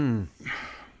tackle.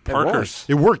 Parker's.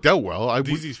 It worked out well.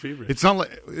 DZ's favorite. It's not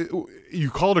like you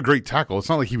call it a great tackle. It's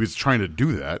not like he was trying to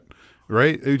do that,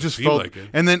 right? It just Seemed felt like it.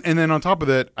 And then on top of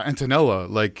that,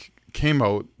 Antonella came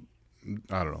out.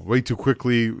 I don't know, way too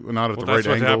quickly, not at the right That's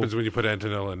what angle. happens when you put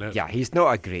Antonella in net. Yeah, he's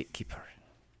not a great keeper.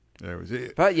 Yeah,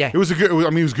 But yeah, it was a good. It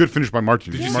was a good finish by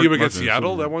Martin. Did you see him against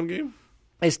Seattle that one game?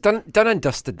 it's done and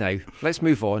dusted now. Let's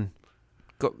move on.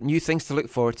 Got new things to look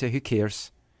forward to. Who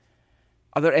cares?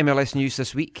 Other MLS news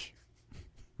this week.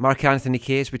 Mark Anthony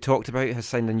Kaye, as we talked about, has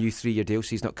signed a new 3-year deal,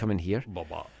 so he's not coming here.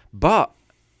 But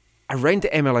around the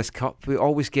MLS Cup, we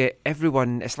always get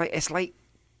everyone. It's like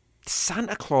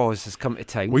Santa Claus has come to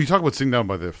town. Well, you talk about sitting down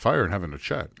by the fire and having a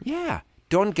chat. Yeah,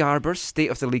 Don Garber's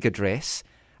State of the League address.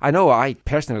 I know I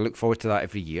personally look forward to that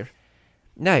every year.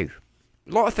 Now, a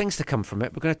lot of things to come from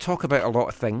it. We're going to talk about a lot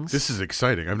of things. This is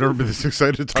exciting. I've never been this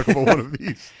excited to talk about one of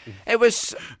these. It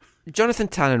was Jonathan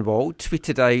Tannenwald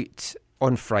tweeted out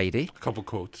on Friday. A couple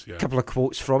quotes, yeah. A couple of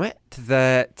quotes from it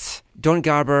that Don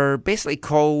Garber basically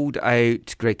called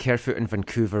out Greg Kerfoot and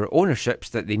Vancouver ownerships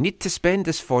that they need to spend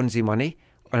this Fonzie money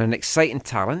on an exciting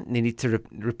talent and they need to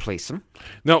replace him.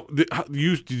 Now,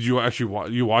 did you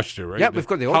actually you watched it, right? Yeah, we've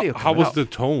got the audio. How was up. the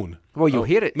tone? Well, you'll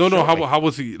hear it. No. shortly. How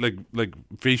was he like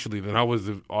facially? Then how was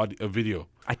the video?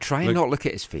 I try and not look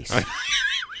at his face.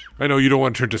 I know you don't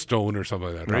want to turn to stone or something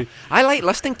like that, right? I like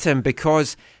listening to him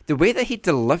because the way that he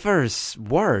delivers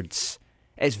words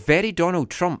is very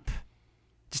Donald Trump.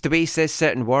 Just the way he says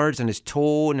certain words and his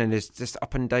tone and his just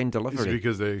up and down Is delivery. it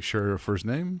because they share a first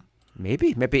name?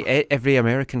 Maybe every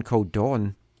American called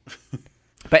Don.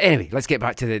 But anyway, let's get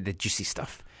back to the juicy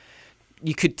stuff.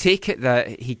 You could take it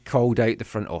that he called out the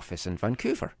front office in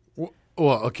Vancouver. Well,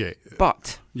 okay.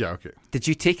 But Yeah, okay. did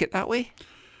you take it that way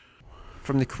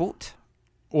from the quote?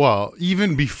 Well,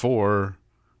 even before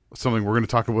something we're going to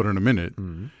talk about in a minute,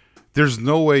 there's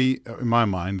no way, in my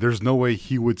mind, there's no way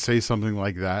he would say something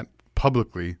like that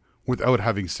publicly without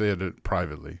having said it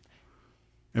privately.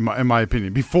 In my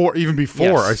opinion, before Yes.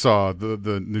 I saw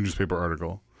the newspaper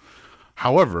article.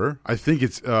 However, I think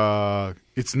it's nice.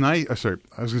 Sorry,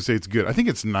 I was going to say it's good. I think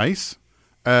it's nice.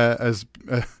 I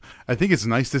think it's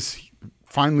nice to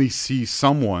finally see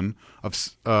someone of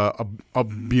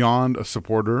beyond a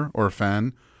supporter or a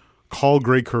fan call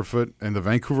Greg Kerfoot and the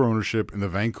Vancouver ownership and the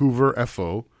Vancouver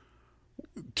FO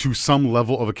to some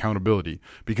level of accountability,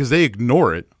 because they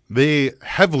ignore it. They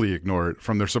heavily ignore it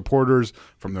from their supporters,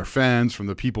 from their fans, from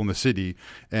the people in the city,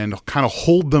 and kind of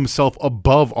hold themselves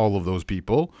above all of those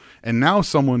people. And now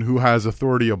someone who has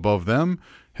authority above them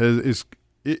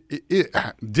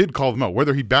did call them out,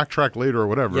 whether he backtracked later or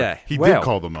whatever. Yeah, he did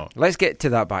call them out. Let's get to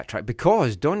that backtrack,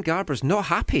 because Don Garber's not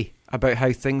happy about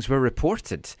how things were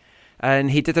reported.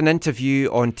 And he did an interview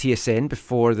on TSN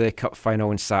before the Cup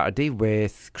final on Saturday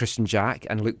with Christian Jack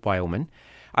and Luke Wildman.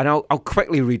 And I'll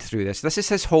quickly read through this. This is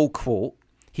his whole quote.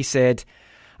 He said,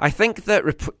 "I think that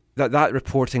that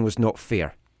reporting was not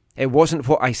fair. It wasn't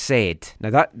what I said."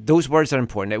 Now, those words are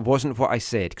important. It wasn't what I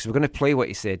said, because we're going to play what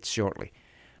he said shortly.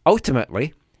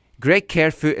 "Ultimately, Greg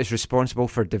Kerfoot is responsible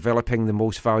for developing the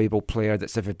most valuable player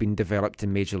that's ever been developed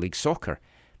in Major League Soccer."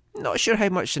 Not sure how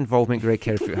much involvement Greg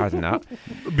Kerfoot had in that.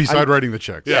 Besides writing the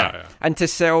checks. Yeah. And to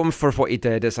sell him for what he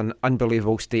did is an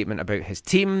unbelievable statement about his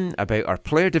team, about our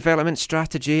player development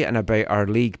strategy, and about our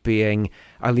league being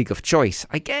a league of choice.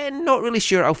 Again, not really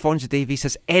sure Alphonso Davies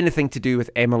has anything to do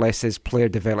with MLS's player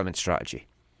development strategy.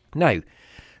 Now,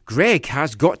 Greg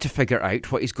has got to figure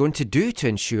out what he's going to do to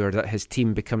ensure that his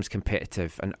team becomes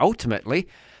competitive, and ultimately,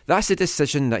 that's a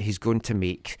decision that he's going to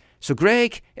make. So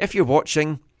Greg, if you're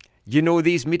watching, you know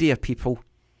these media people,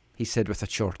 he said with a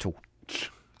chortle.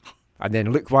 And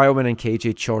then Luke Wildman and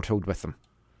KJ chortled with him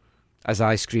as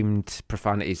I screamed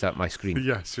profanities at my screen.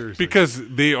 Yeah, seriously. Because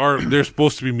they're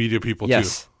supposed to be media people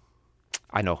Yes,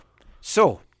 I know.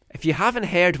 So, if you haven't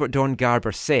heard what Don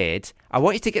Garber said, I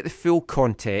want you to get the full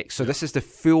context. So this is the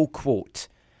full quote.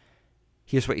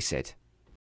 Here's what he said.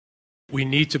 We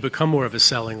need to become more of a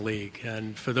selling league.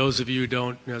 And for those of you who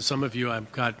don't, some of you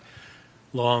I've got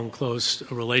long, close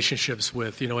relationships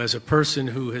with. As a person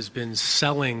who has been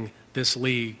selling this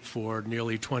league for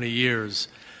nearly 20 years,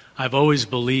 I've always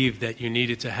believed that you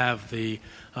needed to have the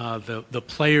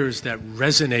players that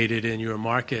resonated in your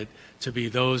market to be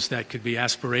those that could be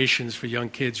aspirations for young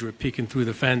kids who are peeking through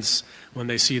the fence when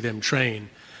they see them train.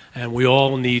 And we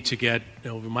all need to get,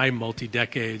 over my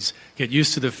multi-decades, get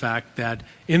used to the fact that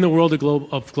in the world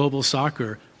of global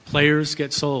soccer, players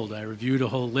get sold. I reviewed a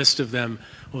whole list of them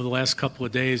over the last couple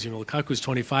of days. Lukaku's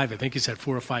 25. I think he's had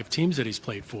 4 or 5 teams that he's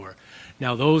played for.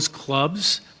 Now, those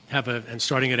clubs have and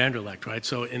starting at Anderlecht, right?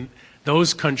 So in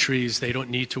those countries, they don't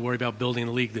need to worry about building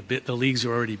the league. The leagues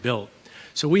are already built.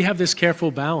 So we have this careful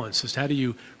balance as to how do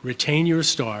you retain your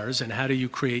stars and how do you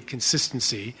create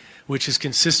consistency, which is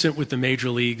consistent with the major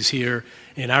leagues here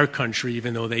in our country,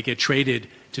 even though they get traded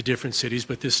to different cities,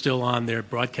 but they're still on their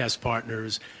broadcast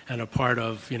partners and a part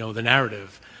of the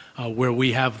narrative, where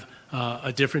we have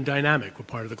a different dynamic. We're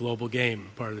part of the global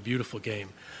game, part of the beautiful game.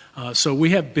 So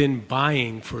we have been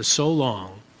buying for so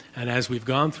long, and as we've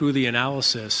gone through the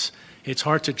analysis, it's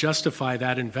hard to justify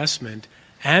that investment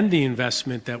and the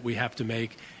investment that we have to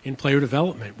make in player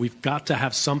development. We've got to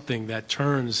have something that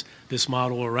turns this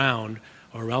model around,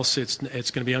 or else it's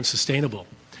going to be unsustainable.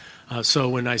 So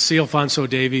when I see Alphonso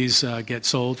Davies get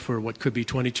sold for what could be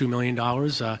 $22 million,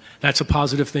 that's a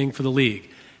positive thing for the league.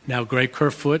 Now, Greg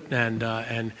Kerfoot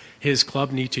and his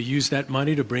club need to use that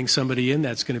money to bring somebody in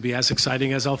that's going to be as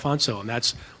exciting as Alphonso, and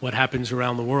that's what happens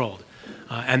around the world.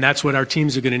 And that's what our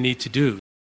teams are going to need to do.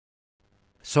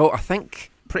 So I think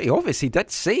pretty obvious he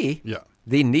did say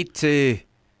they need to...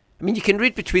 I mean, you can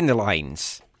read between the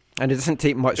lines, and it doesn't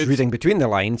take much reading between the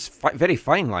lines, very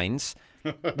fine lines.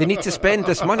 They need to spend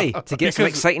this money to get some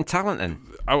exciting talent in.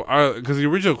 Because the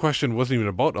original question wasn't even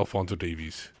about Alphonso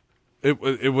Davies.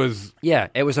 It was... Yeah,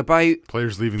 it was about...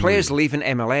 Players leaving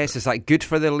MLS. Is that good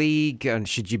for the league? And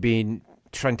should you be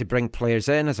trying to bring players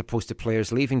in as opposed to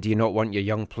players leaving? Do you not want your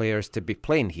young players to be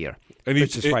playing here?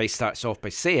 Which is why he starts off by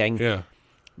saying... Yeah.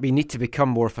 We need to become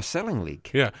more of a selling league.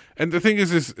 Yeah, and the thing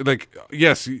is like,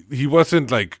 yes, he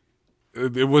wasn't like,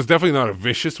 it was definitely not a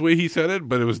vicious way he said it,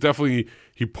 but it was definitely,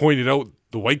 he pointed out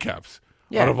the Whitecaps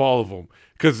out of all of them.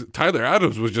 Because Tyler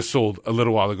Adams was just sold a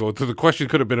little while ago. So the question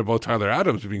could have been about Tyler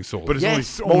Adams being sold. But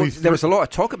it's only there was a lot of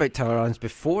talk about Tyler Adams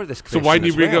before this. So why did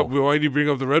you bring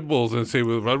up the Red Bulls and say,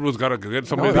 well, Red Bulls got to get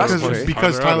somebody?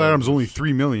 Because Tyler Adams only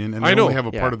 $3 million, and they only have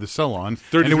a part of the sell on,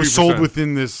 and it was sold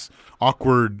within this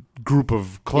awkward group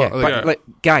of clubs. Yeah,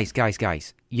 but guys,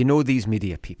 you know these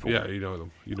media people. Yeah, you know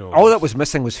them. All that was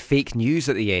missing was fake news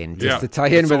at the end. Just to tie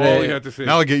in with all he had to say.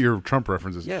 Now I get your Trump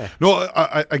references. Yeah. No,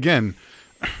 again,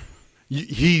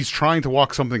 he's trying to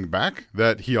walk something back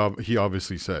that he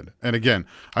obviously said. And again,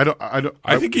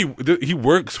 I think he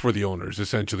works for the owners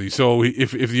essentially. So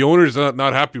if the owners are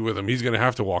not happy with him, he's going to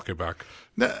have to walk it back.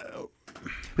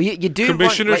 Well, you do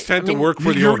Commissioners tend to work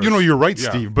for the owners. You're right, Yeah.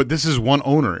 Steve. But this is one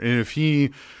owner, and if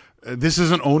this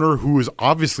is an owner who is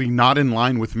obviously not in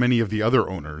line with many of the other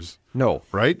owners. No.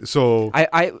 Right? So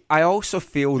I also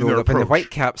feel, though, their that when the approach.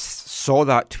 Whitecaps saw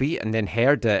that tweet and then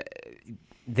heard it,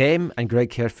 them and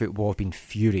Greg Kerfoot will have been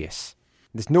furious.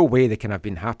 There's no way they can have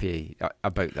been happy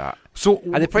about that. So,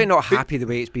 and they're probably not happy the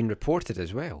way it's been reported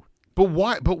as well. But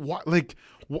why? Like,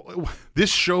 this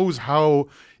shows how,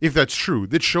 if that's true,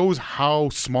 that shows how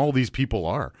small these people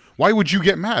are. Why would you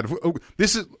get mad?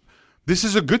 This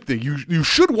is a good thing. You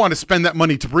should want to spend that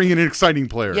money to bring in an exciting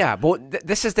player. Yeah, but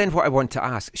this is then what I want to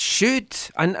ask.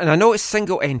 And I know it's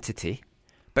single entity,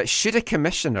 but should a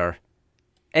commissioner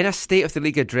in a State of the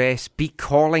League address be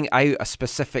calling out a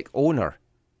specific owner?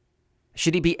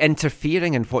 Should he be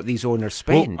interfering in what these owners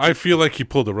spend? Well, I feel like he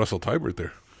pulled a Russell Tybert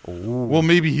there. Well,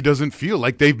 maybe he doesn't feel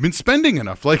like they've been spending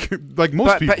enough, like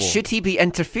most people. But should he be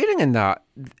interfering in that?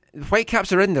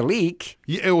 Whitecaps are in the league.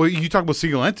 Yeah, well, you talk about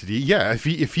single entity. Yeah, if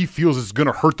he feels it's going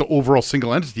to hurt the overall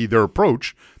single entity, their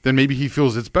approach, then maybe he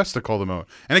feels it's best to call them out.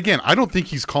 And again, I don't think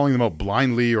he's calling them out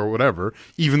blindly or whatever,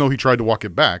 even though he tried to walk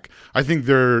it back. I think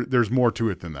there's more to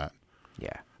it than that.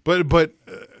 Yeah. But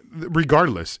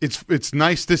regardless, it's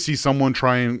nice to see someone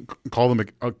try and call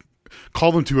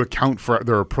them to account for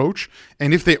their approach.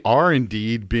 And if they are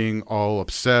indeed being all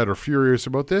upset or furious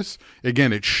about this,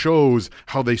 again, it shows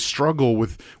how they struggle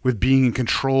with being in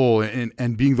control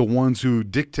and being the ones who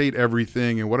dictate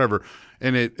everything and whatever.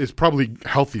 And it's probably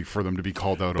healthy for them to be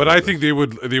called out. But I think they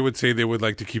would say they would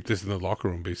like to keep this in the locker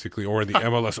room, basically, or in the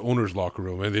MLS owners' locker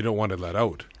room, and they don't want it let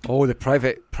out. Oh, the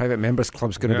private members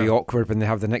club's going to be awkward when they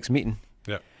have the next meeting.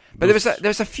 Yeah. But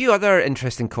there's a few other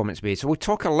interesting comments made. So we'll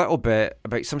talk a little bit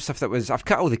about some stuff I've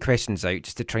cut all the questions out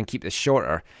just to try and keep this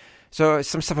shorter. So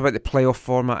some stuff about the playoff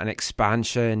format and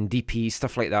expansion, DP,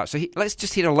 stuff like that. So let's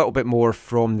just hear a little bit more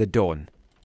from the Don.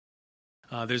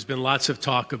 There's been lots of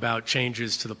talk about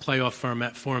changes to the playoff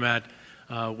format.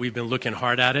 We've been looking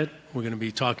hard at it. We're going to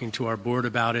be talking to our board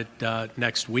about it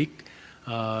next week.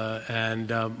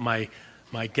 My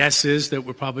guess is that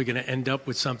we're probably going to end up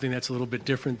with something that's a little bit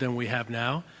different than we have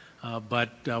now. But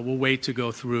we'll wait to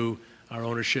go through our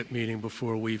ownership meeting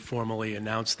before we formally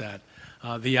announce that.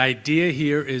 The idea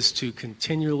here is to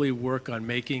continually work on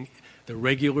making the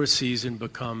regular season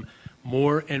become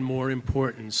more and more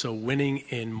important. So winning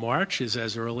in March is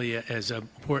as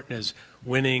important as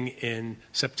winning in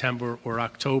September or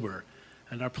October.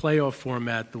 And our playoff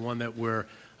format, the one that we're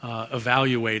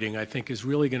evaluating, I think is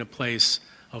really going to place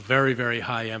a very, very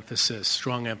high emphasis,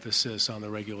 strong emphasis on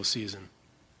the regular season.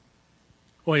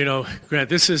 Well, Grant,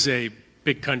 this is a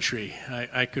big country.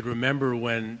 I could remember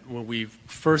when we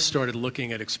first started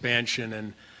looking at expansion,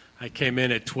 and I came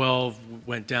in at 12,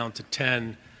 went down to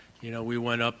 10. We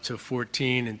went up to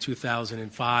 14 in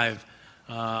 2005.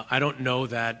 I don't know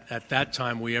that at that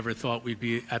time we ever thought we'd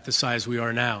be at the size we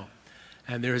are now.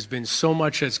 And there has been so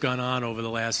much that's gone on over the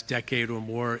last decade or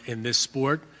more in this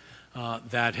sport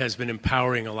that has been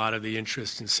empowering a lot of the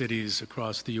interest in cities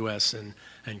across the U.S.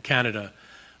 and Canada.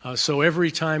 So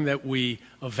every time that we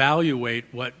evaluate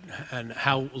what and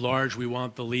how large we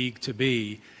want the league to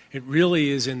be, it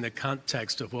really is in the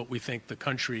context of what we think the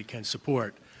country can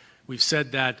support. We've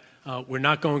said that we're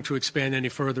not going to expand any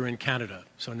further in Canada.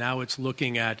 So now it's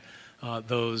looking at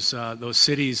those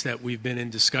cities that we've been in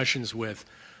discussions with,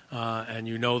 and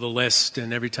you know the list.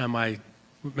 And every time I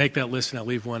make that list and I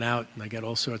leave one out, and I get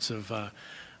all sorts of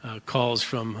calls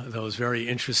from those very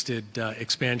interested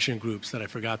expansion groups that I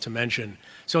forgot to mention.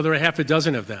 So there are half a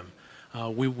dozen of them.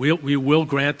 We will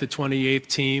grant the 28th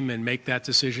team and make that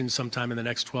decision sometime in the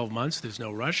next 12 months. There's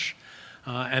no rush.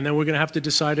 And then we're going to have to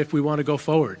decide if we want to go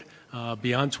forward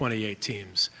beyond 28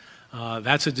 teams.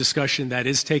 That's a discussion that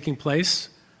is taking place.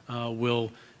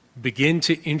 We'll begin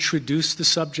to introduce the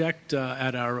subject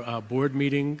at our board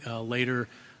meeting later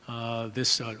in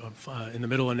the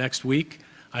middle of next week.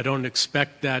 I don't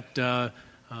expect that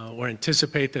or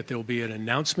anticipate that there will be an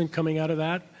announcement coming out of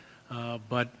that,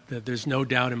 but there's no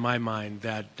doubt in my mind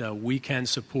that we can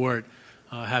support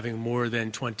having more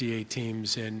than 28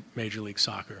 teams in Major League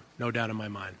Soccer. No doubt in my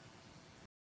mind.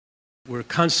 We're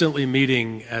constantly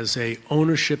meeting as a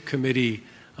ownership committee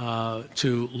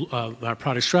to our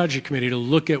product strategy committee to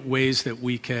look at ways that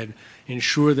we can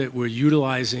ensure that we're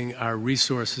utilizing our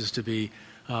resources to be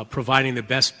providing the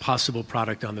best possible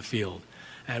product on the field.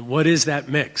 And what is that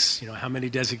mix? How many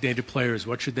designated players?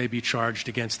 What should they be charged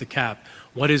against the cap?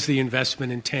 What is the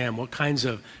investment in TAM? What kinds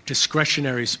of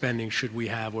discretionary spending should we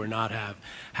have or not have?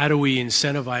 How do we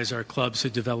incentivize our clubs to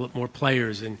develop more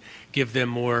players and give them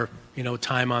more,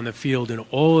 time on the field? And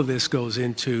all of this goes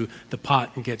into the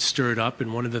pot and gets stirred up.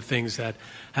 And one of the things that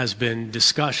has been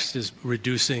discussed is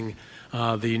reducing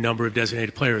the number of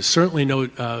designated players. Certainly no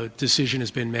decision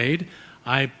has been made.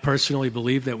 I personally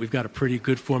believe that we've got a pretty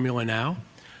good formula now.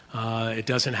 It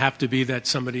doesn't have to be that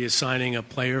somebody is signing a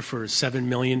player for $7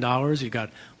 million. You've got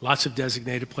lots of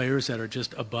designated players that are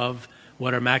just above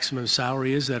what our maximum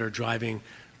salary is that are driving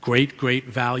great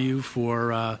value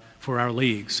for our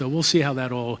league. So we'll see how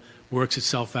that all works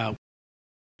itself out.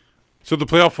 So the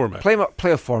playoff format.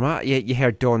 Playoff format. You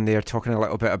heard Don there talking a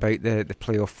little bit about the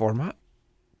playoff format.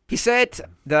 He said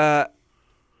that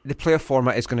the playoff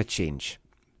format is going to change,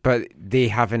 but they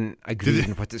haven't agreed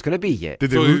on what it's going to be yet.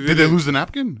 Did they lose the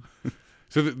napkin?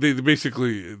 So they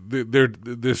basically,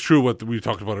 it's true what we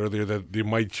talked about earlier, that they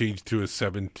might change to a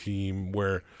 7-team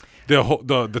where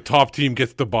the top team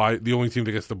gets the bye, the only team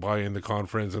that gets the bye in the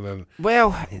conference, and then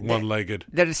one-legged.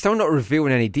 They're still not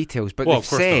revealing any details, but they've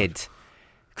said...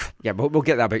 Yeah, but we'll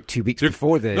get that about 2 weeks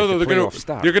before the playoffs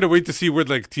start. They're going to wait to see where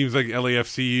teams like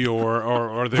LAFC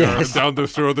or they are down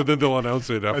the road, and then they'll announce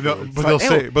it afterwards.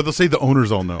 But they'll say the owners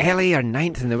all know. LA are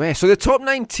 9th in the West, so the top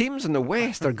 9 teams in the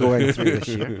West are going through this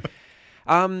year.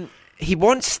 He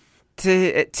wants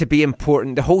it to be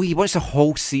important. He wants the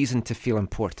whole season to feel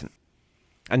important,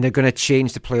 and they're going to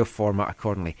change the playoff format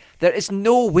accordingly. There is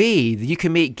no way that you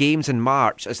can make games in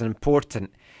March as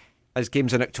important as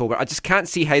games in October. I just can't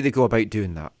see how they go about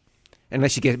doing that,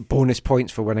 unless you get bonus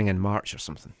points for winning in March or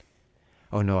something.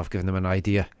 Oh no, I've given them an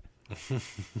idea.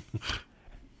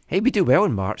 Hey, we do well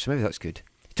in March, so maybe that's good.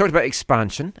 He talked about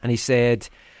expansion, and he said,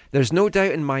 "There's no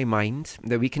doubt in my mind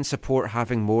that we can support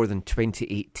having more than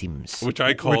 28 teams." Which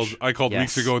I called yes.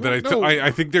 weeks ago.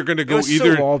 I think they're going to go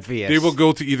so obvious. They will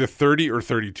go to either 30 or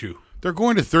 32. They're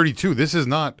going to 32. This is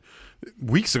not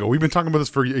weeks ago. We've been talking about this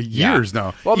for years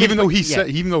now. Well, even though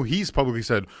he's publicly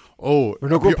said, "Oh, we're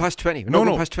not going past 20. We're not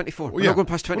going past 24. We're not going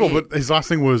past 28." No, but his last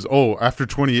thing was, "Oh, after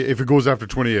 28, if it goes after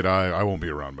 28, I won't be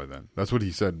around by then." That's what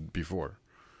he said before.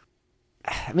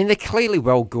 I mean, they clearly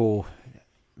will go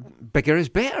bigger is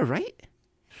better, right?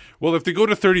 Well, if they go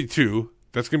to 32,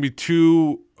 that's going to be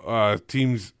two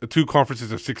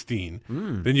conferences of 16.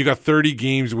 Then you got 30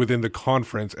 games within the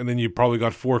conference, and then you probably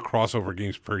got 4 crossover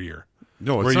games per year.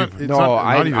 No, it's not even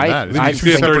that. I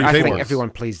think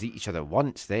everyone plays each other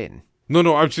once then.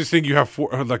 No, I'm just saying you have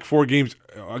 4 games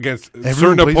against everyone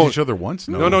certain plays opponents. each other once.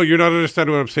 No, you're not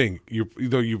understanding what I'm saying.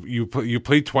 You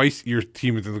play twice your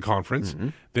team is in the conference,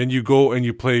 then you go and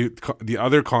you play the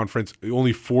other conference.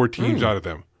 Only 4 teams out of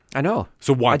them. I know.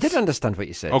 So once. I did understand what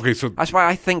you said. Okay, so that's why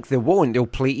I think they won't. They'll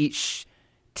play each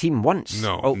team once.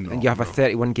 And you have a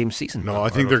 31 game season. No, I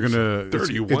think they're going to.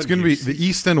 It's going to be the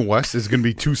East and West is going to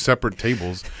be 2 separate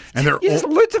tables, and they're. You just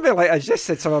looked at me like I just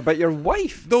said something about your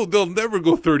wife. No, they'll never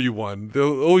go 31.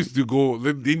 They'll always go.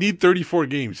 They need 34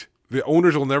 games. The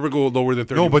owners will never go lower than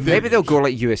 30. No, but maybe they'll go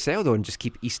like USL though and just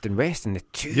keep East and West, and the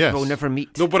two will never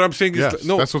meet. No, but I'm saying that's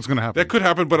what's going to happen. That could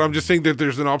happen, but I'm just saying that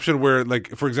there's an option where,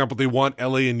 like, for example, they want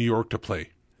LA and New York to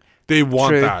play. They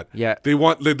want that. Yeah.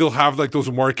 They'll have like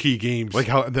those marquee games. Like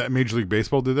how that Major League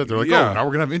Baseball did that. They're like, oh, now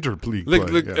we're going to have interleague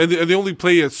play. And they only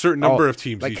play a certain number of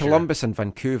teams like each Columbus year. and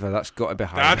Vancouver, that's got to be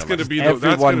high. That's going to be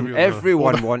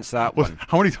everyone wants that one.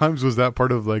 How many times was that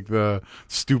part of like the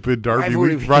stupid Derby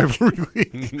rivalry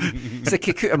league? It's a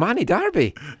Kikutamani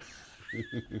Derby.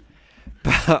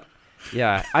 But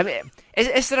yeah, I mean,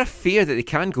 is there a fear that they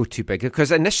can go too big?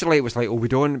 Because initially it was like, we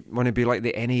don't want to be like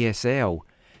the NASL.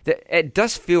 It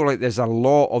does feel like there's a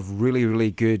lot of really,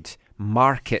 really good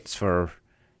markets, for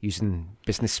using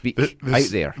business speak, out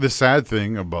there. The sad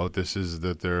thing about this is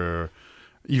that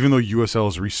even though USL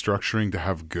is restructuring to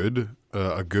have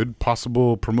a good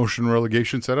possible promotion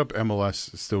relegation setup,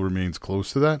 MLS still remains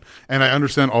close to that. And I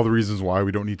understand all the reasons why.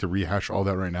 We don't need to rehash all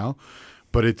that right now.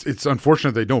 But it's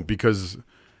unfortunate they don't, because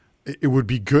it would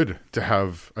be good to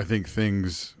have, I think,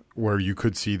 things where you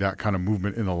could see that kind of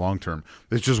movement in the long term.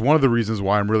 It's just one of the reasons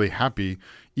why I'm really happy,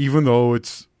 even though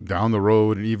it's down the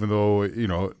road and even though,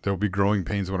 there'll be growing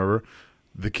pains or whatever,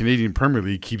 the Canadian Premier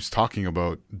League keeps talking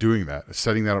about doing that,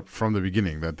 setting that up from the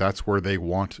beginning, that's where they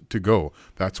want to go.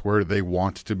 That's where they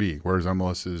want to be, whereas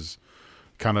MLS is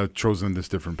kind of chosen this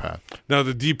different path. Now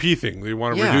the DP thing, they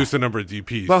want to reduce the number of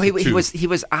DPs. Well, he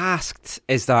was asked,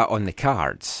 is that on the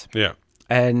cards? Yeah.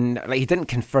 And he didn't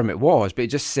confirm it was, but he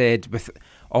just said with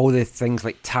all the things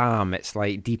like TAM, it's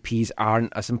like DPs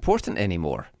aren't as important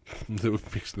anymore.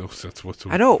 That makes no sense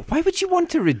whatsoever. I know. Why would you want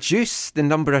to reduce the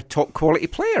number of top quality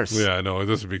players? Yeah, I know. It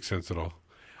doesn't make sense at all.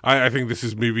 I think this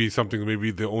is maybe something maybe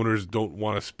the owners don't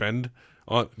want to spend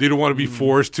on. They don't want to be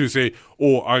forced to say,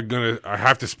 "Oh, I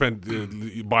have to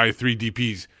spend buy 3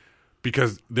 DPs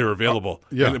because they're available."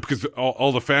 And because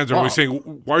all the fans are always saying,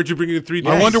 "Why aren't you bringing in 3 DPs?"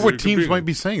 I wonder what teams might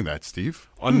be saying that, Steve.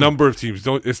 A number of teams.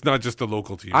 It's not just the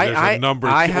local team. There's a number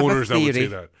of owners that would say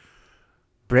that.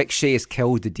 Brickshea has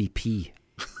killed the DP.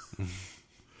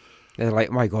 They're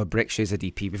like, my God, Brickshea's a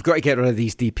DP. We've got to get rid of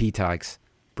these DP tags.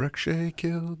 Brickshea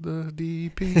killed the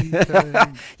DP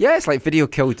tag. Yeah, it's like video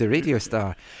killed the radio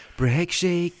star.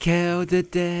 Brickshea killed the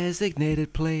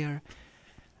designated player.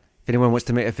 If anyone wants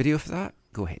to make a video for that,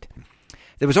 go ahead.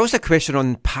 There was also a question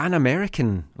on Pan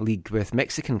American League with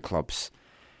Mexican clubs.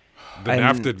 The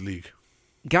NAFTA League.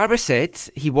 Garber said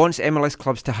he wants MLS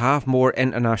clubs to have more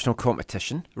international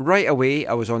competition. Right away,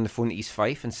 I was on the phone to East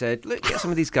Fife and said, look, get some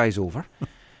of these guys over.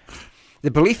 The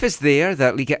belief is there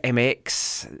that Liga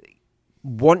MX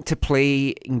want to play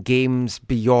in games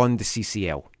beyond the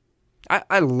CCL.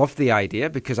 I love the idea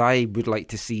because I would like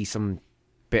to see some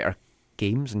better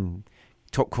games and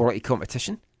top quality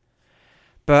competition.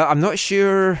 But I'm not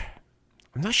sure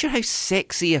how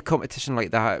sexy a competition like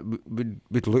that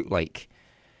would look like.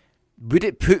 Would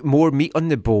it put more meat on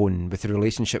the bone with the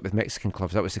relationship with Mexican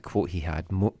clubs? That was the quote he had.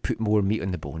 Put more meat on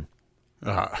the bone.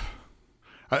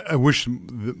 I wish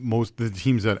the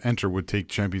teams that enter would take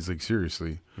Champions League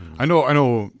seriously. I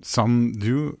know some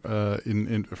do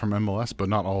from MLS, but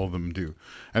not all of them do.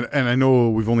 And I know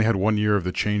we've only had 1 year of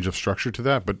the change of structure to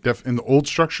that, but in the old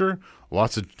structure,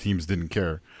 lots of teams didn't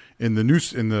care. In the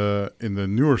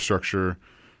newer structure,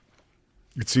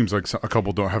 it seems like a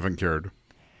couple haven't cared.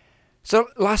 So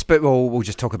last bit we'll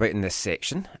just talk about in this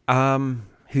section.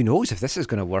 Who knows if this is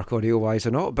going to work audio-wise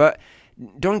or not, but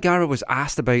Don Garber was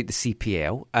asked about the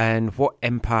CPL and what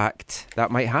impact that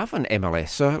might have on MLS.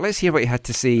 So let's hear what he had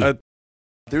to say.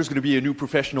 There's going to be a new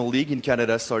professional league in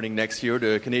Canada starting next year,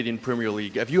 the Canadian Premier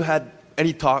League. Have you had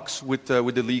any talks with the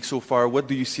league so far? What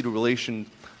do you see the relation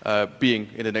being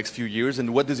in the next few years,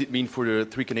 and what does it mean for the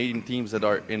 3 Canadian teams that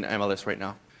are in MLS right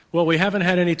now? Well, we haven't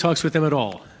had any talks with them at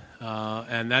all,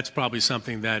 and that's probably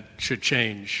something that should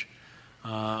change.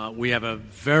 We have a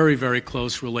very, very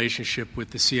close relationship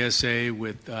with the CSA,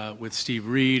 with Steve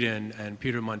Reed and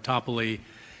Peter Montopoli.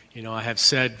 You know, I have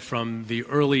said from the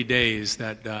early days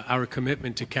that our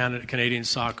commitment to Canadian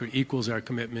soccer equals our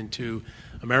commitment to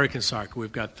American soccer.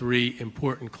 We've got 3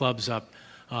 important clubs up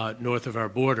north of our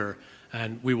border,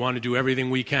 and we want to do everything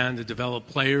we can to develop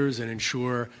players and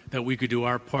ensure that we could do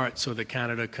our part so that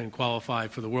Canada can qualify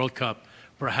for the World Cup,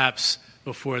 perhaps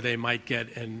before they might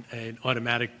get an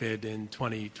automatic bid in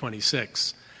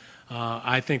 2026.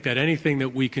 I think that anything that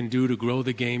we can do to grow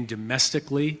the game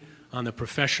domestically on the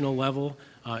professional level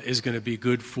is going to be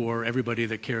good for everybody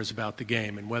that cares about the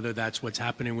game, and whether that's what's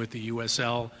happening with the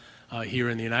USL here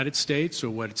in the United States or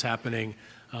what's happening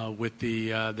with the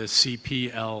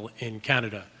CPL in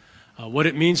Canada. What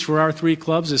it means for our 3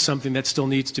 clubs is something that still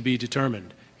needs to be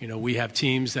determined. You know, we have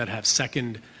teams that have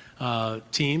second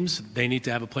teams. They need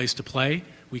to have a place to play.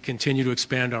 We continue to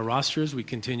expand our rosters. We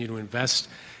continue to invest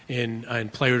in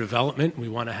player development. We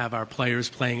want to have our players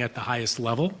playing at the highest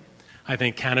level. I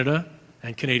think Canada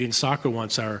and Canadian soccer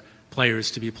wants our players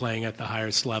to be playing at the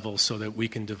highest level so that we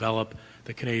can develop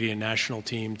the Canadian national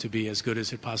team to be as good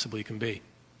as it possibly can be.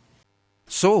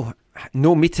 So,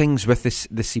 no meetings with the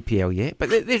CPL yet, but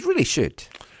they really should.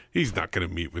 He's not going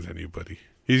to meet with anybody.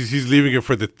 He's leaving it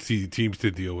for the teams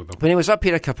to deal with them. When he was up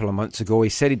here a couple of months ago, he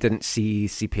said he didn't see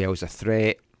CPL as a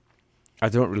threat. I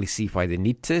don't really see why they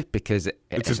need to, because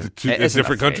it's a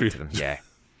different country. Yeah.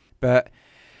 But,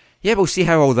 yeah, we'll see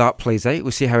how all that plays out.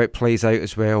 We'll see how it plays out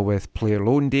as well with player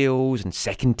loan deals and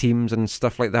second teams and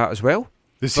stuff like that as well.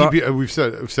 The CPL, we've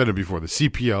said it before, the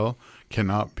CPL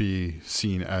cannot be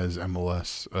seen as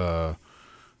MLS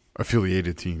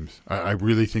affiliated teams. I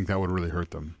really think that would really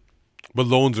hurt them. But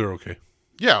loans are okay.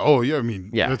 Yeah, I mean,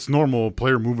 that's normal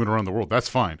player movement around the world. That's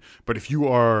fine. But if you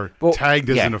are tagged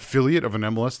as an affiliate of an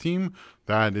MLS team,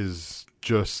 that is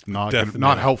just not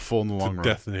helpful in the long run.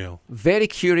 Death nail. Very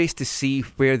curious to see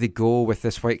where they go with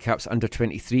this Whitecaps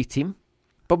under-23 team.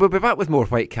 But we'll be back with more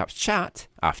Whitecaps chat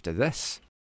after this.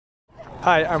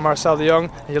 Hi, I'm Marcel de Jong,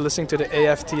 and you're listening to the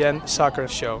AFTN Soccer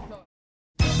Show.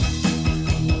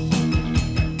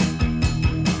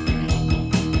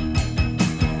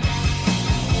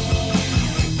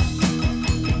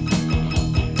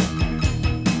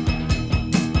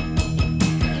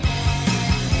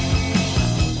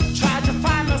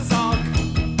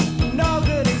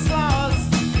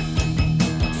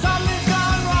 Something's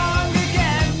gone wrong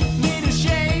again. Need a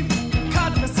shave.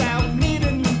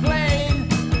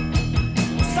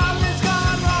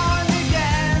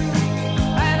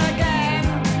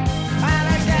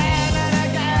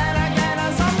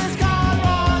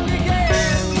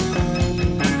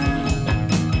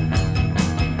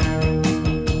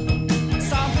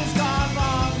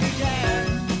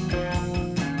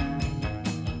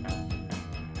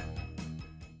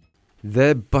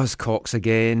 The Buzzcocks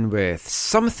again with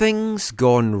Something's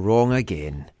Gone Wrong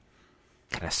Again.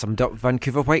 Kind of summed up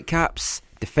Vancouver Whitecaps'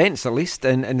 defence, at least,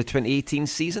 in the 2018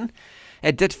 season.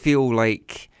 It did feel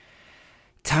like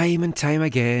time and time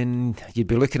again, you'd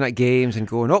be looking at games and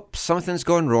going, oh, something's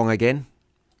gone wrong again.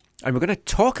 And we're going to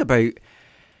talk about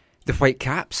the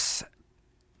Whitecaps.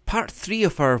 Part 3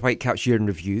 of our Whitecaps year in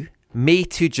review, May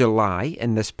to July,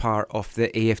 in this part of the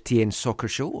AFTN Soccer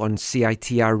Show on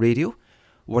CITR Radio,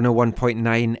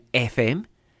 101.9 FM.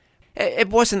 It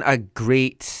wasn't a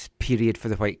great period for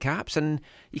the Whitecaps, and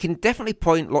you can definitely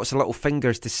point lots of little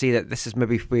fingers to say that this is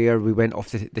maybe where we went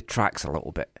off the tracks a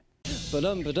little bit.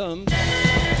 Ba-dum, ba-dum.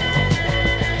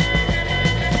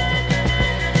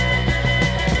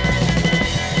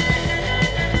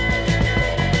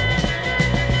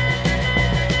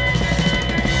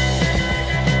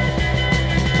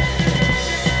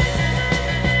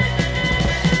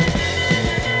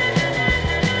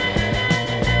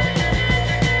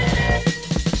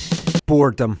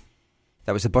 Boredom.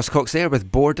 That was the Buzzcocks there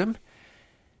with Boredom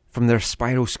from their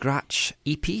Spiral Scratch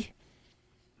EP.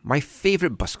 My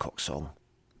favourite Buzzcocks song.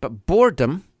 But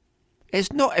boredom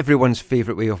is not everyone's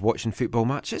favourite way of watching football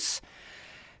matches.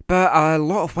 But a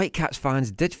lot of Whitecaps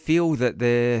fans did feel that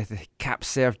the Caps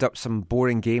served up some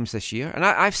boring games this year. And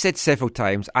I've said several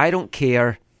times, I don't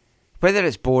care whether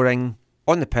it's boring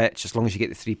on the pitch as long as you get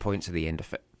the 3 points at the end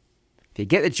of it. If you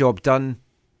get the job done,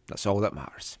 that's all that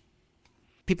matters.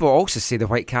 People also say the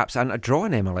Whitecaps aren't a draw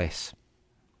in MLS.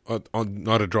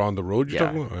 Not a draw on the road, you're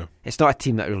talking about? Yeah. It's not a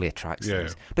team that really attracts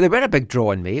things. But they were a big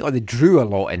draw in May, or they drew a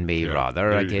lot in May,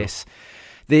 rather, I guess.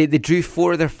 They drew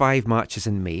 4 of their 5 matches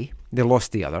in May. They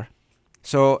lost the other.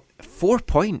 So 4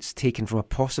 points taken from a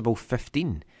possible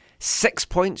 15. 6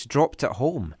 points dropped at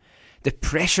home. The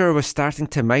pressure was starting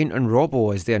to mount on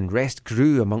Robbo as the unrest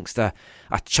grew amongst a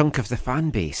chunk of the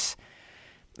fan base.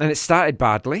 And it started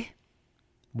badly.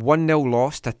 1-0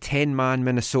 loss to 10-man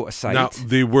Minnesota side. Now,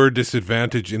 they were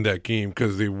disadvantaged in that game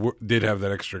because they did have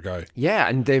that extra guy. Yeah,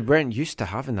 and they weren't used to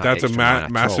having that That's extra a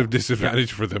man massive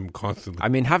disadvantage for them constantly. I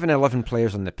mean, having 11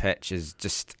 players on the pitch is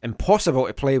just impossible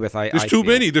to play with. There's too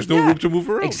many. There's no room to move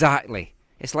around. Exactly.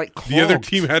 It's like clogged. The other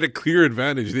team had a clear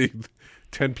advantage. They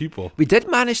 10 people. We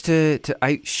did manage to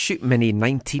outshoot Mini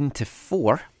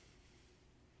 19-4,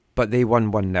 but they won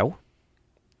 1-0.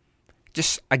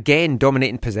 Just, again,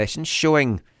 dominating possession,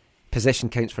 showing possession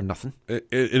counts for nothing.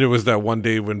 It was that one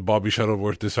day when Bobby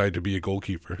Shuttleworth decided to be a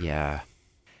goalkeeper. Yeah.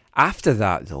 After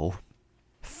that, though,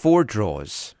 4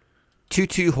 draws.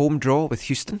 2-2 home draw with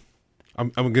Houston.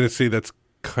 I'm going to say that's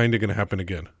kind of going to happen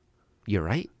again. You're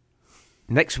right.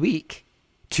 Next week,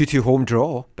 2-2 home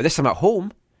draw, but this time at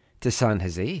home to San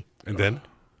Jose. And then?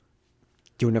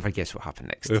 You'll never guess what happened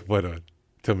next. Why not?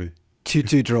 Tell me.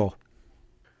 2-2 draw.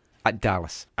 At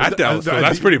Dallas. At Dallas? So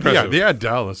that's pretty impressive. Yeah,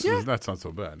 Dallas. Yeah. That's not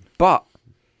so bad. But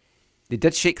they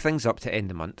did shake things up to end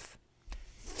the month.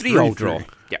 3-3 draw.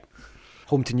 Yeah.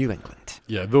 Home to New England.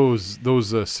 Yeah, those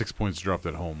 6 points dropped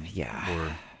at home.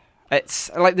 Yeah. It's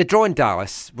like the draw in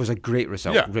Dallas was a great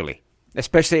result, really.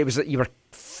 Especially it was that you were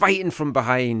fighting from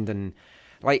behind, and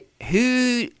like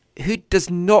who does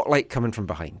not like coming from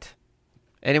behind?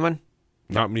 Anyone?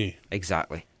 Not me.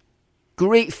 Exactly.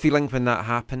 Great feeling when that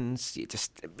happens. It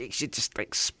makes you just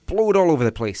explode all over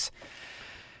the place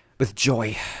with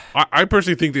joy. I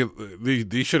personally think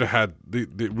they should have had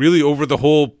they really over the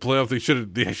whole playoff. They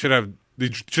should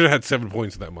have had 7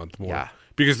 points in that month more. Yeah.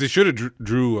 Because they should have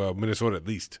drew Minnesota at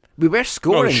least. We were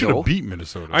scoring. They should have beat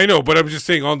Minnesota. I know, but I'm just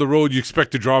saying on the road you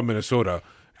expect to draw Minnesota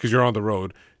because you're on the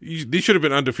road. They should have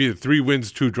been undefeated, 3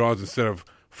 wins, 2 draws instead of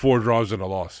 4 draws and a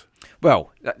loss.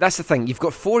 Well, that's the thing. You've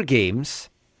got 4 games.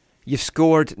 You've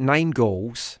scored 9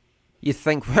 goals. You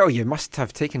think, well, you must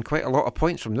have taken quite a lot of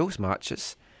points from those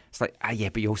matches. It's like, yeah,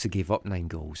 but you also gave up 9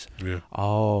 goals. Yeah.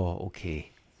 Oh,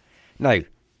 okay. Now, it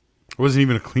wasn't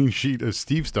even a clean sheet as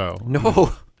Steve style.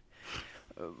 No.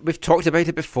 We've talked about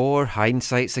it before.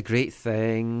 Hindsight's a great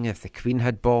thing. If the Queen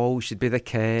had balls, she'd be the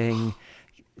king.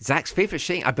 Zach's favourite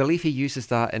saying, I believe he uses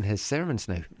that in his sermons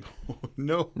now.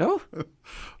 No. No?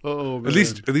 Oh, man.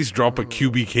 At least drop a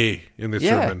QBK in the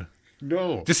sermon.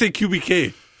 No. Just say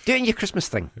QBK. Do it in your Christmas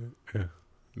thing. Yeah.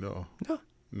 No.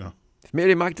 If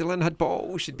Mary Magdalene had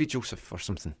balls, she'd be Joseph or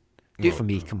something. Do it for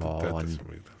me, come on.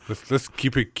 Let's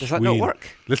keep it Does Queen. that not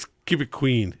work? Let's keep it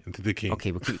Queen into the King.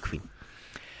 Okay, we'll keep it Queen.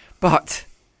 But,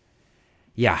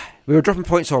 yeah, we were dropping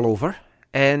points all over,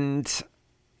 and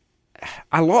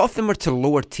a lot of them were to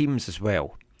lower teams as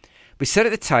well. We said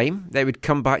at the time that it would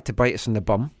come back to bite us in the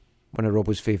bum, one of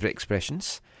Robbo's favourite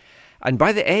expressions. And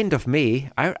by the end of May,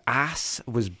 our ass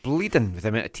was bleeding with the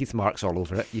amount of teeth marks all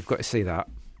over it. You've got to say that.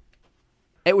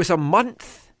 It was a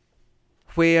month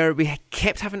where we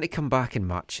kept having to come back in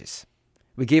matches.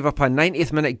 We gave up a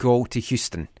 90th minute goal to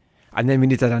Houston, and then we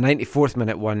needed a 94th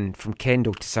minute one from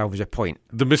Kendall to salvage a point.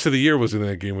 The miss of the year was in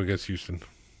that game against Houston.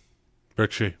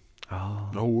 Brek Shea. Oh.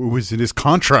 No, it was in his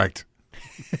contract.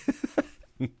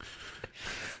 It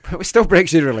was still Brek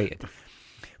Shea related.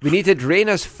 We needed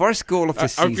Reyna's first goal of the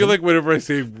season. I feel like whenever I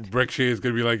say Brek Shea, it's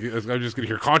going to be like, I'm just going to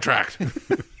hear contract.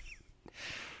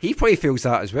 He probably feels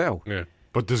that as well. Yeah.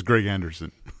 But does Greg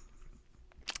Anderson.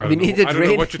 I don't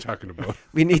know what you're talking about.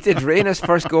 We needed Reyna's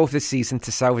first goal of the season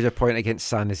to salvage a point against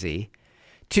San Jose.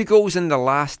 2 goals in the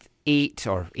last 8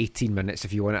 or 18 minutes,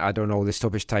 if you want to add on all the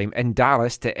stoppage time, in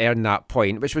Dallas to earn that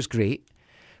point, which was great.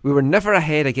 We were never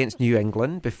ahead against New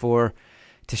England before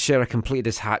Teixeira completed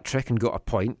his hat-trick and got a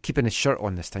point, keeping his shirt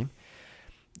on this time.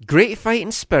 Great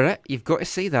fighting spirit, you've got to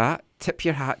say that. Tip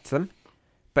your hat to them.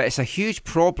 But it's a huge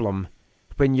problem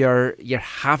when you're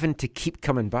having to keep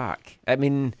coming back. I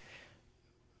mean,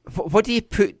 what do you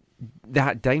put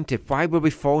that down to? Why were we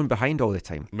falling behind all the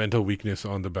time? Mental weakness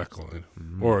on the back line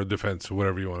or defense,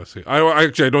 whatever you want to say. I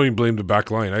don't even blame the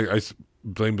back line. I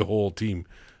blame the whole team,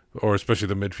 or especially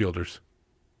the midfielders.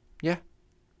 Yeah.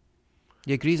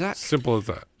 You agree, Zach? Simple as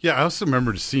that. Yeah, I also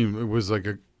remember the scene. It was like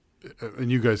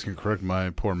and you guys can correct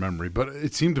my poor memory, but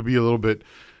it seemed to be a little bit,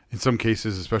 in some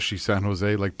cases, especially San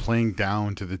Jose, like playing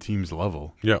down to the team's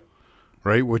level. Yeah.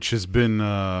 Right? Which has been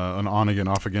an on-again,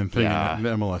 off-again thing in the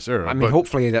MLS era. I mean,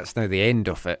 hopefully that's now the end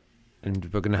of it,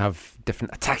 and we're going to have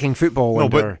different attacking football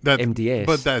under MDS.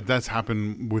 But that's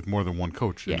happened with more than one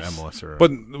coach in the MLS era. But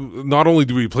not only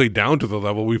do we play down to the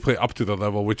level, we play up to the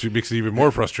level, which makes it even more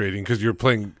frustrating because you're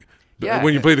playing... Yeah.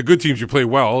 When you play the good teams, you play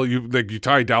well. You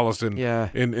tie Dallas in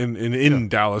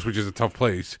Dallas, which is a tough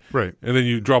place, right? And then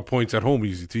you drop points at home,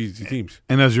 easy teams.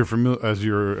 And as you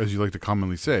like to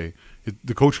commonly say,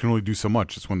 the coach can only do so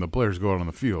much. It's when the players go out on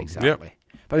the field. Exactly.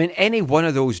 Yep. But I mean, any one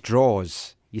of those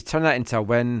draws, you turn that into a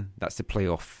win. That's the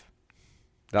playoff.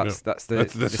 That's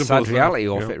the sad reality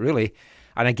of it, really.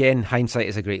 And again, hindsight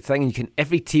is a great thing, and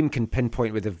every team can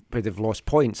pinpoint where they've lost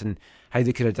points and how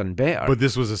they could have done better. But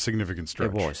this was a significant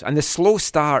stretch. It was. And the slow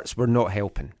starts were not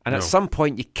helping. And at some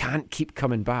point, you can't keep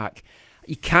coming back.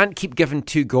 You can't keep giving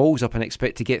 2 goals up and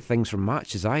expect to get things from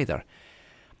matches either.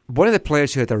 One of the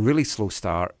players who had a really slow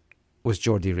start was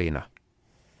Jordi Reyna.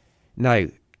 Now,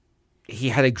 he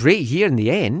had a great year in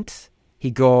the end.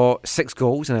 He got 6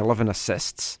 goals and 11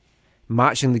 assists,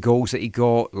 matching the goals that he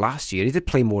got last year. He did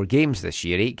play more games this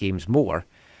year, 8 games more.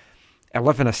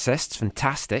 11 assists,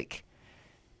 fantastic.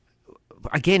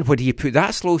 Again, what do you put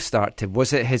that slow start to?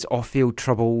 Was it his off-field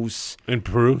troubles in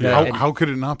Peru? How could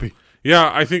it not be? Yeah,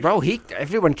 I think. Well,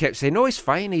 everyone kept saying, "No, he's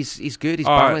fine. He's good. He's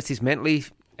balanced. He's mentally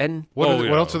in." What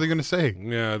else are they going to say?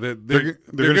 Yeah, they're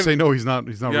going to say no. He's not.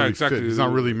 He's not really exactly. fit. He's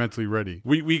not really mentally ready.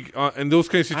 We in those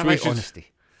kind of situations. I like honesty.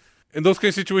 In those kind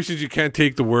of situations, you can't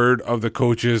take the word of the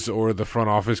coaches or the front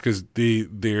office because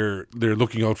they're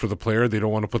looking out for the player. They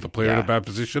don't want to put the player in a bad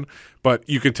position. But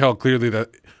you can tell clearly that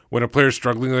when a player's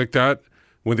struggling like that,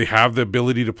 when they have the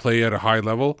ability to play at a high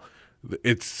level,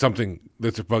 it's something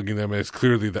that's bugging them. And it's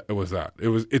clearly that it was that.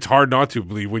 It's hard not to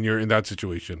believe when you're in that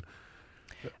situation.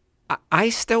 I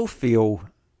still feel,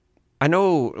 I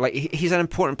know, like he's an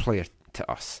important player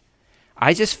to us.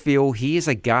 I just feel he is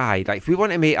a guy, like if we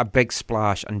want to make a big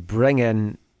splash and bring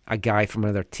in a guy from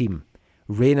another team,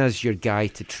 Reyna's your guy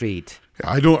to trade.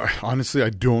 I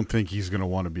don't think he's going to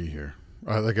want to be here.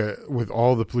 With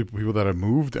all the people that have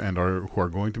moved and who are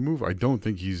going to move, I don't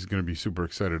think he's going to be super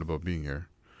excited about being here.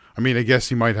 I mean, I guess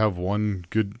he might have one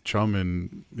good chum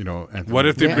in, Anthony. What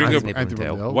if they bring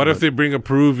if they bring a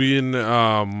Peruvian,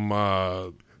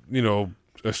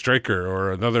 a striker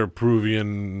or another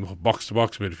Peruvian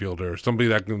box-to-box midfielder, or somebody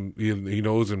that he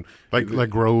knows and like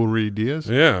Raul Diaz?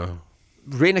 Yeah,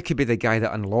 Reyna could be the guy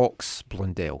that unlocks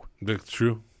Blundell. That's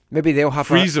true. Maybe they'll have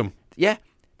freeze him. Yeah,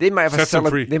 they might have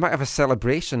They might have a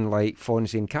celebration like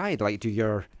Fonzie and Kaid, like do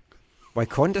your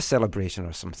Wakanda celebration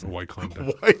or something.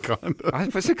 Wakanda.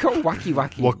 What's it called? Wacky.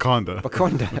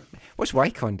 Wakanda. What's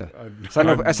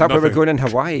Wakanda? Is that where we're going in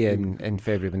Hawaii in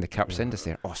February when the Cup send us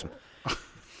there? Awesome.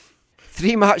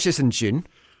 3 matches in June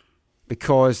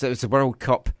because it was the World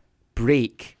Cup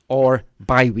break or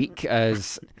bye week,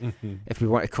 as if we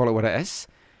want to call it what it is.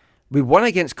 We won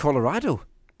against Colorado.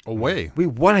 Away. We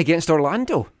won against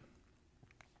Orlando.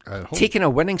 At home. Taking a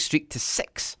winning streak to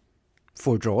 6.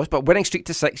 4 draws, but winning streak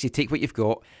to 6, you take what you've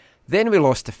got. Then we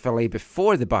lost to Philly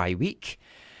before the bye week.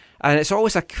 And it's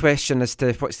always a question as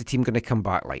to what's the team going to come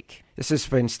back like. This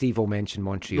is when Steve will mention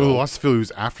Montreal. Well, the lost to Philly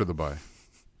was after the bye.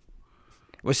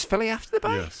 Was Philly after the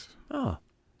bye? Yes. Oh.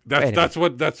 That's why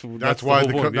that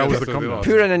was the comeback.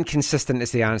 Pure and inconsistent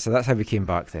is the answer. That's how we came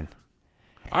back then.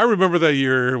 I remember that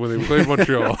year when they played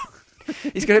Montreal.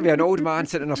 He's going to be an old man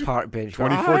sitting on a park bench.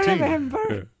 2014. I remember.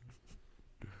 Yeah.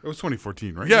 It was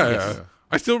 2014, right? Yeah.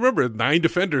 I still remember 9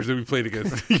 defenders that we played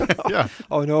against. Yeah.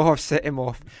 Oh no, I've set him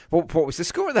off. What was the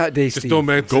score that day, Just Steve? don't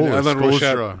mention Goalless, Alain goalless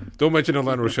Rochette. draw. Don't mention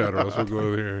Alain Rochette, or else we'll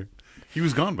go here. He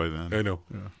was gone by then. I know.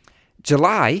 Yeah.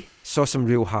 July saw some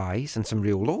real highs and some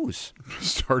real lows.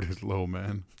 Started low,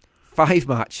 man. 5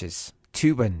 matches,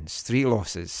 2 wins, 3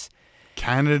 losses.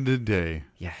 Canada Day.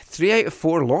 Yeah, 3 out of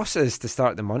 4 losses to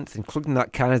start the month, including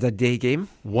that Canada Day game.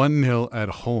 1-0 at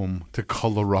home to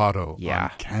Colorado Yeah.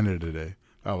 on Canada Day.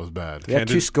 That was bad. We had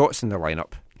 2 Scots in the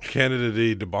lineup. Canada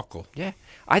Day debacle. Yeah.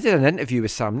 I did an interview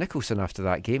with Sam Nicholson after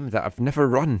that game that I've never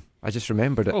run. I just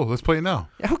remembered it. Oh, let's play it now.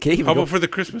 Yeah, okay. How about for the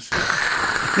Christmas?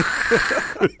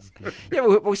 Yeah,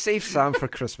 we'll save Sam for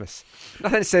Christmas.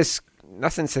 Nothing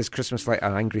says Christmas like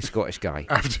an angry Scottish guy.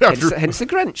 Hence the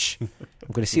Grinch. I'm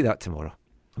going to see that tomorrow.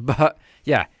 But,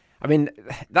 yeah, I mean,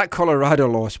 that Colorado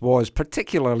loss was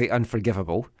particularly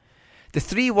unforgivable. The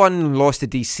 3-1 loss to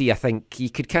DC, I think you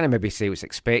could kind of maybe say it was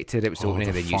expected. It was the opening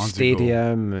of the new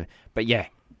stadium. Goal. But, yeah,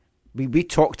 we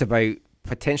talked about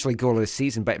potentially goal of the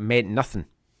season, but it meant nothing.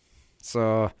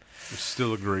 So It was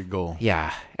still a great goal.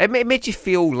 Yeah. It made you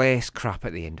feel less crap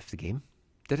at the end of the game.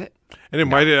 Did it? And it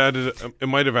might have added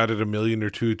 $1 million or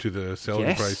 $2 million to the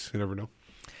selling price. You never know.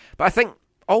 But I think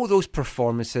all those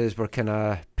performances were kind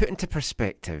of put into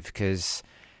perspective because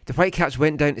the Whitecaps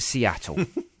went down to Seattle.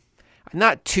 And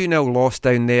that 2-0 loss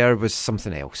down there was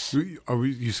something else.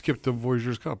 You skipped the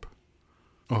Voyageurs Cup.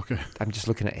 Okay. I'm just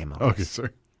looking at Emma. Okay, sorry.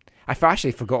 I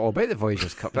actually forgot all about the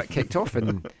Voyageurs Cup. That kicked off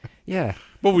and yeah.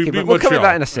 Well, we beat we'll come to Montreal.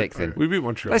 that in a sec then. We beat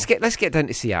Montreal. Let's get down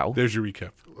to Seattle. There's your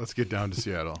recap. Let's get down to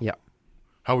Seattle. Yeah.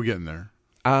 How are we getting there?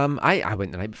 I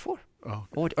went the night before. Oh.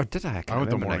 Or did I? I can't I went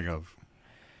the remember morning now. of.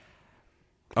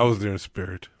 I was there in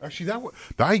spirit. Actually,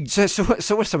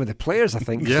 So were some of the players, I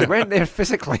think. Yeah. They weren't there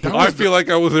physically. I feel like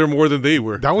I was there more than they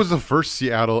were. That was the first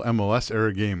Seattle MLS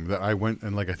era game that I went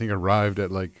and I think arrived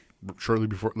at shortly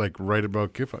before, right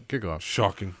about kickoff.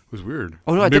 Shocking. It was weird.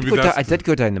 Oh no, I did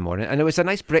go down in the morning, and it was a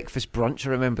nice breakfast brunch.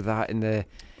 I remember that in the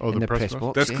press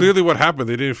box. That's clearly what happened.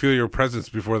 They didn't feel your presence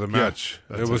before the match.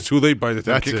 It was too late by the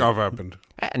time kickoff happened.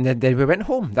 And then we went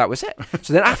home. That was it.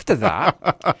 So then after that,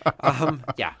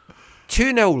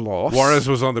 2-0 loss. Juarez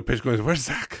was on the pitch going, "Where's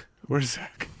Zach? Where's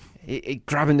Zach?" He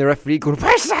grabbing the referee, going,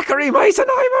 "Where's Zachary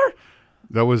Meisenheimer?"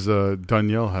 That was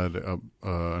Danielle had a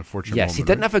unfortunate. Yes, moment, he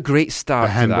didn't have a great start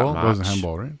the handball? to that match. That wasn't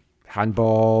handball, right?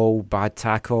 Handball, bad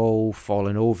tackle,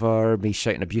 falling over, me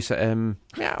shouting abuse at him.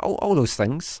 Yeah, all those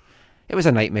things. It was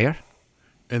a nightmare.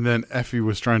 And then Effie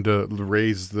was trying to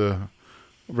raise the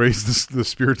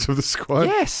spirits of the squad.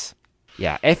 Yes.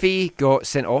 Yeah, Effie got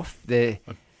sent off.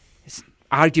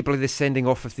 Arguably the sending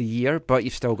off of the year, but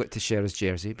you've still got to share his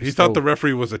jersey. He thought the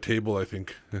referee was a table, I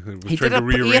think. He was trying to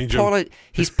rearrange him.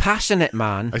 He's passionate,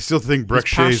 man. I still think Brek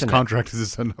Shea's contract is the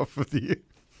send off of the year.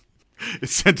 It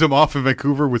sent him off in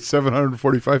Vancouver with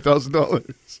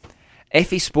 $745,000.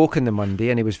 Effie spoke on the Monday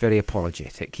and he was very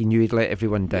apologetic. He knew he'd let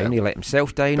everyone down. Yeah. He let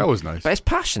himself down. That was nice. But it's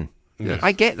passion. Yes.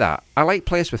 I get that. I like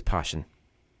players with passion.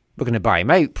 We're going to buy him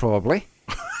out, probably.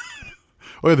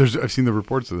 Oh, yeah, I've seen the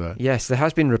reports of that. Yes, there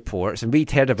has been reports, and we'd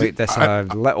heard about this a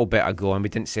little bit ago, and we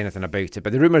didn't say anything about it.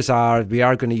 But the rumours are we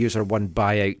are going to use our one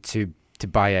buyout to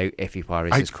buy out Effie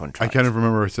Juarez's contract. I can't even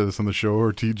remember if I said this on the show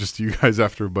or to you guys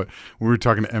after, but when we were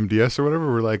talking to MDS or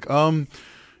whatever, we're like,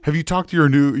 have you talked to your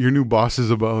new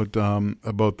bosses about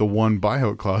the one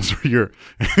buyout clause for your?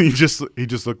 And he just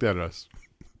looked at us.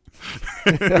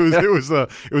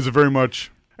 it was a very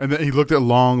much. And then he looked at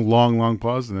long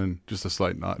pause, and then just a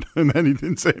slight nod, and then he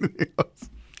didn't say anything else.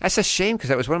 That's a shame because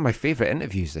that was one of my favourite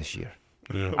interviews this year.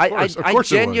 Yeah. I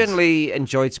genuinely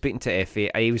enjoyed speaking to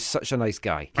Effie. He was such a nice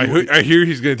guy. I hear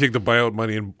he's going to take the buyout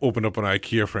money and open up an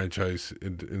IKEA franchise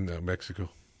in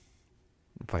Mexico.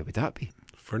 Why would that be?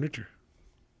 Furniture.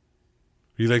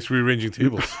 He likes rearranging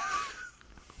tables.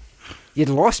 You'd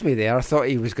lost me there. I thought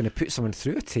he was going to put someone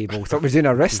through a table. I thought we were doing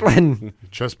a wrestling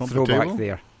chest bump throwback table?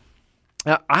 there.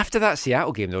 After that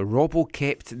Seattle game, though, Robbo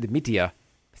kept the media,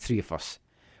 3 of us,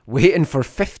 waiting for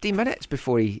 50 minutes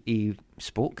before he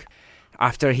spoke.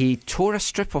 After he tore a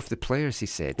strip off the players, he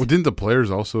said. Well, didn't the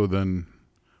players also then...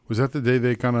 Was that the day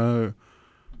they kind of...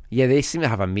 Yeah, they seem to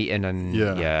have a meeting and...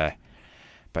 Yeah.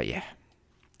 But yeah.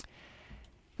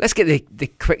 Let's get the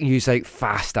quick news out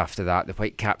fast after that. The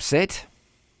Whitecaps said,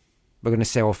 we're going to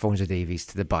sell Alphonso Davies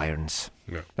to the Bayerns.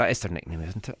 Yeah. That is their nickname,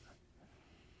 isn't it?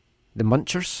 The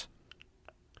Munchers?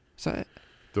 Is that it?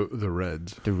 The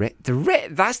Reds. The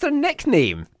Red. That's their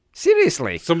nickname.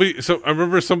 Seriously. So I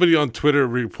remember somebody on Twitter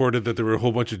reported that there were a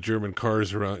whole bunch of German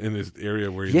cars around in this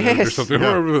area where he lived or Yes. something.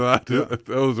 I remember that. That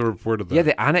was a report of that. Yeah,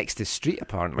 they annexed the street,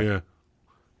 apparently. Yeah.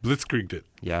 Blitzkrieged it.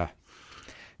 Yeah.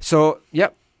 So,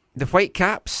 yep, the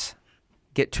Whitecaps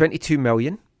get 22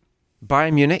 million.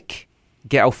 Bayern Munich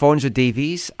get Alphonso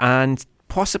Davies and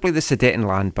possibly the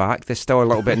Sudetenland back. There's still a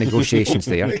little bit of negotiations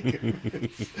there.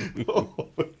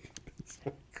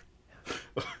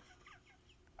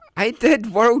 I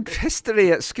did world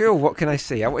history at school. What can I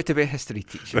say? I wanted to be a history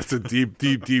teacher. That's a deep,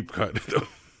 deep, deep cut.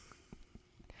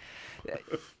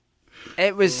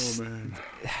 It was,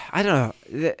 I don't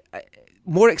know,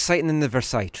 more exciting than the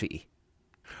Versailles Treaty.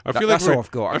 That's all I've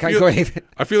got. I can't go even.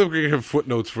 I feel like we're going to have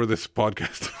footnotes for this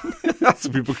podcast so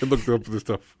people can look up this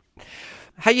stuff.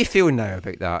 How you feeling now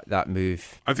about that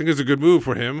move? I think it's a good move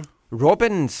for him.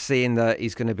 Robin's saying that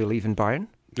he's going to be leaving Bayern.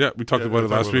 Yeah, we talked about it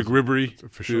last week. Ribéry.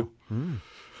 Official.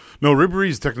 No, Ribéry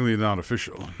is technically not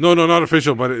official. No, not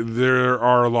official, but there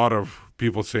are a lot of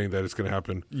people saying that it's going to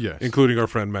happen. Yes. Including our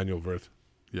friend Manuel Wirth.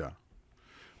 Yeah.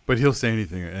 But he'll say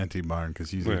anything anti-Bayern because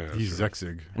he's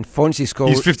Zexig. And Fonzie scored...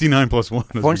 He's 59 plus 1.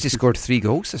 Fonzie scored 3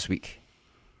 goals this week.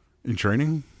 In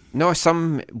training? No,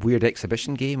 some weird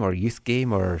exhibition game or youth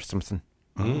game or something.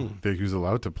 Oh, he was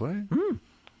allowed to play?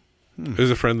 It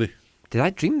was a friendly. Did I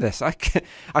dream this? I could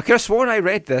have sworn I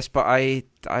read this, but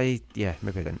yeah,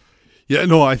 maybe I didn't. Yeah,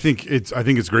 no, I think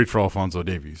it's great for Alphonso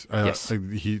Davies. Yes.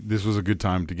 This was a good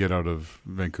time to get out of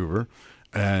Vancouver,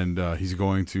 and he's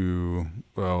going to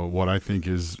what I think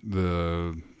is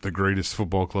the greatest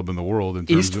football club in the world in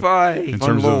terms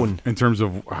in terms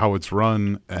of how it's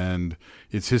run and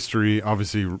its history.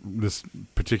 Obviously, this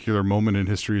particular moment in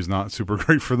history is not super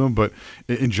great for them, but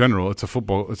in general, it's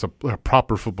a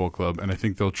proper football club, and I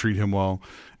think they'll treat him well,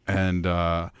 and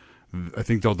I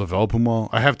think they'll develop him well.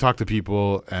 I have talked to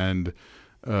people, and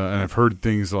I've heard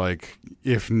things like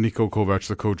if Niko Kovac,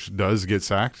 the coach, does get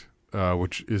sacked,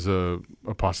 which is a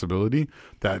possibility,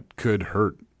 that could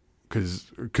hurt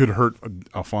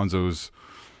Alfonso's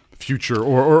future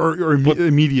or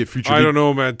immediate future. I don't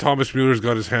know, man. Thomas Mueller's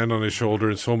got his hand on his shoulder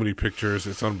in so many pictures.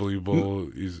 It's unbelievable.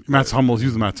 Mats Hummels. He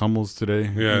was Mats Hummels today.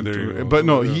 Yeah, there you go. But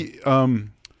no,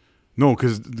 No,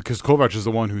 because Kovac is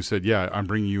the one who said, "Yeah, I'm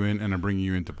bringing you in, and I'm bringing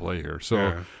you into play here." So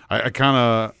Yeah. I kind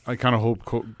of hope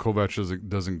Kovac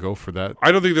doesn't go for that.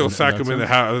 I don't think they'll sack him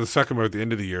they'll sack him at the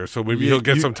end of the year. So maybe he'll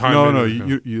get some time. No,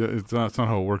 it's not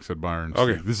how it works at Bayern.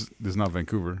 Okay, this is not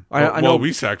Vancouver. I know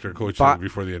we sacked our coach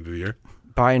before the end of the year.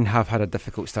 Bayern have had a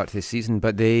difficult start to the season,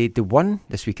 but they won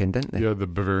this weekend, didn't they? Yeah, the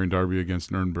Bavarian derby against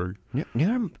Nuremberg.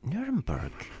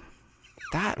 Nuremberg.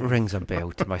 That rings a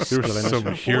bell to my There skill. were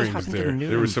some hearings there.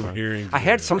 There were some hearings. I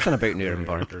heard something about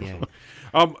Nuremberg. Yeah.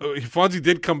 Fonzie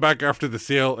did come back after the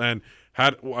sale and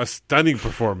had a stunning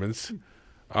performance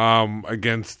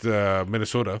against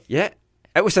Minnesota. Yeah,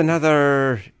 it was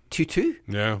another 2-2.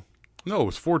 Yeah. No, it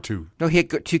was 4-2. No, he had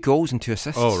got 2 goals and 2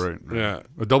 assists. Oh, right. Yeah.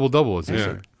 A double-double, as they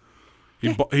Yeah.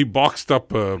 say. He boxed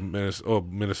up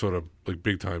Minnesota like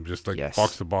big time, just like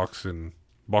box to box and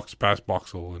box past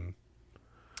Boxall and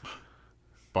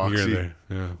Boxy. there.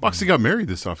 Yeah. Boxy got married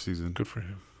this offseason. Good for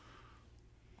him.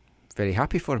 Very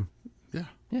happy for him.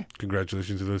 Yeah.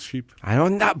 Congratulations to those sheep. I know,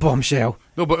 that bombshell.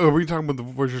 No, but are we talking about the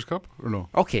Voyageurs Cup or no?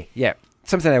 Okay, yeah.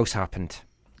 Something else happened.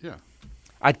 Yeah.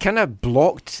 I'd kind of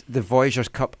blocked the Voyageurs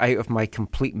Cup out of my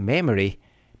complete memory,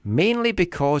 mainly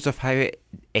because of how it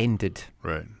ended.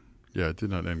 Right. Yeah, it did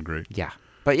not end great. Yeah.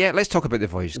 But yeah, let's talk about the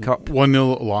Voyageurs Cup.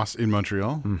 1-0 loss in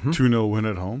Montreal. 2-0 win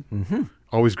at home. Mm-hmm.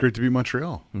 Always great to be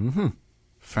Montreal. Mm-hmm.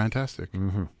 Fantastic.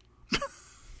 Mm-hmm.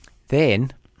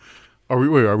 Then... Are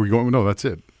we going? No, that's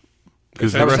it.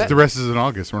 Because the rest is in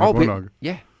August. We're not going to August.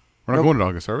 Yeah. We're not going to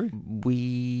August, are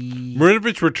we?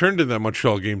 Marinovic returned in that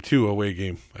Montreal game too, away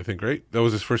game, I think, right? That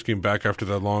was his first game back after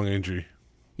that long injury.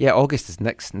 Yeah, August is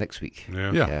next week.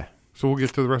 Yeah. So we'll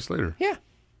get to the rest later. Yeah.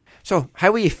 So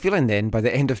how are you feeling then by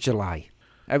the end of July?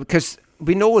 Because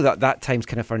we know that time's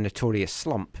kind of our notorious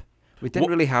slump. We didn't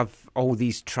really have all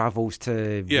these travels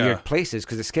to weird places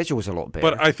because the schedule was a lot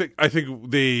better. But I think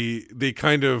they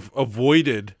kind of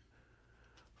avoided.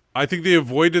 I think they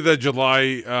avoided that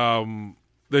July,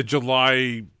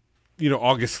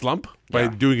 August slump by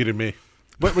doing it in May.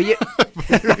 What were you?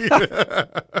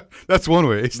 That's one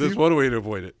way. That's one way to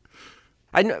avoid it.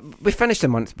 I know, we finished the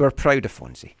month. We're proud of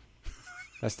Fonzie.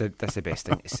 That's the best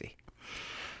thing to say.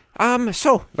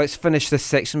 So let's finish this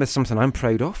section with something I'm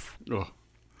proud of. Oh.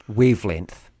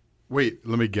 Wavelength. Wait,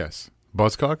 let me guess.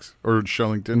 Buzzcocks or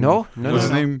Shellington? No. What's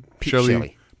his name? Pete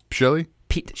Shelley. Shelley?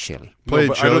 Pete Shelley. Play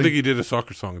I don't think he did a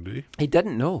soccer song, did he? He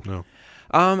didn't, no. No.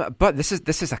 But this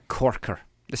is a corker.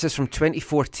 This is from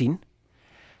 2014.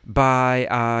 by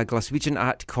a Glaswegian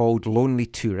act called Lonely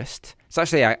Tourist. It's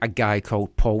actually a guy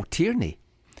called Paul Tierney,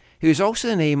 who is also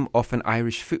the name of an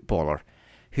Irish footballer.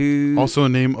 Who Also a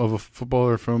name of a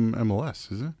footballer from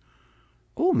MLS, is it?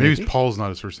 Oh, maybe Paul's not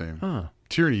his first name. Huh.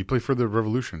 Tierney, he played for the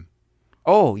Revolution.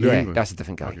 Oh, New yeah, England. that's a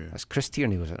different guy. Okay. That's Chris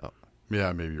Tierney, was it not?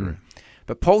 Yeah, maybe you're right.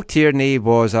 But Paul Tierney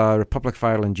was a Republic of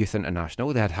Ireland youth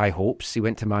international. They had high hopes. He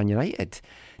went to Man United.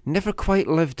 Never quite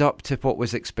lived up to what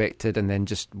was expected, and then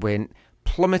just went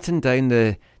plummeting down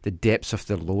the depths of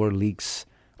the lower leagues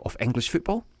of English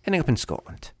football, ending up in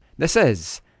Scotland. This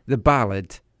is the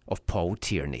ballad of Paul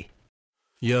Tierney.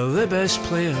 You're the best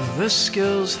player the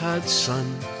skills had,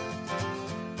 son.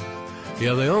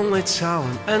 You're the only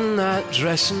talent in that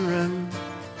dressing room.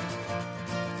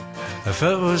 If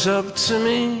it was up to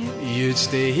me, you'd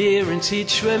stay here and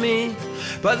teach with me.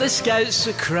 But the scouts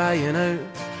are crying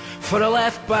out for a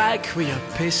left back with your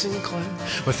pacing clown.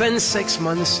 Within 6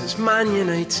 months it's Man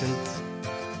United.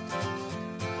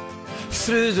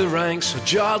 Through the ranks where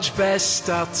George Best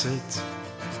started.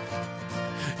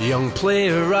 Young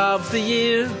player of the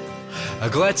year, a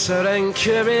glittering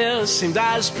career, seemed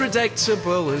as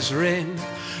predictable as rain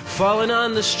falling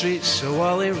on the streets of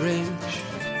Wally Range.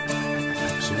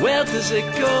 So where does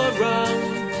it go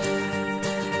wrong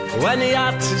when the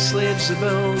artist leaves the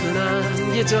building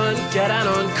and you don't get an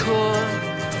encore?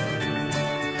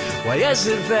 Why is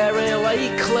it very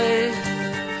likely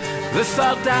the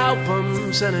third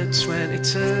album's in at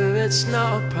 22? It's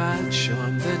not a patch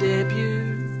on the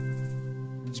debut.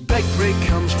 Big break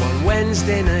comes one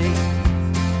Wednesday night,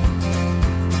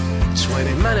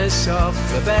 20 minutes off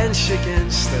the bench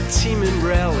against a team in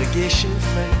relegation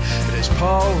fight. But it's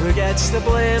Paul who gets the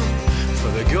blame for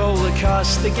the goal that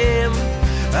cost the game.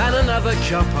 And another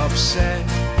cup upset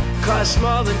costs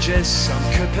more than just some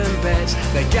coupon bets.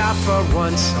 The gaffer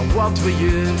wants a word with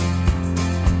you.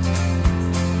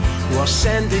 We're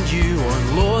sending you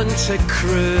on loan to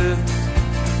Crewe.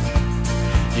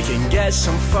 You can get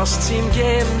some first team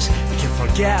games, you can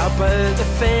forget about the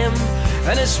fame,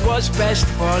 and it's what's best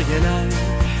for you now,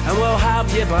 and we'll have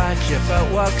you back if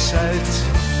it works out.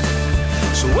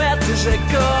 So where does it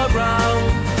go wrong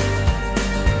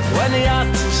when the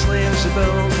artist leaves the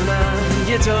building and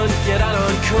you don't get an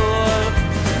encore?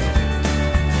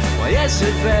 Why is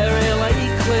it very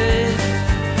likely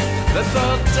the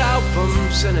third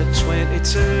album's in at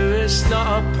 22? It's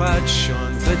not a patch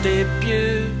on the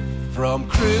debut. From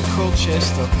Crewe,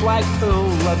 Colchester, Blackpool,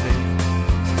 Livy,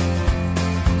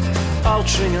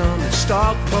 Altrincham and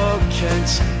Stockport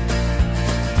County.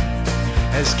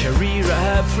 His career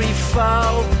at every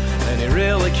foul, and he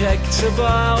really kicked a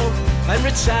ball and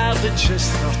retired at just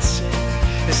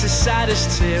 30. It's the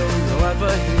saddest tale you'll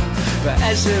ever hear, but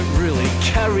is it really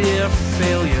career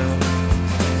failure?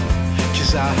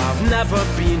 'Cause I have never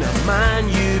been a Man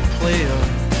U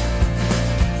player.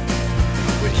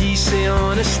 Would he say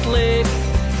honestly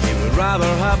he would rather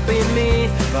have been me,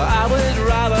 but I would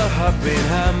rather have been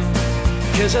him?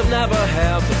 'Cause I've never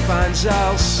heard the fans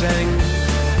all sing.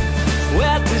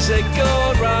 Where does it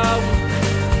go wrong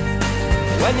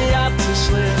when the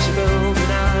artist leaves the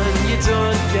building and you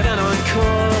don't get an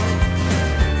encore?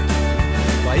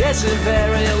 Why is it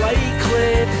very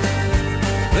likely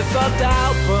the third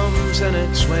album's in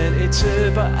at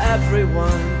 22, but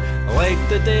everyone liked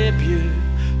the debut?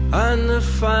 And the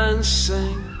fans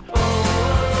sing.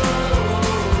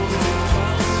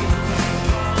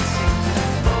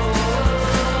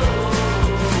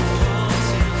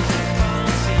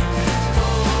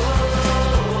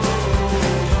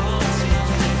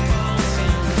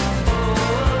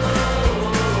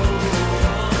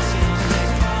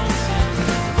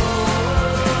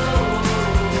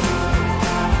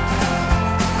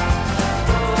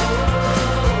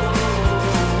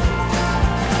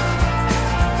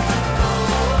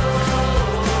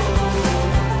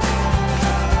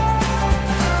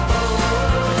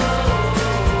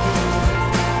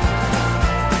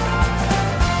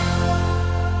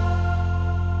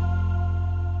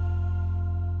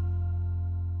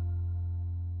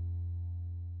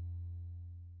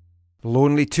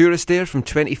 Lonely Tourist there from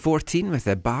 2014 with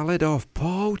the ballad of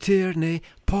Paul Tierney,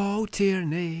 Paul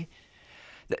Tierney.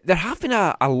 There have been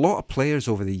a lot of players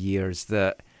over the years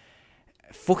that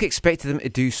folk expected them to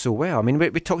do so well. I mean, we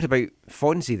talked about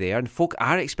Fonzie there, and folk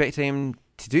are expecting him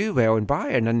to do well in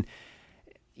Bayern, and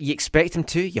you expect him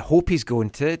to, you hope he's going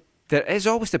to. There is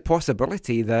always the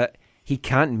possibility that he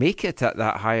can't make it at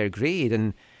that higher grade,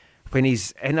 and when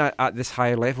he's in at this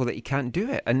higher level that he can't do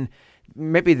it. And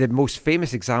maybe the most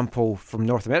famous example from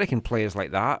North American players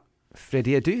like that,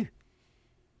 Freddie Adu.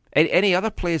 Any other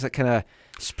players that kind of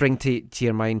spring to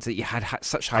your mind that you had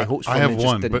such high hopes for? I have and just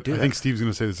one, didn't but do I it? think Steve's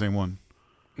going to say the same one.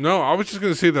 No, I was just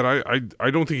going to say that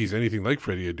I don't think he's anything like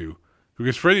Freddie Adu.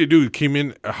 Because Freddie Adu came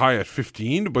in high at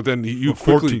 15, but then you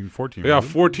quickly... 14. Yeah, Right?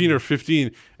 14 or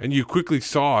 15, and you quickly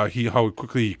saw how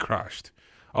quickly he crashed.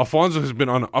 Alfonso has been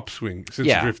on an upswing since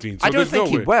 15. So I don't there's think no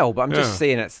he way. will, but I'm just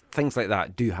Yeah. saying things like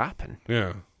that do happen.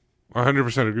 Yeah, I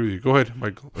 100% agree with you. Go ahead,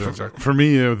 Michael. For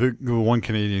me, the one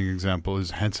Canadian example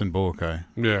is Henson Boakai.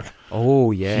 Yeah.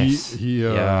 Oh, yes.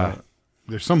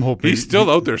 There's some hope. He's still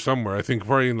out there somewhere. I think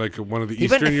probably in like one of the He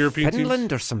went Eastern to European Finland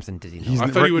teams. or something, did he not? He's, I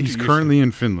thought he went he's to currently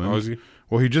in Finland. Oh, is he?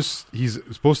 Well, he's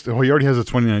supposed to. Well, he already has a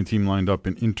 2019 team lined up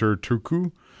in Inter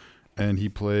Turku, and he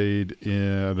played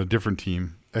at a different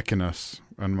team, Ekinas.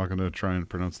 I'm not going to try and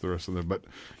pronounce the rest of them, but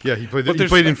yeah, he played. He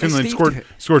played in Finland.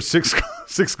 Scored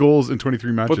six goals in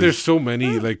 23 matches. But there's so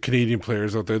many like Canadian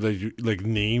players out there that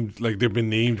they've been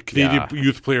named Canadian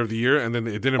Youth Player of the Year, and then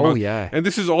it didn't. Oh, yeah. And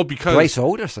this is all because Bryce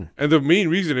Alderson. And the main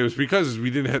reason it was because they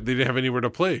didn't have anywhere to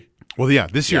play. Well, yeah,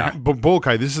 this year,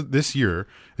 Boakai, this year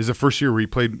is the first year where he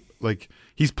played, like,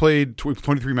 he's played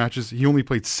 23 matches. He only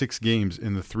played 6 games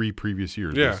in the 3 previous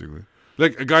years, basically.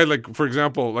 Like a guy like, for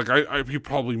example, like he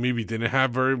probably maybe didn't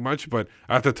have very much, but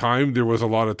at the time there was a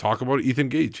lot of talk about Ethan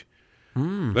Gage.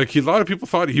 Like a lot of people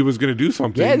thought he was going to do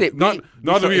something. Yeah,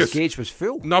 not to be Gage was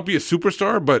full. Not be a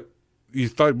superstar, but he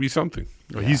thought it'd be something.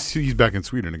 Well, he's back in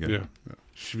Sweden again. Yeah.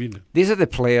 Sweden. These are the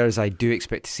players I do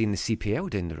expect to see in the CPL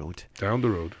down the road. Down the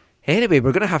road. Anyway,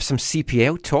 we're going to have some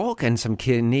CPL talk and some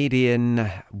Canadian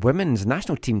women's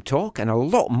national team talk and a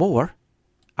lot more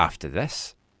after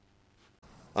this.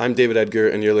 I'm David Edgar,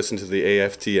 and you're listening to the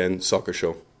AFTN Soccer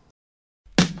Show.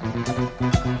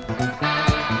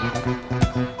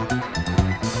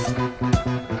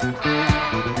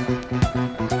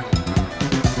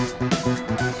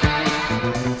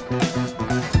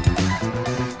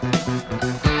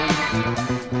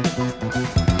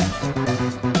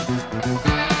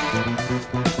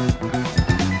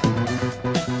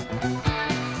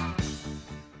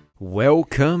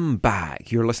 Welcome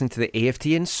back. You're listening to the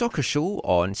AFTN Soccer Show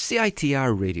on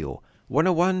CITR Radio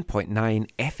 101.9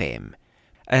 FM.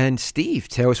 And Steve,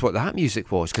 tell us what that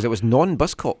music was, because it was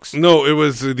non-Buzzcocks. No, it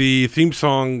was the theme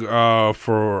song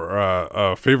for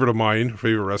a favorite of mine,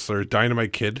 favorite wrestler,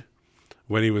 Dynamite Kid,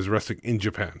 when he was wrestling in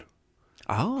Japan.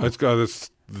 Oh. It's got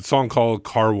the song called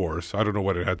Car Wars. I don't know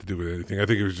what it had to do with anything. I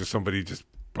think it was just somebody just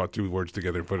brought 2 words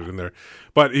together and put it in there.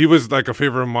 But he was like a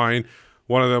favorite of mine,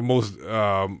 one of the most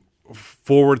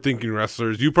forward-thinking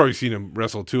wrestlers. You've probably seen him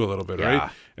wrestle too a little bit, right?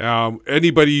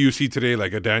 Anybody you see today,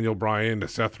 like a Daniel Bryan, a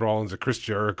Seth Rollins, a Chris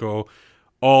Jericho,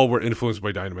 all were influenced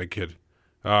by Dynamite Kid.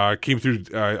 Came through.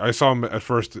 I saw him at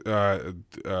first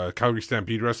Calgary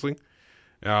Stampede Wrestling,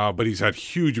 but he's had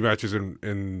huge matches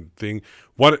in thing.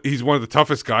 He's one of the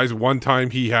toughest guys. One time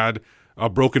he had a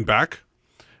broken back,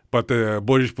 but the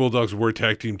British Bulldogs were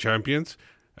tag team champions,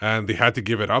 and they had to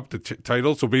give it up, the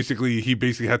title. So basically, he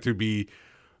had to be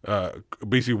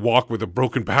walk with a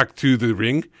broken back to the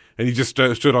ring, and he just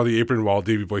stood on the apron while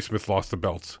Davey Boy Smith lost the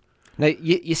belts. Now,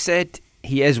 you said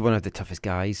he is one of the toughest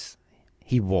guys.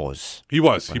 He was. He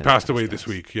passed away this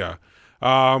week, yeah.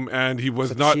 And he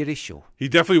was not. Cheery show. He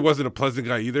definitely wasn't a pleasant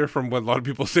guy either, from what a lot of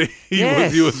people say. He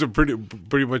was a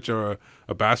pretty much a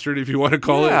bastard, if you want to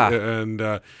call it. And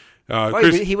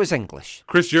he was English.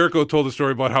 Chris Jericho told a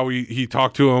story about how he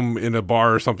talked to him in a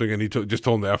bar or something, and he just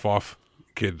told him to F off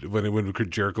kid when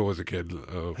Jericho was a kid.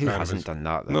 Who hasn't done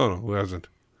that, though? No, who hasn't?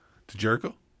 To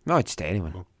Jericho? No, it's to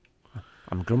anyone. Oh.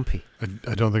 I'm grumpy.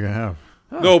 I don't think I have.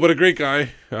 Oh. No, but a great guy.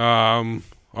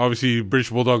 Obviously, British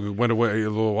Bulldog went away a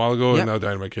little while ago, and now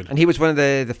Dynamite Kid. And he was one of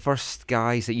the first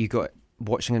guys that you got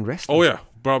watching in wrestling. Oh, yeah.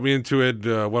 Brought me into it.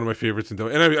 One of my favorites. And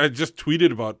I just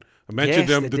tweeted about, I mentioned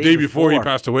them the day before he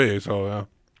passed away. So, yeah.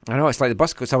 I know, it's like the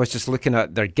Buzzcocks. I was just looking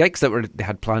at their gigs that they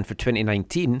had planned for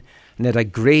 2019, and they had a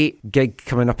great gig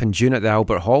coming up in June at the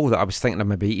Albert Hall that I was thinking of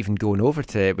maybe even going over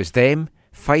to. It was them,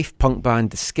 Fife punk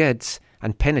band The Skids,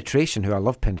 and Penetration, who I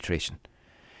love Penetration.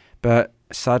 But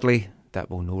sadly, that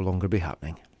will no longer be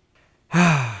happening.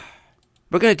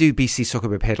 We're going to do BC Soccer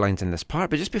Web headlines in this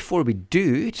part, but just before we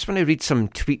do, I just want to read some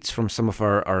tweets from some of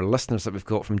our listeners that we've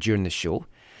got from during the show.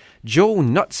 Joe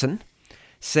Knutson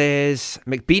says,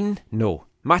 McBean, no.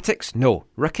 Matix, no.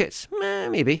 Ricketts,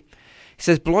 maybe. He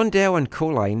says, Blondell and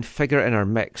Coline figure in our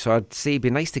mix, so I'd say it'd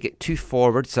be nice to get 2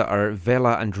 forwards that are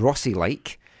Vela and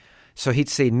Rossi-like. So he'd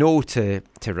say no to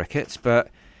Ricketts,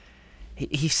 but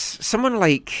he's someone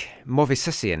like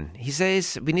Movisissian. He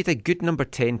says, we need a good number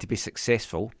 10 to be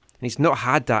successful, and he's not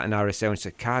had that in RSL in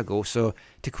Chicago, so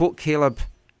to quote Caleb,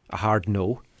 a hard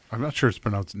no. I'm not sure it's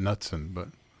pronounced Knutson, but...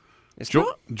 It's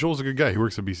not. Joel's a good guy. He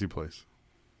works at BC Place.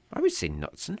 I would say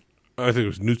Knutson. I think it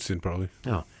was Knutson, probably.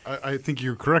 Oh. I think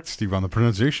you're correct, Steve, on the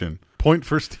pronunciation. Point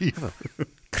for Steve.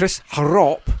 Chris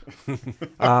Harrop,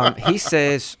 he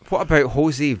says, what about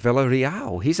Jose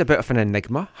Villarreal? He's a bit of an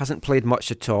enigma, hasn't played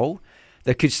much at all.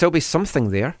 There could still be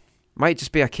something there. Might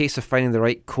just be a case of finding the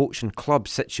right coach and club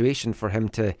situation for him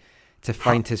to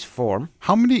find his form.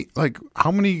 How many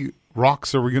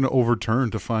rocks are we going to overturn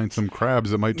to find some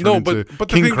crabs that might turn into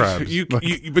king crabs?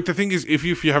 But the thing is, if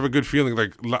you have a good feeling,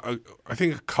 like I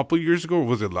think a couple years ago,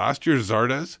 was it last year,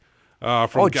 Zardes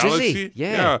from Galaxy?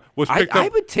 Jizzy, was picked up. I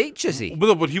would take Jizzy.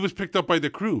 But he was picked up by the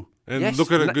Crew. And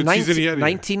look at a good season he had.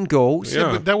 19 goals.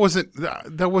 Yeah, but that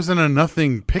wasn't a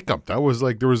nothing pickup. That was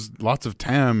like there was lots of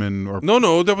TAM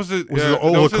No, that was it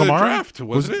Ola Kamara draft,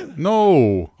 wasn't it?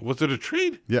 No. Was it a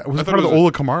trade? Yeah, it was part of the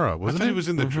Ola Kamara, wasn't it? I thought he was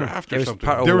in the draft or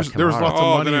something. There was lots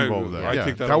of money involved there. I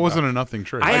take that wasn't a nothing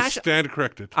trade. I stand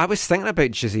corrected. I was thinking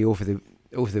about Jizzy over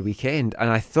the weekend,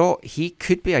 and I thought he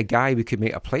could be a guy we could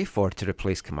make a play for to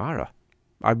replace Kamara.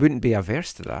 I wouldn't be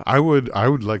averse to that. I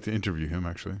would like to interview him,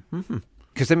 actually. Mm-hmm.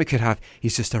 Because then we could have,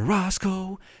 he's just a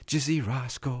rascal, Jizzy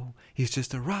Rascal. He's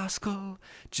just a rascal,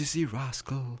 Jizzy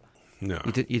Rascal. No,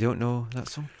 you don't know that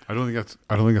song? I don't think that's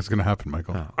going to happen,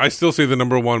 Michael. Oh. I still say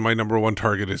my number one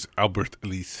target is Albert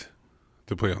Ellis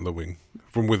to play on the wing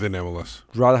from within MLS.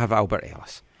 Rather have Albert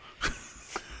Ellis.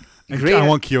 I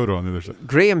want Kyoto on the other side.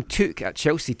 Graham Took at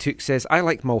Chelsea Took says, I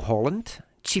like Mulholland.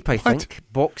 Cheap, I think.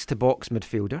 Box-to-box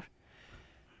midfielder.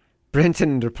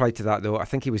 Brenton replied to that, though. I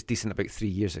think he was decent about 3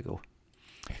 years ago.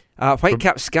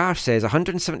 Whitecap Scarf says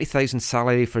 170,000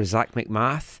 salary for Zach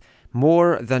McMath,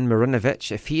 more than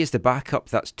Marinovic. If he is the backup,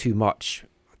 that's too much.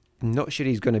 I'm not sure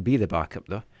he's going to be the backup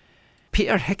though.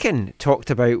 Peter Hicken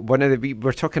talked about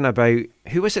we're talking about,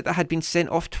 who was it that had been sent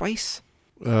off twice?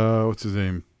 What's his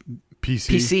name?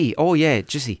 PC. Oh yeah,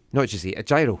 Jizzy, not Jizzy,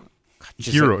 Gyro.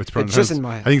 Hero. It's pronounced. It's just in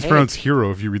my I think it's pronounced Hero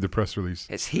if you read the press release.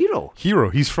 It's Hero. Hero.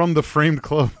 He's from the Framed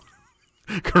Club.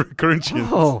 Corinthians.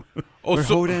 We're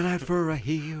holding out for a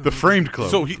hero. The Framed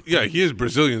Club. So he is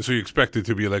Brazilian, so you expect it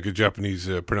to be like a Japanese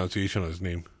pronunciation on his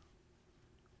name.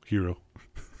 Hero.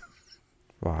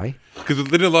 Why? Because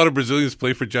didn't a lot of Brazilians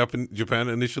play for Japan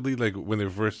initially, like when they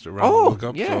were first around the World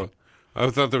Cup? Yeah. So I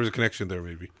thought there was a connection there,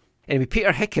 maybe. Anyway,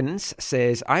 Peter Hickens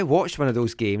says, I watched one of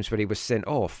those games where he was sent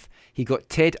off. He got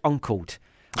Ted Uncled.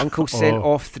 Uncle sent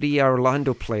off 3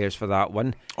 Orlando players for that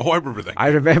one. Oh, I remember that. I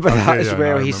remember that as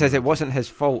well. He says it wasn't his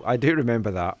fault. I do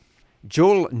remember that.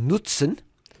 Joel Knutson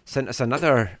sent us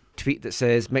another tweet that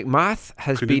says, McMath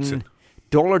has been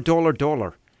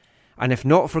 $, and if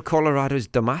not for Colorado's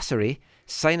Damasery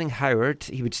signing Howard,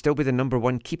 he would still be the number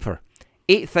one keeper.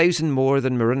 8,000 more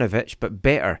than Marinovic, but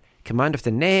better. Command of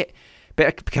the net.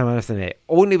 Better command of the net.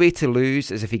 Only way to lose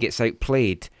is if he gets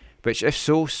outplayed, which if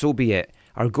so, so be it.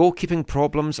 Our goalkeeping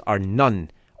problems are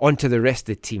none. On to the rest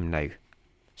of the team now.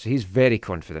 So he's very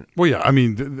confident. Well, yeah, I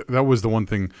mean, that was the one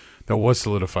thing that was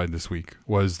solidified this week,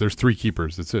 was there's 3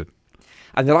 keepers, that's it.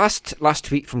 And the last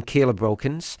tweet from Caleb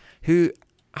Wilkins, who,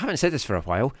 I haven't said this for a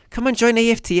while, come and join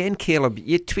AFTN, Caleb.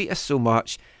 You tweet us so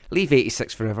much. Leave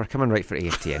 86 forever. Come and write for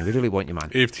AFTN. We really want you, man.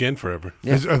 AFTN forever.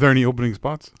 Yeah. Are there any opening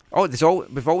spots? Oh,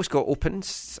 we've always got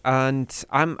opens, and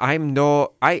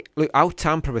I'll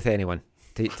tamper with anyone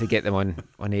to get them on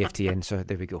AFTN. So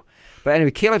there we go. But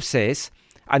anyway, Caleb says,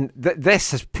 and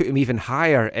this has put him even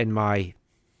higher in my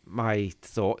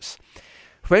thoughts.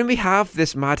 When we have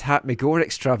this Mad Hat Megor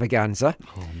extravaganza,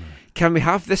 can we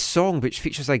have this song which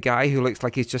features a guy who looks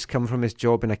like he's just come from his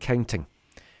job in accounting?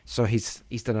 So he's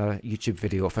done a YouTube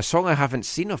video of a song I haven't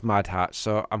seen of Mad Hat,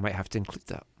 so I might have to include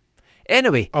that.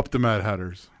 Anyway. Up the Mad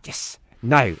Hatters. Yes.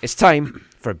 Now, it's time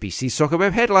for BC Soccer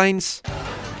Web Headlines.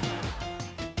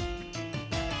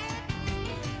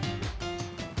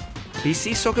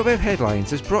 BC Soccer Web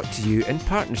Headlines is brought to you in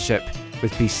partnership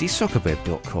with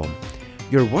bcsoccerweb.com,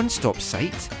 your one-stop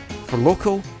site for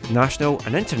local, national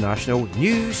and international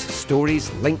news,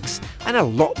 stories, links and a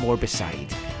lot more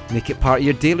beside. Make it part of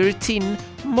your daily routine,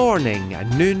 morning,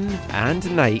 noon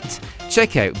and night.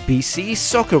 Check out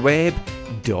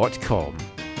bcsoccerweb.com.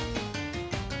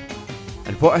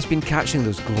 And what has been catching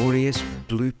those glorious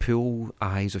blue pool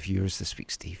eyes of yours this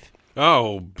week, Steve?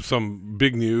 Oh, some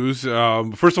big news.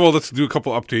 First of all, let's do a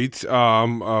couple updates.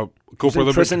 Who's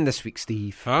in prison this week,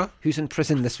 Steve? Huh? Who's in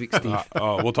prison this week, Steve?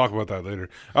 We'll talk about that later.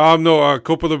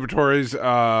 Copa Libertadores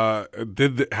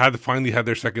finally had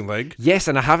their second leg. Yes,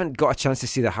 and I haven't got a chance to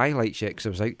see the highlights yet because I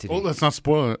was out today. Oh, let's not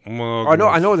spoil it. I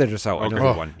know the result. Okay. I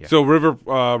know who won. Yeah. So River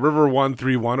won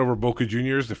 3-1 over Boca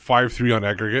Juniors, the 5-3 on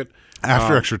aggregate.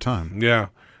 After extra time. Yeah.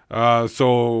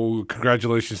 So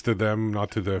congratulations to them,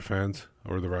 not to the fans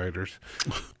or the rioters.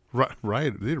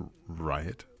 Riot. They did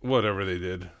riot. Whatever they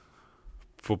did.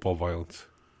 Football violence.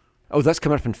 Oh, that's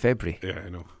coming up in February. Yeah, I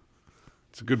know.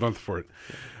 It's a good month for it.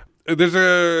 There's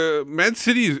a Man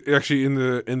City is actually in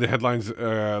the headlines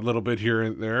a little bit here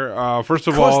and there. First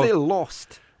of all, because they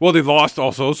lost. Well, they lost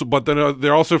also, but then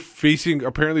they're also facing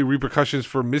apparently repercussions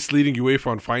for misleading UEFA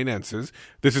on finances.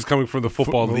 This is coming from the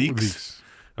football leagues.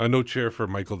 No chair for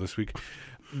Michael this week.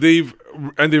 They're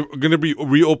going to be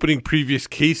reopening previous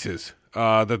cases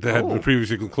that they had been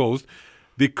previously closed.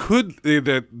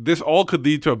 This all could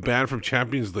lead to a ban from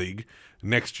Champions League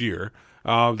next year.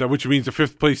 Which means the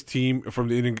fifth place team from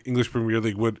the English Premier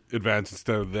League would advance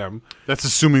instead of them. That's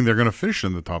assuming they're going to finish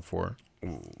in the top four.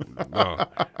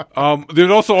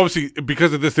 There's also obviously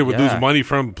because of this they would lose money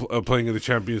from playing in the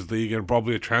Champions League, and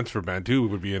probably a transfer ban too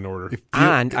would be in order.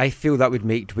 And I feel that would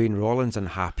make Dwayne Rollins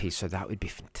unhappy, so that would be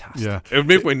fantastic. Yeah, it would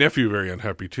make my nephew very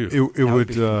unhappy too. It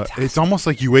would. It's almost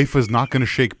like UEFA's not going to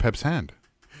shake Pep's hand.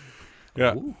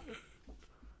 Yeah, and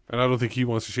I don't think he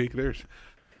wants to shake theirs.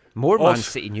 More Man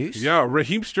City news. Yeah,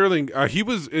 Raheem Sterling. He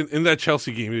was in that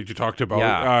Chelsea game that you talked about.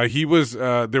 Yeah. He was.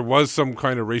 There was some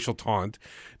kind of racial taunt.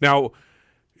 Now,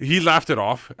 he laughed it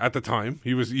off at the time.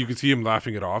 You could see him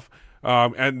laughing it off.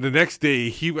 And the next day,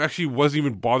 he actually wasn't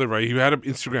even bothered. Right, he had an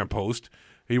Instagram post.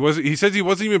 He says he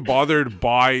wasn't even bothered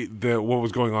by what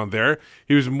was going on there.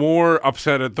 He was more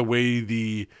upset at the way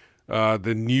the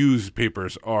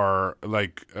newspapers are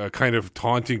kind of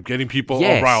taunting, getting people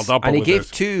all riled up. And he with gave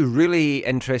this. two really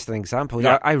interesting examples.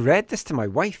 Yeah. I read this to my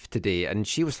wife today, and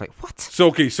she was like, "What?"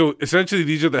 So essentially,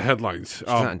 these are the headlines. She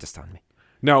doesn't understand me.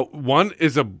 Now, one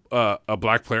is a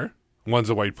black player, one's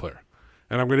a white player,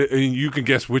 and you can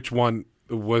guess which one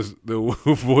was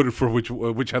who voted for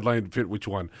which headline fit which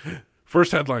one.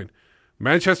 First headline: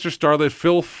 Manchester starlet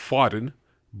Phil Foden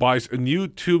buys a new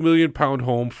 £2 million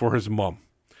home for his mum.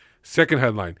 Second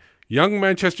headline: young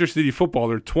Manchester City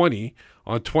footballer 20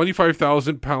 on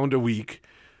 £25,000 a week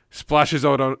splashes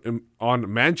out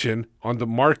on mansion on the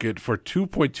market for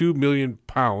 £2.2 million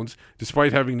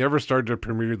despite having never started a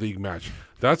Premier League match.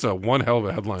 That's a one hell of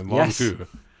a headline, long too.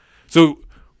 So,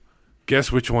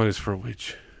 guess which one is for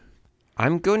which?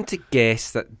 I'm going to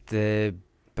guess that the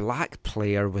black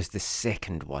player was the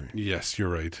second one. Yes, you're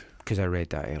right. Because I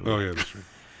read that earlier. Oh yeah, that's right.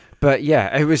 But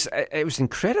yeah, it was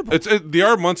incredible. They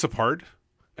are months apart,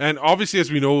 and obviously,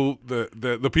 as we know,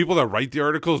 the people that write the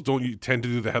articles don't tend to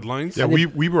do the headlines. Yeah,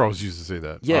 we were always used to say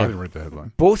that. Yeah, I didn't write the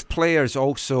headline. Both players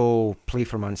also play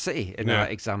for Man City in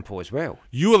that example as well.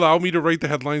 You allow me to write the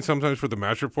headline sometimes for the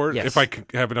match report if I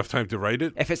have enough time to write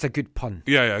it. If it's a good pun.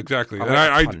 Yeah, exactly.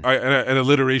 I And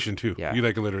alliteration too. Yeah. You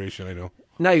like alliteration, I know.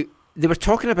 Now, they were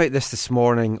talking about this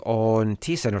morning on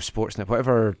TSN or Sportsnet,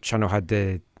 whatever channel had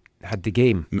the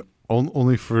game. No,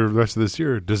 only for the rest of this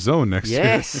year. DAZN next year.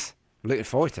 Yes. Looking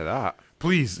forward to that.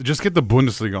 Please, just get the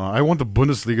Bundesliga on. I want the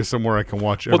Bundesliga somewhere I can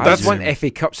watch every I want FA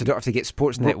Cup, so I don't have to get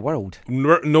Sportsnet World.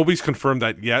 Nobody's confirmed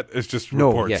that yet. It's just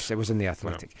reports. Yes, it was in the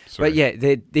Athletic. But yeah,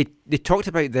 they talked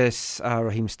about this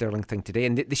Raheem Sterling thing today,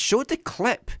 and they showed the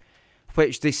clip,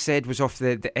 which they said was of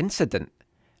the incident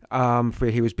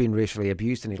where he was being racially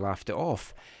abused, and he laughed it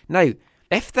off. Now,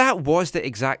 if that was the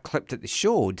exact clip that they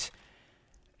showed,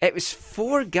 it was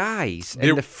four guys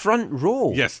in the front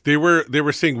row. Yes, they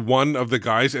were saying one of the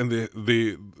guys, and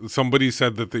somebody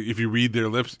said that if you read their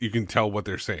lips, you can tell what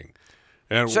they're saying.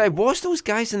 And so it was those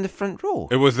guys in the front row.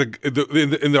 It was in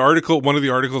the article. One of the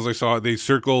articles I saw, they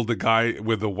circled the guy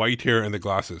with the white hair and the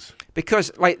glasses.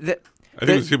 Because I think it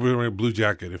was him wearing a blue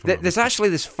jacket.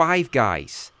 There's five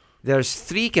guys. There's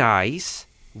three guys,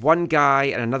 one guy,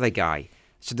 and another guy.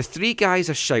 So the three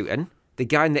guys are shouting. The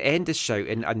guy in the end is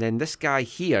shouting, and then this guy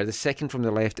here, the second from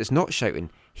the left, is not shouting.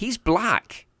 He's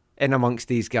black in amongst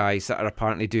these guys that are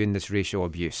apparently doing this racial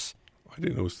abuse. I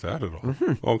didn't notice that at all.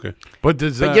 Mm-hmm. Okay. But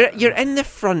you're in the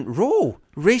front row,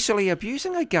 racially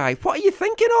abusing a guy. What are you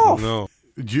thinking of? No.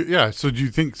 So do you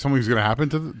think something's going to happen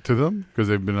to them because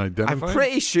they've been identified? I'm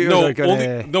pretty sure they're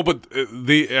going to... but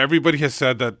everybody has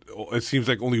said that it seems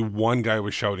like only one guy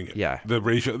was shouting it. Yeah. The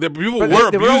racial... People but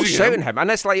were they were all abusing shouting him.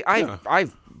 And it's like,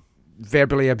 I've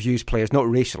verbally abused players, not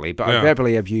racially, but I've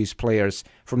verbally abused players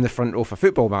from the front row of a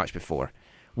football match before.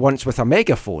 Once with a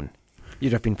megaphone.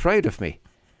 You'd have been proud of me.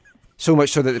 So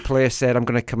much so that the player said, I'm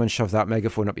going to come and shove that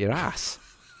megaphone up your ass.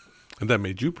 And that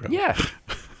made you proud. Yeah.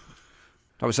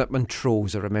 I was at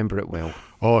Montrose, I remember it well.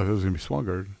 Oh, it was going to be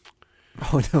Swangard.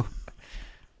 Oh, no.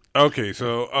 Okay,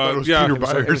 so Thought it was yeah, Peter It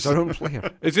was Byers. our own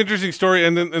player. it's an interesting story,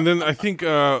 and then I think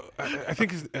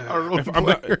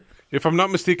if I'm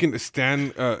not mistaken,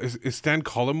 Stan is Stan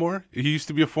Collymore. He used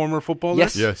to be a former footballer.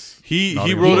 Yes. He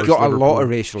Nottingham wrote He got a lot of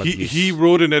racial abuse. he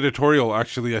wrote an editorial,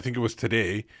 actually, I think it was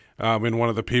today, in one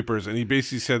of the papers, and he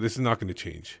basically said this is not going to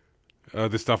change.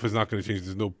 This stuff is not going to change.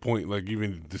 There's no point, like,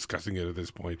 even discussing it at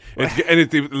this point.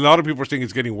 A lot of people are saying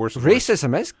it's getting worse and worse.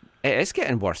 Racism is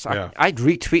getting worse. Yeah. I'd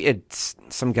retweeted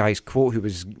some guy's quote who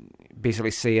was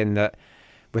basically saying that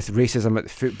with racism at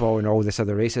football and all this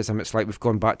other racism, it's like we've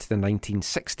gone back to the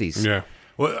 1960s. Yeah.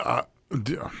 Well,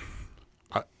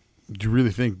 do you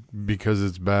really think because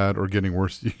it's bad or getting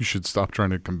worse, you should stop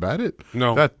trying to combat it?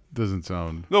 No. That doesn't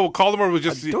sound... No, Collymore was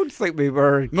just... I don't think we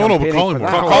were. No, but campaigning for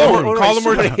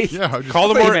Collymore. that.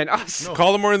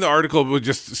 Collymore in the article would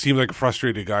just seem like a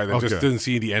frustrated guy that just Okay. didn't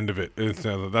see the end of it.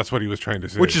 That's what he was trying to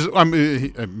say. Which is,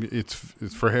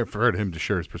 it's for him to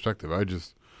share his perspective. I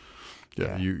just,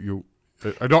 you.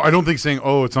 I don't think saying,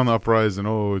 oh, it's on the uprise and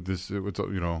it's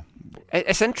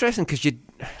It's interesting because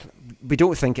we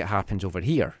don't think it happens over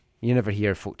here. You never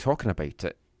hear folk talking about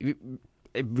it.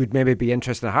 It would maybe be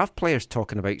interesting to have players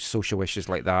talking about social issues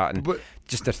like that and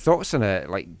just their thoughts on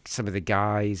it. Like some of the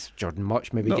guys, Jordan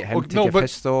Much, maybe get him to give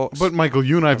his thoughts. But Michael,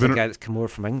 you and I have been a guy that's come over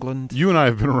from England. You and I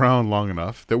have been around long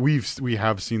enough that we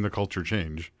have seen the culture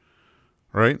change,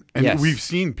 right? And Yes. we've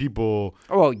seen people.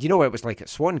 Oh, well, you know what it was like at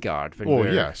Swangard.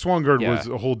 Swangard was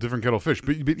a whole different kettle of fish.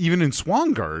 But even in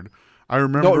Swangard, I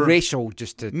remember not racial,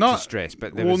 just to stress,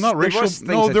 but there was, not racial. There was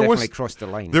things that definitely crossed the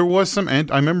line. There was some. I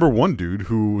remember one dude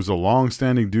who was a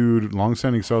long-standing dude,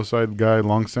 long-standing Southside guy,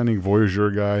 long-standing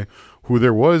Voyageur guy, who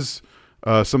there was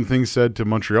some things said to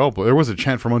Montreal. There was a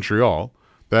chant for Montreal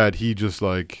that he just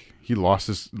he lost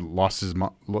his.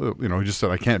 He just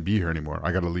said, "I can't be here anymore.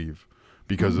 I got to leave,"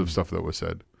 because of stuff that was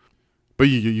said. But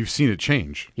you've seen it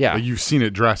change. Yeah, you've seen it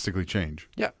drastically change.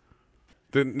 Yeah.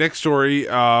 The next story,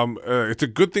 it's a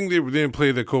good thing they didn't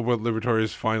play the Copa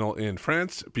Libertadores final in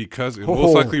France because it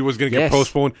most likely was going to get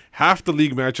postponed. Half the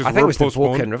league matches I think it was postponed.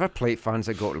 the Boca and River Plate fans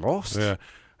that got lost. Yeah.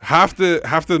 Half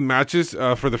the matches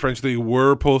for the French league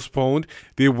were postponed.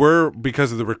 They were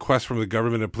because of the request from the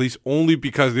government and police, only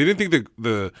because they didn't think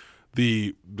the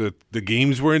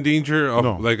games were in danger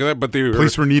of like that, but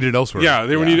police were needed elsewhere. Yeah,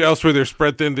 they were needed elsewhere. They're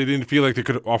spread thin. They didn't feel like they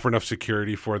could offer enough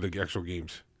security for the actual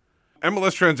games.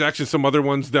 MLS transactions, some other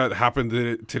ones that happened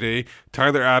today.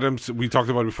 Tyler Adams, we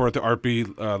talked about before at the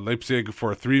RP Leipzig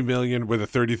for $3 million with a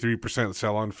 33%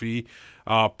 sell-on fee.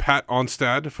 Pat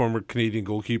Onstad, former Canadian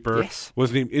goalkeeper,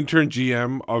 was named interim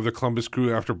GM of the Columbus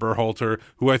Crew after Berhalter,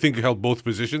 who I think held both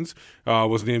positions,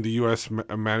 was named the U.S.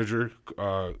 manager,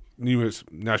 U.S.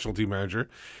 national team manager.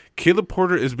 Caleb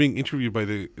Porter is being interviewed by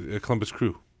the Columbus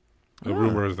Crew. The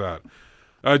rumor is that.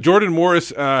 Jordan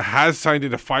Morris has signed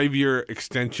in a 5-year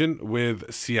extension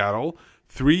with Seattle.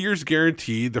 3 years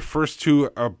guaranteed. The first two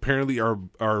apparently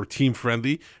are team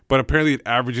friendly, but apparently it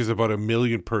averages about $1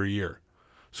 million per year.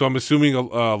 So I'm assuming a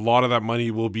lot of that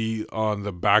money will be on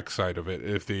the backside of it.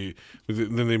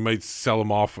 Then they might sell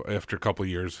him off after a couple of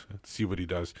years to see what he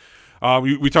does.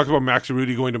 We talked about Max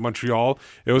Arudi going to Montreal.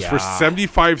 It was for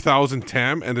 $75,000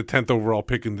 TAM and the 10th overall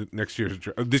pick in this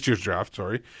year's draft.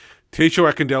 Sorry.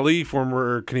 Tacho Akindelli,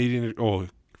 former Canadian,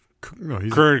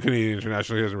 current Canadian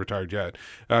international, he hasn't retired yet,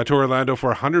 to Orlando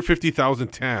for $150,000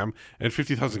 TAM and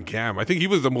 $50,000 GAM. I think he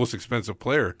was the most expensive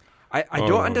player. I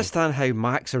don't understand how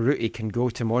Max Arruti can go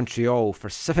to Montreal for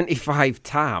 75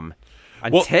 TAM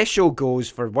and Tesho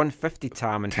goes for 150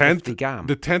 TAM and 50 GAM.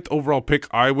 The 10th overall pick,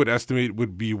 I would estimate,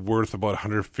 would be worth about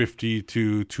 150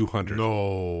 to 200.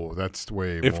 No, that's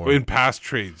way more. In past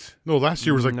trades. No, last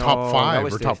year was top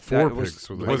 5 or top 4 picks.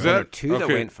 Was that? Two that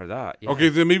went for that. Yeah. Okay,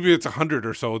 then maybe it's 100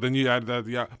 or so. Then you add that,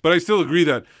 yeah. But I still agree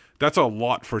that that's a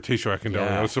lot for Tacho Akindelli.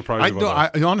 Yeah. I was surprised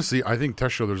about that. Honestly, I think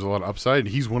Tesho, there's a lot of upside.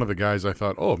 He's one of the guys I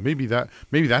thought, maybe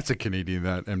that's a Canadian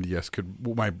that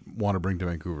MDS might want to bring to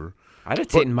Vancouver. I'd have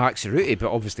taken Max Arruti,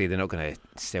 but obviously they're not going to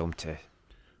sell him to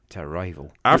a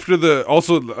rival. After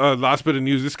last bit of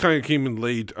news, this kind of came in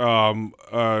late.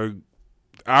 After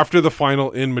the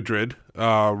final in Madrid,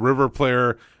 River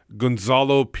player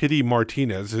Gonzalo Pity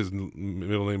Martinez, his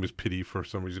middle name is Pity for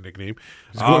some reason, nickname.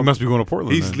 Must be going to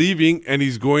Portland. He's leaving and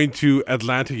he's going to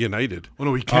Atlanta United. Oh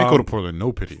no, he can't go to Portland.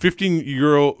 No Pity.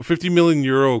 50 million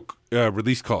euro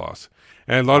release clause,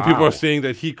 and a lot of people are saying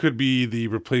that he could be the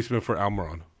replacement for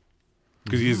Almiron.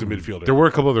 Because he is a midfielder. There were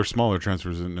a couple other smaller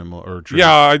transfers in MLS.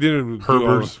 Yeah, I didn't.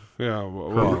 Herbers. Yeah,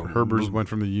 Herbers went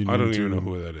from the Union. I don't even know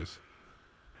who that is.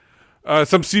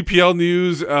 Some CPL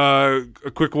news. A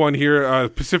quick one here.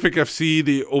 Pacific FC,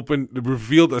 they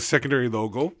revealed a secondary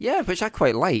logo. Yeah, which I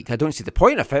quite like. I don't see the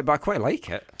point of it, but I quite like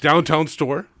it. Downtown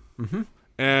store. Mm-hmm.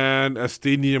 And a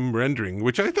stadium rendering,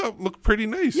 which I thought looked pretty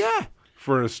nice. Yeah.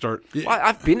 For a start. Well,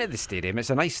 I've been at the stadium. It's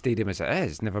a nice stadium as it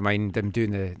is. Never mind them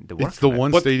doing the work. It's the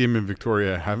one stadium in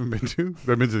Victoria I haven't been to.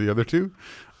 I've been to the other two.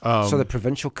 So the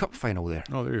Provincial Cup final there.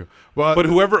 Oh, there you go. Well, but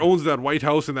whoever owns that White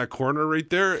House in that corner right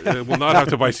there will not have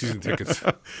to buy season tickets.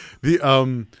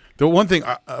 The one thing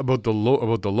about the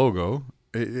logo,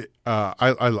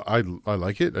 I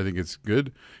like it. I think it's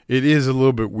good. It is a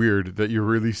little bit weird that you're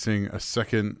releasing a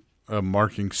second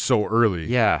marking so early.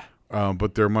 Yeah.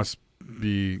 But there must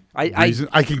be reason.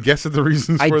 I can guess at the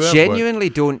reasons for that. I genuinely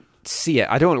don't see it.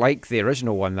 I don't like the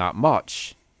original one that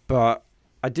much, but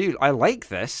I like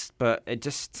this, but it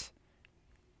just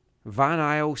Van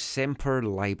Isle Semper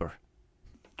Liber.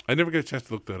 I never get a chance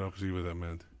to look that up, see what that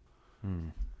meant.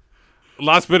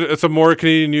 Last bit, some more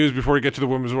Canadian news before we get to the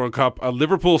Women's World Cup.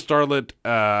 Liverpool starlet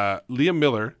Liam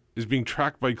Miller is being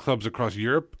tracked by clubs across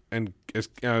Europe, and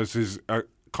as his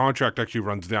contract actually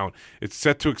runs down, it's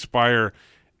set to expire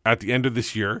at the end of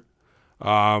this year.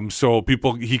 So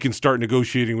he can start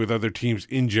negotiating with other teams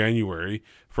in January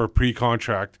for a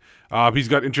pre-contract. He's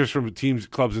got interest from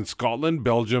clubs in Scotland,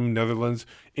 Belgium, Netherlands,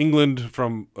 England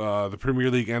from the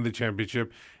Premier League and the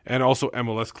Championship, and also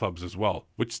MLS clubs as well,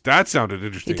 which that sounded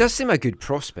interesting. He does seem a good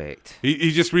prospect.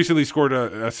 He just recently scored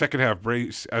a second-half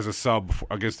brace as a sub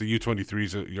against the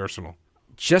U23s at Arsenal.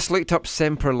 Just looked up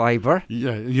Semper Liber.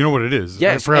 Yeah, you know what it is.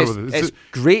 Yeah, I forgot what it is. It's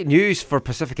great news for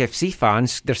Pacific FC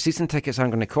fans. Their season tickets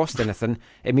aren't going to cost anything.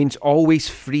 It means always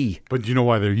free. But do you know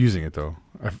why they're using it, though?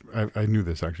 I knew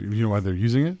this, actually. You know why they're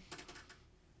using it?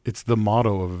 It's the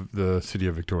motto of the city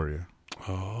of Victoria.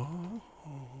 Oh.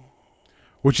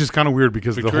 Which is kind of weird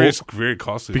because Victoria's very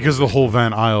costly. Because of the whole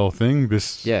Van Isle thing.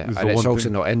 This is and the it's one also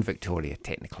thing. not in Victoria,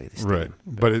 technically. The stadium. Right.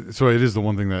 But so it is the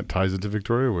one thing that ties it to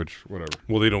Victoria, which, whatever.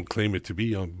 Well, they don't claim it to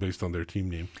be based on their team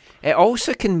name. It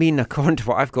also can mean, according to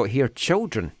what I've got here,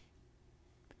 children.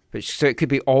 So it could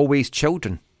be always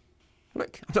children.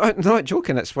 Look, I'm not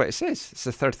joking, that's what it says. It's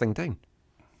the third thing down.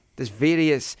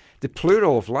 The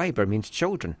plural of Liber means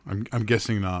children. I'm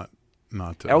guessing not.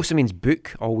 It also means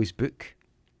book, always book.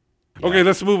 Yeah. Okay,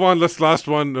 let's move on. Last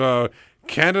one.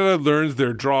 Canada learns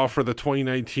their draw for the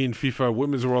 2019 FIFA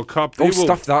Women's World Cup.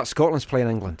 Stuff that. Scotland's playing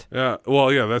England. Yeah,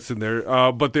 well, yeah, that's in there.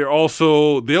 But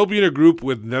they'll be in a group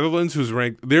with Netherlands, Canada's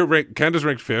ranked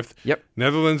 5th. Yep.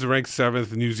 Netherlands ranked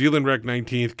 7th. New Zealand ranked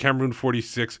 19th. Cameroon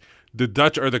 46th. The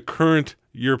Dutch are the current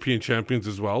European champions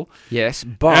as well. Yes,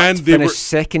 but they finished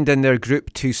second in their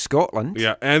group to Scotland.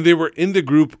 Yeah, and they were in the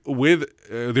group with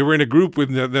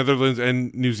Netherlands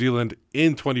and New Zealand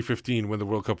in 2015 when the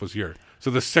World Cup was here. So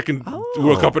the second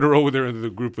World Cup in a row they're in the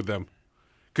group with them.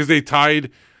 Because they tied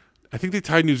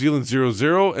New Zealand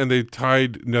 0-0 and they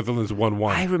tied Netherlands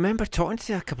 1-1. I remember talking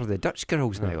to a couple of the Dutch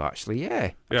girls now, actually.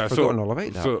 Yeah, I've forgotten all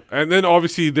about that. And then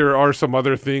obviously there are some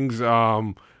other things.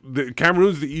 The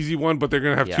Cameroon's the easy one, but they're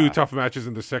going to have two tough matches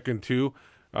in the second too.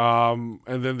 And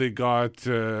then they got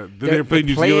they played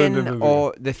New Zealand.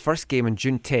 And the first game on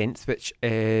June 10th, which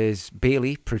is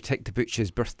Bailey Protect the Butch's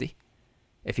birthday.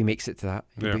 If he makes it to that,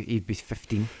 he'd be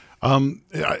 15. I don't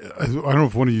know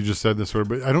if one of you just said this,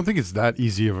 but I don't think it's that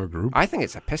easy of a group. I think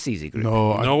it's a piss easy group.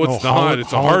 No, it's not.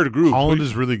 It's a hard group. Holland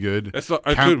is really good.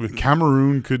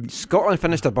 Cameroon could. Scotland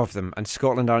finished above them, and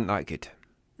Scotland aren't that good.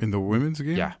 In the women's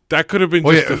game? Yeah. That could have been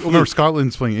a fluke. Remember,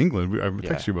 Scotland's playing England. I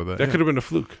texted you about that. That could have been a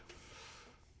fluke.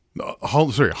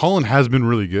 Holland has been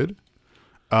really good.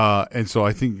 And so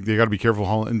I think they got to be careful.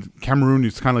 Holland. Cameroon,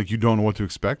 it's kind of like you don't know what to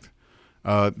expect.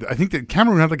 I think that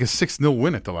Cameroon had like a 6-0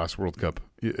 win at the last World Cup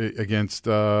against,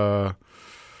 I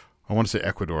want to say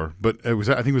Ecuador, but I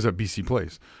think it was at BC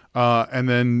Place. And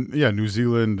then, New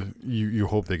Zealand, you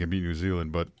hope they can beat New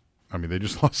Zealand, but I mean, they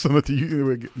just lost them at the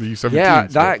U17. Yeah,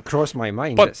 that crossed my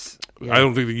mind. But I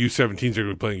don't think the U17s are going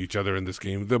to be playing each other in this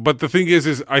game. But the thing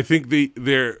is I think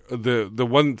the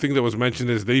one thing that was mentioned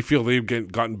is they feel they've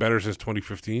gotten better since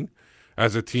 2015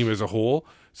 as a team as a whole.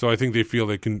 So I think they feel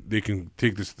they can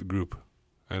take this group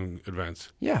and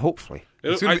advance. Yeah, hopefully.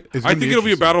 I think it'll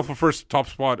be a battle for first top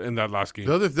spot in that last game.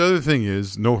 The other thing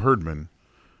is no Herdman.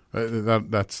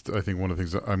 That's I think one of the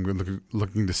things that I'm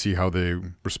looking to see how they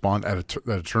respond at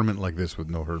a tournament like this with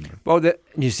no Herdman. Well,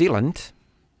 New Zealand,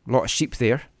 a lot of sheep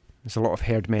there. There's a lot of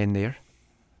herdmen there,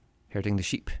 herding the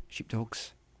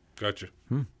sheepdogs. Gotcha.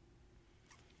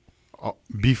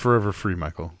 Be forever free,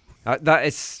 Michael. That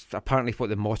is apparently what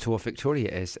the motto of Victoria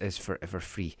is forever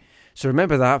free. So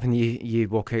remember that when you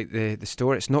walk out the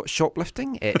store. It's not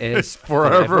shoplifting. It is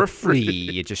forever free.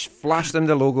 You just flash them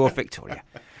the logo of Victoria.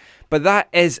 But that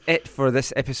is it for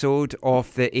this episode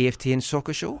of the AFTN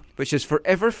Soccer Show, which is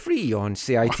forever free on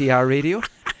CITR Radio.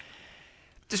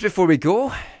 Just before we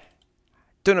go,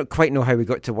 don't quite know how we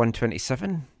got to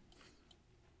 127.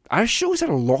 Our shows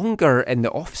are longer in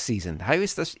the off-season. How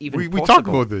is this even possible? We talk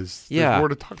about this. Yeah. There's more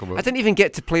to talk about. I didn't even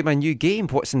get to play my new game,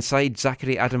 What's Inside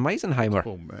Zachary Adam Meisenheimer.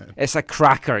 Oh, man. It's a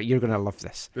cracker. You're going to love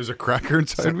this. There's a cracker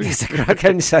inside me? There's a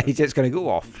cracker inside. It's going to go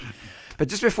off. But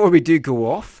just before we do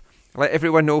go off, let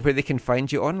everyone know where they can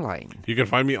find you online. You can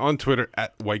find me on Twitter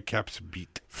at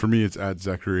WhitecapsBeat. For me, it's at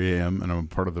Zachary AM, and I'm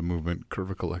part of the movement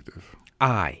Curva Collective.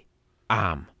 I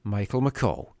am Michael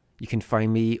McCall. You can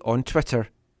find me on Twitter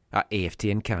at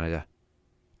AFTN Canada.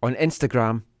 On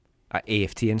Instagram at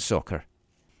AFTN Soccer.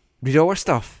 Read all our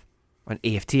stuff on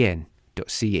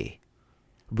aftn.ca.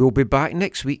 We'll be back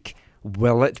next week.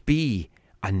 Will it be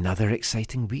another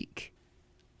exciting week?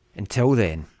 Until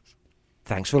then,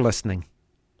 thanks for listening.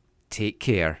 Take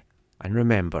care, and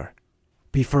remember,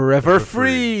 be forever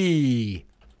free!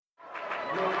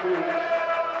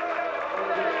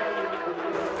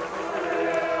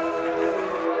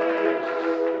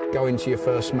 Going to your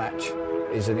first match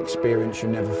is an experience you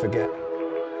never forget.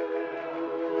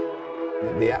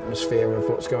 The atmosphere of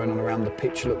what's going on around the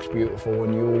pitch looks beautiful,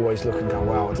 and you always look and go,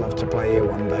 wow, I'd love to play here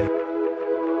one day.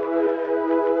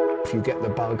 If you get the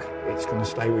bug, it's going to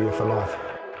stay with you for life.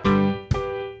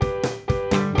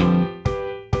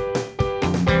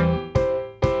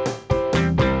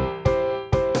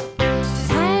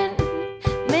 10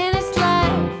 minutes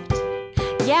left.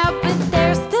 Yeah, but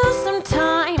there's still some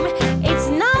time. It's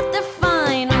not the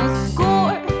final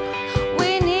score.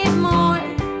 We need more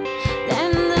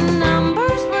than the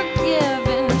numbers we're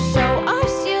given. Show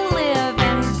us you live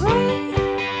and breathe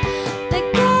the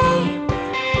game.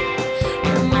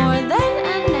 You're more than a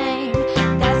name.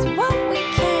 That's what we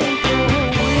came for.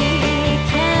 We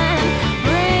can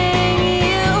bring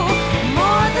you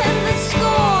more than the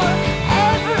score.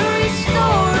 Every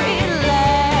story,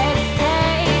 let's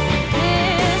take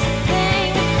this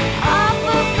thing off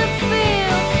of the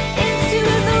field into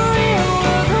the real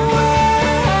world, away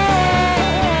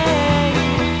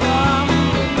from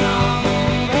the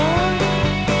numbers,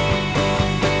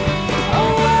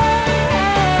 away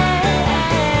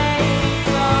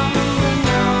from the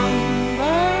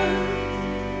numbers.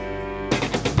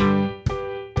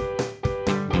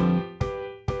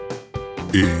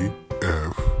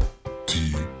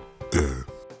 AFTN.